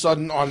all of a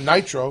sudden on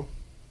Nitro,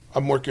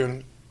 I'm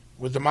working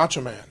with the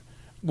Macho Man.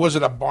 Was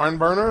it a barn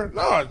burner?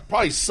 No, it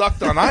probably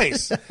sucked on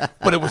ice,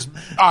 but it was.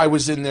 I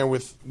was in there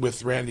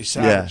with Randy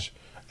Savage,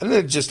 and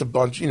then just a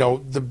bunch.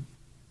 The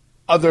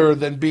other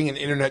than being an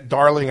internet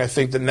darling, I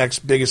think the next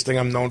biggest thing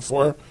I'm known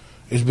for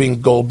is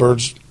being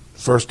Goldberg's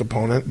first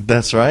opponent.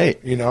 That's right.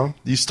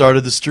 You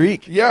started the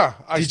streak. Yeah,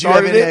 Did you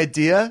have any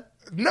idea?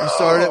 No, you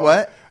started it.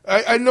 What?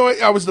 I know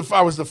I was the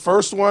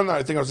first one.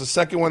 I think I was the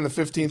second one, the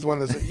 15th one.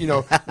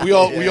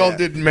 We all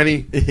did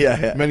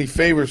many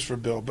favors for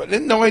Bill, but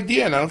no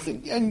idea. And I don't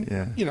think,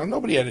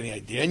 nobody had any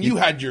idea. And you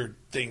had your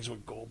things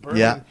with Goldberg.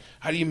 Yeah. And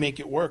how do you make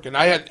it work? And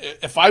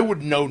if I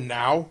would know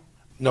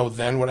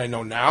then what I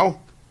know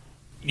now,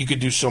 you could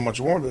do so much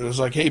more. But it was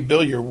like, hey,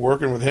 Bill, you're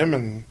working with him,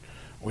 and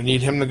we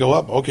need him to go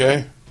up.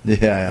 Okay.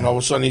 Yeah. And all of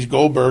a sudden he's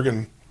Goldberg,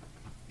 and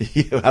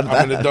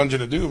I'm in the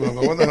Dungeon of Doom. I'm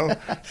like, what the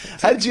hell?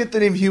 How did you get the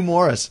name Hugh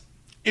Morris?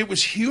 It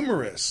was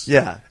humorous.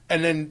 Yeah.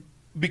 And then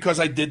because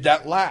I did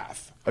that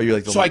laugh. Oh,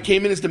 you're like I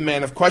came in as the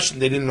man of question.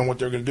 They didn't know what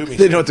they were going to do to me.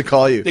 They didn't know what to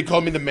call you. They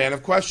called me the man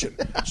of question.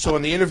 So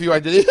in the interview I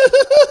did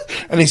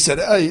it, and he said,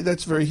 hey,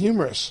 that's very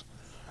humorous.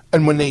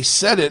 And when they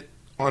said it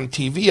on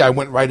TV, I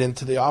went right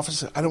into the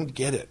office. I don't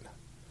get it.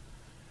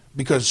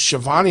 Because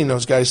Shivani and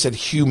those guys said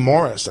Hugh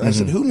Morris. And I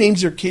said, who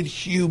names their kid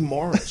Hugh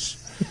Morris?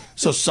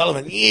 So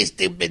Sullivan, you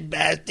stupid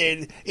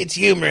bastard, it's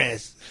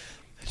humorous.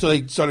 So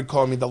they started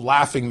calling me the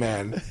laughing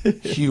man,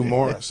 Hugh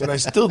Morris. And I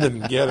still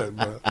didn't get it.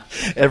 But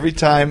every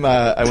time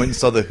I went and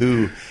saw The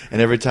Who,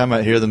 and every time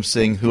I hear them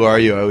sing Who Are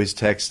You, I always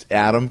text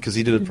Adam because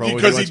he did a promo.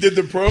 Because he did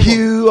the promo.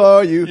 Who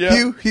are you?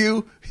 Yeah.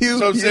 Hugh.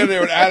 So I'm sitting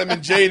there with Adam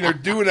and Jay, and they're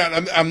doing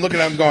that. I'm looking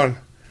at them going,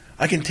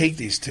 I can take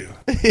these two.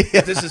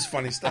 This is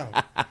funny stuff.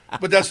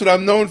 But that's what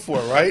I'm known for,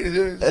 right?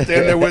 Stand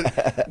there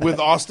with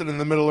Austin in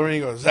the middle of the ring.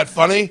 He goes, is that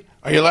funny?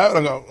 Are you loud?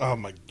 I go, oh,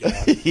 my God.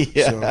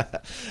 Yeah.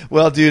 So.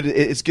 Well, dude,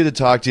 it's good to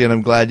talk to you, and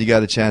I'm glad you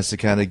got a chance to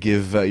kind of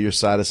give your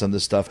side of some of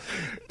this stuff.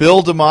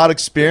 Bill DeMott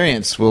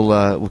Experience.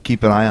 We'll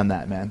keep an eye on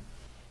that, man.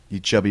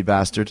 You chubby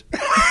bastard.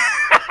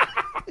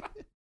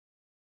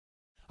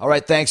 All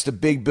right, thanks to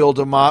Big Bill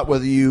DeMott.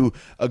 Whether you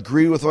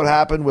agree with what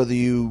happened, whether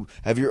you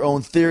have your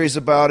own theories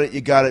about it, you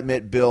got to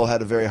admit Bill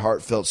had a very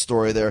heartfelt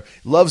story there.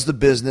 Loves the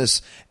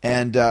business,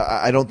 and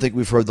I don't think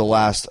we've heard the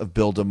last of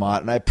Bill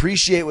DeMott. And I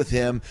appreciate with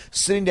him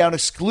sitting down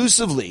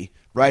exclusively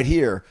right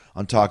here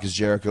on Talk is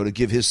Jericho to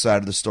give his side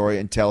of the story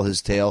and tell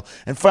his tale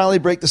and finally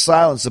break the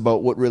silence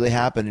about what really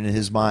happened in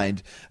his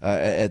mind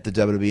at the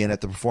WWE and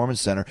at the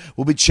Performance Center.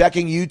 We'll be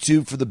checking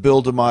YouTube for the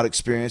Bill DeMott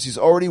Experience. He's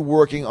already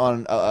working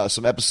on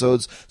some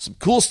episodes, some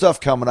cool stuff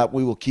coming up.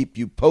 We will keep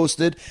you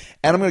posted,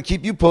 and I'm going to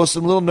keep you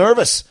posted. I'm a little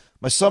nervous.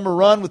 My summer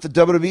run with the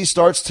WWE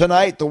starts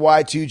tonight. The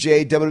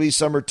Y2J WWE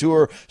Summer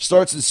Tour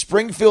starts in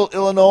Springfield,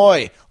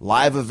 Illinois.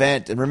 Live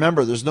event. And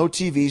remember, there's no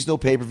TVs, no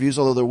pay-per-views,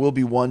 although there will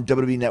be one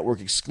WWE Network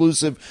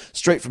exclusive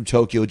straight from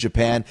Tokyo,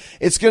 Japan.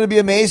 It's going to be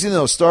amazing,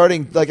 though,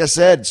 starting, like I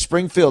said,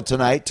 Springfield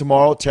tonight,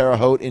 tomorrow, Terre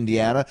Haute,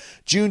 Indiana.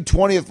 June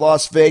 20th,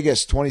 Las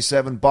Vegas,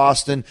 27,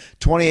 Boston,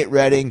 28,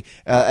 Reading.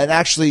 And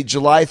actually,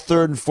 July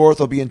 3rd and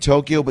 4th, I'll be in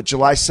Tokyo, but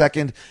July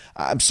 2nd,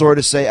 I'm sorry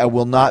to say, I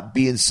will not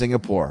be in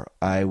Singapore.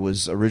 I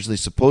was originally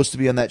supposed to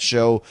be on that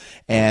show,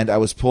 and I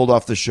was pulled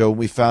off the show, and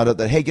we found out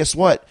that, hey, guess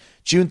what?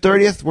 June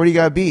 30th, where do you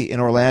got to be? In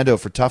Orlando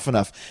for Tough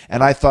Enough.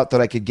 And I thought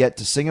that I could get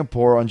to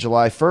Singapore on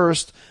July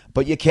 1st,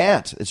 but you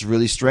can't. It's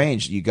really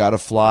strange. You got to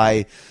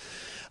fly,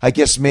 I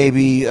guess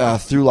maybe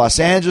through Los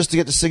Angeles to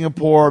get to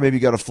Singapore. Maybe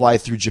you got to fly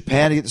through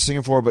Japan to get to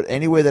Singapore. But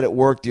any way that it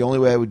worked, the only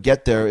way I would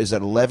get there is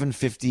at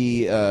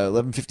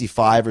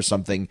 11:55 or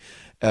something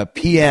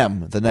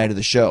p.m. the night of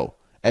the show.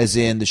 As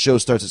in, the show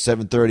starts at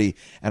 7:30,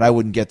 and I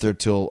wouldn't get there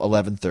till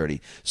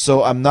 11:30.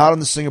 So I'm not on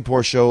the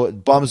Singapore show.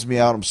 It bums me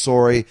out. I'm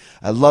sorry.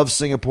 I love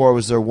Singapore. I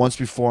was there once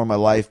before in my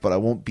life, but I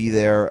won't be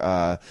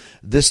there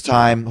this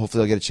time.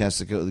 Hopefully I'll get a chance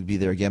to be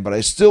there again. But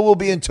I still will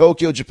be in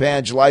Tokyo,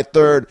 Japan, July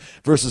 3rd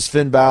versus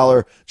Finn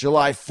Balor,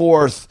 July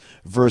 4th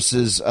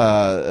versus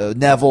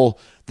Neville.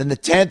 Then the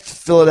 10th,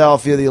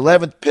 Philadelphia, the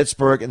 11th,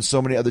 Pittsburgh, and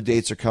so many other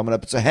dates are coming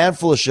up. It's a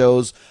handful of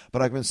shows,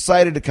 but I'm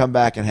excited to come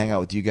back and hang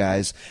out with you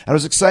guys. And I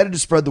was excited to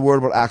spread the word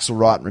about Axel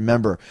Rotten.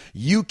 Remember,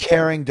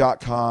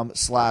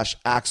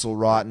 youcaring.com/Axel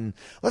Rotten.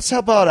 Let's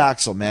help out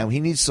Axel, man.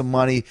 He needs some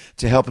money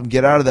to help him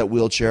get out of that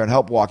wheelchair and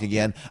help walk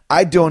again.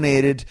 I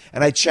donated,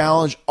 and I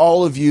challenge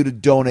all of you to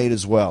donate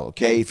as well,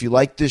 okay? If you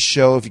like this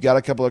show, if you got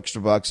a couple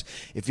extra bucks,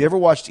 if you ever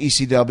watched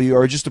ECW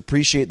or just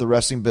appreciate the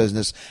wrestling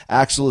business,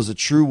 Axel is a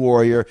true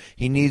warrior.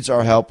 He needs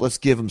our help. Let's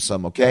give him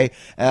some, okay?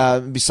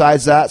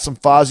 Besides that, some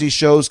Fozzy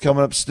shows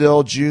coming up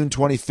still. June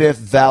 25th,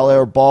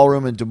 Valor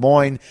Ballroom in Des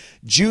Moines.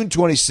 June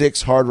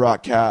 26th, Hard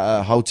Rock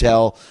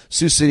Hotel,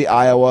 Sioux City,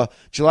 Iowa.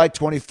 July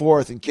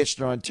 24th in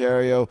Kitchener,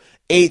 Ontario.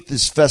 8th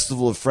is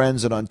Festival of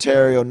Friends in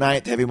Ontario.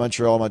 9th, Heavy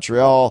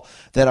Montreal.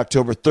 Then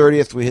October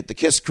 30th, we hit the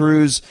Kiss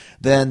Cruise.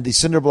 Then the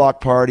Cinderblock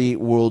Party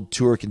World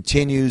Tour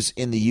continues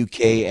in the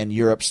UK and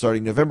Europe,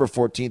 starting November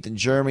 14th in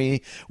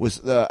Germany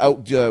with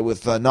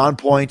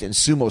Nonpoint and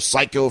Sumo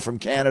Psycho from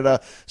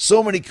Canada.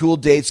 So many cool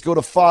dates. Go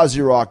to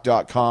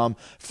FozzyRock.com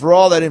for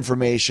all that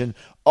information.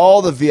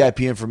 All the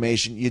VIP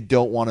information you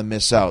don't want to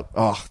miss out.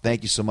 Oh,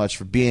 thank you so much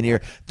for being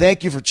here.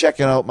 Thank you for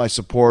checking out my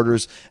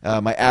supporters,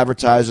 my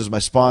advertisers, my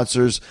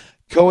sponsors,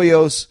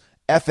 Koios,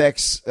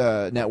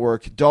 FX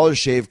Network, Dollar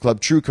Shave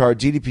Club, TrueCard,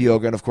 DDP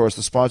Yoga, and of course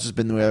the sponsor's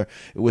been there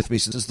with me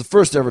since the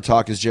first ever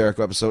Talk is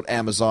Jericho episode,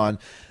 Amazon.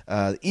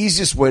 The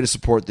easiest way to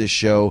support this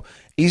show,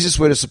 easiest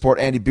way to support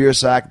Andy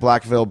Biersack,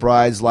 Black Veil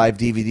Brides, live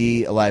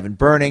DVD, Alive and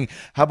Burning.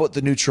 How about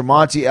the new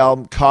Tremonti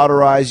album,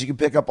 Cauterize? You can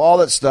pick up all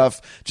that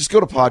stuff. Just go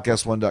to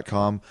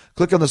podcast1.com,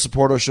 click on the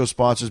Support Our Show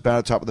sponsors banner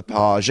at the top of the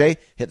page,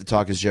 hit the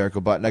Talk is Jericho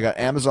button. I got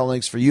Amazon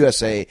links for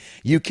USA,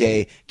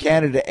 UK,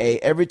 Canada A.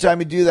 Every time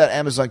you do that,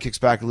 Amazon kicks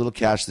back a little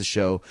cash to the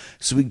show,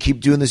 so we can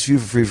keep doing this for you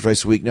for free for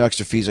twice a week. No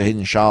extra fees or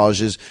hidden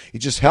charges. You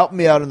just help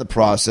me out in the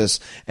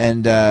process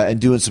and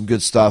doing some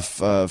good stuff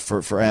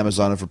for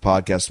Amazon and for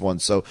Podcast One.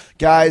 So,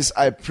 guys,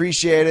 I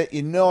appreciate it.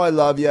 You know I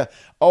love you.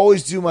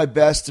 Always do my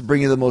best to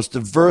bring you the most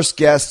diverse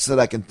guests that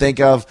I can think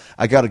of.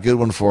 I got a good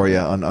one for you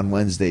on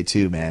Wednesday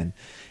too, man.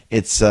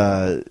 It's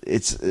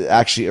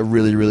actually a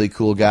really, really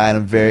cool guy, and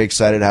I'm very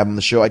excited to have him on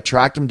the show. I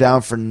tracked him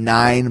down for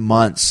 9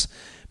 months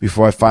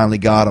before I finally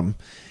got him.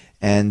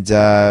 And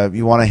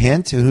you want a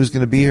hint of who's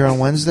going to be here on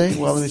Wednesday?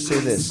 Well, let me say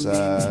this.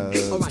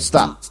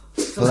 Stop.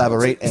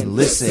 Collaborate and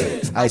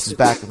listen. Ice is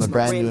back with a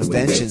brand new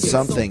invention.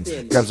 Something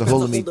grabs a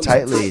hold of me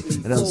tightly.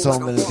 And on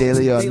something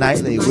daily or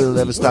nightly. Will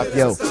it ever stop?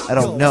 Yo, I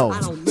don't know.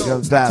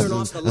 You're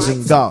bathroom.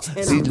 Sing go.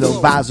 See the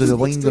bazo, the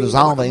wing of the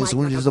zombie.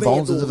 Soon as the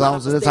bones of the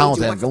sounds of the sound.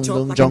 Gong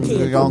gong chung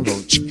gong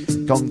gong.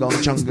 Gong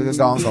gong chung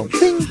gong gong.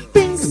 Bing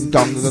bing.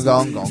 Gong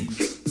gong gong.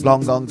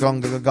 Long gong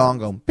gong gong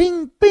gong.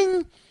 Bing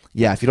bing.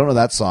 Yeah, if you don't know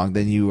that song,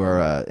 then you are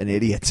an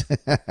idiot.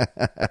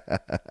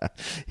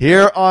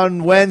 Here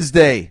on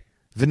Wednesday,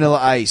 Vanilla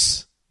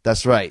Ice.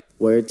 That's right.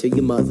 Word to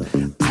your mother.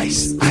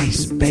 Ice,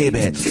 ice,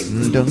 baby.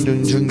 Dun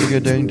dun dun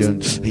dun dun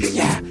dun.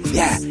 Yeah,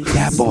 yeah,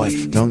 yeah, boy.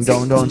 Dun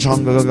dun dun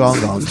chung gong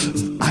gong.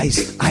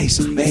 Ice, ice,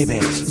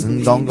 baby.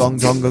 Dun gong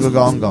chung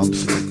gong gong.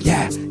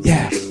 Yeah,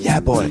 yeah, yeah,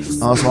 boy.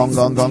 Gong gong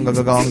gong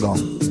gong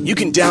gong. You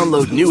can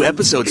download new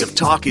episodes of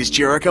Talk is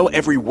Jericho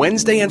every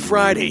Wednesday and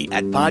Friday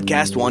at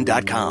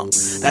podcastone.com.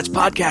 That's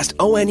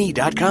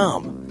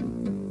podcastone.com.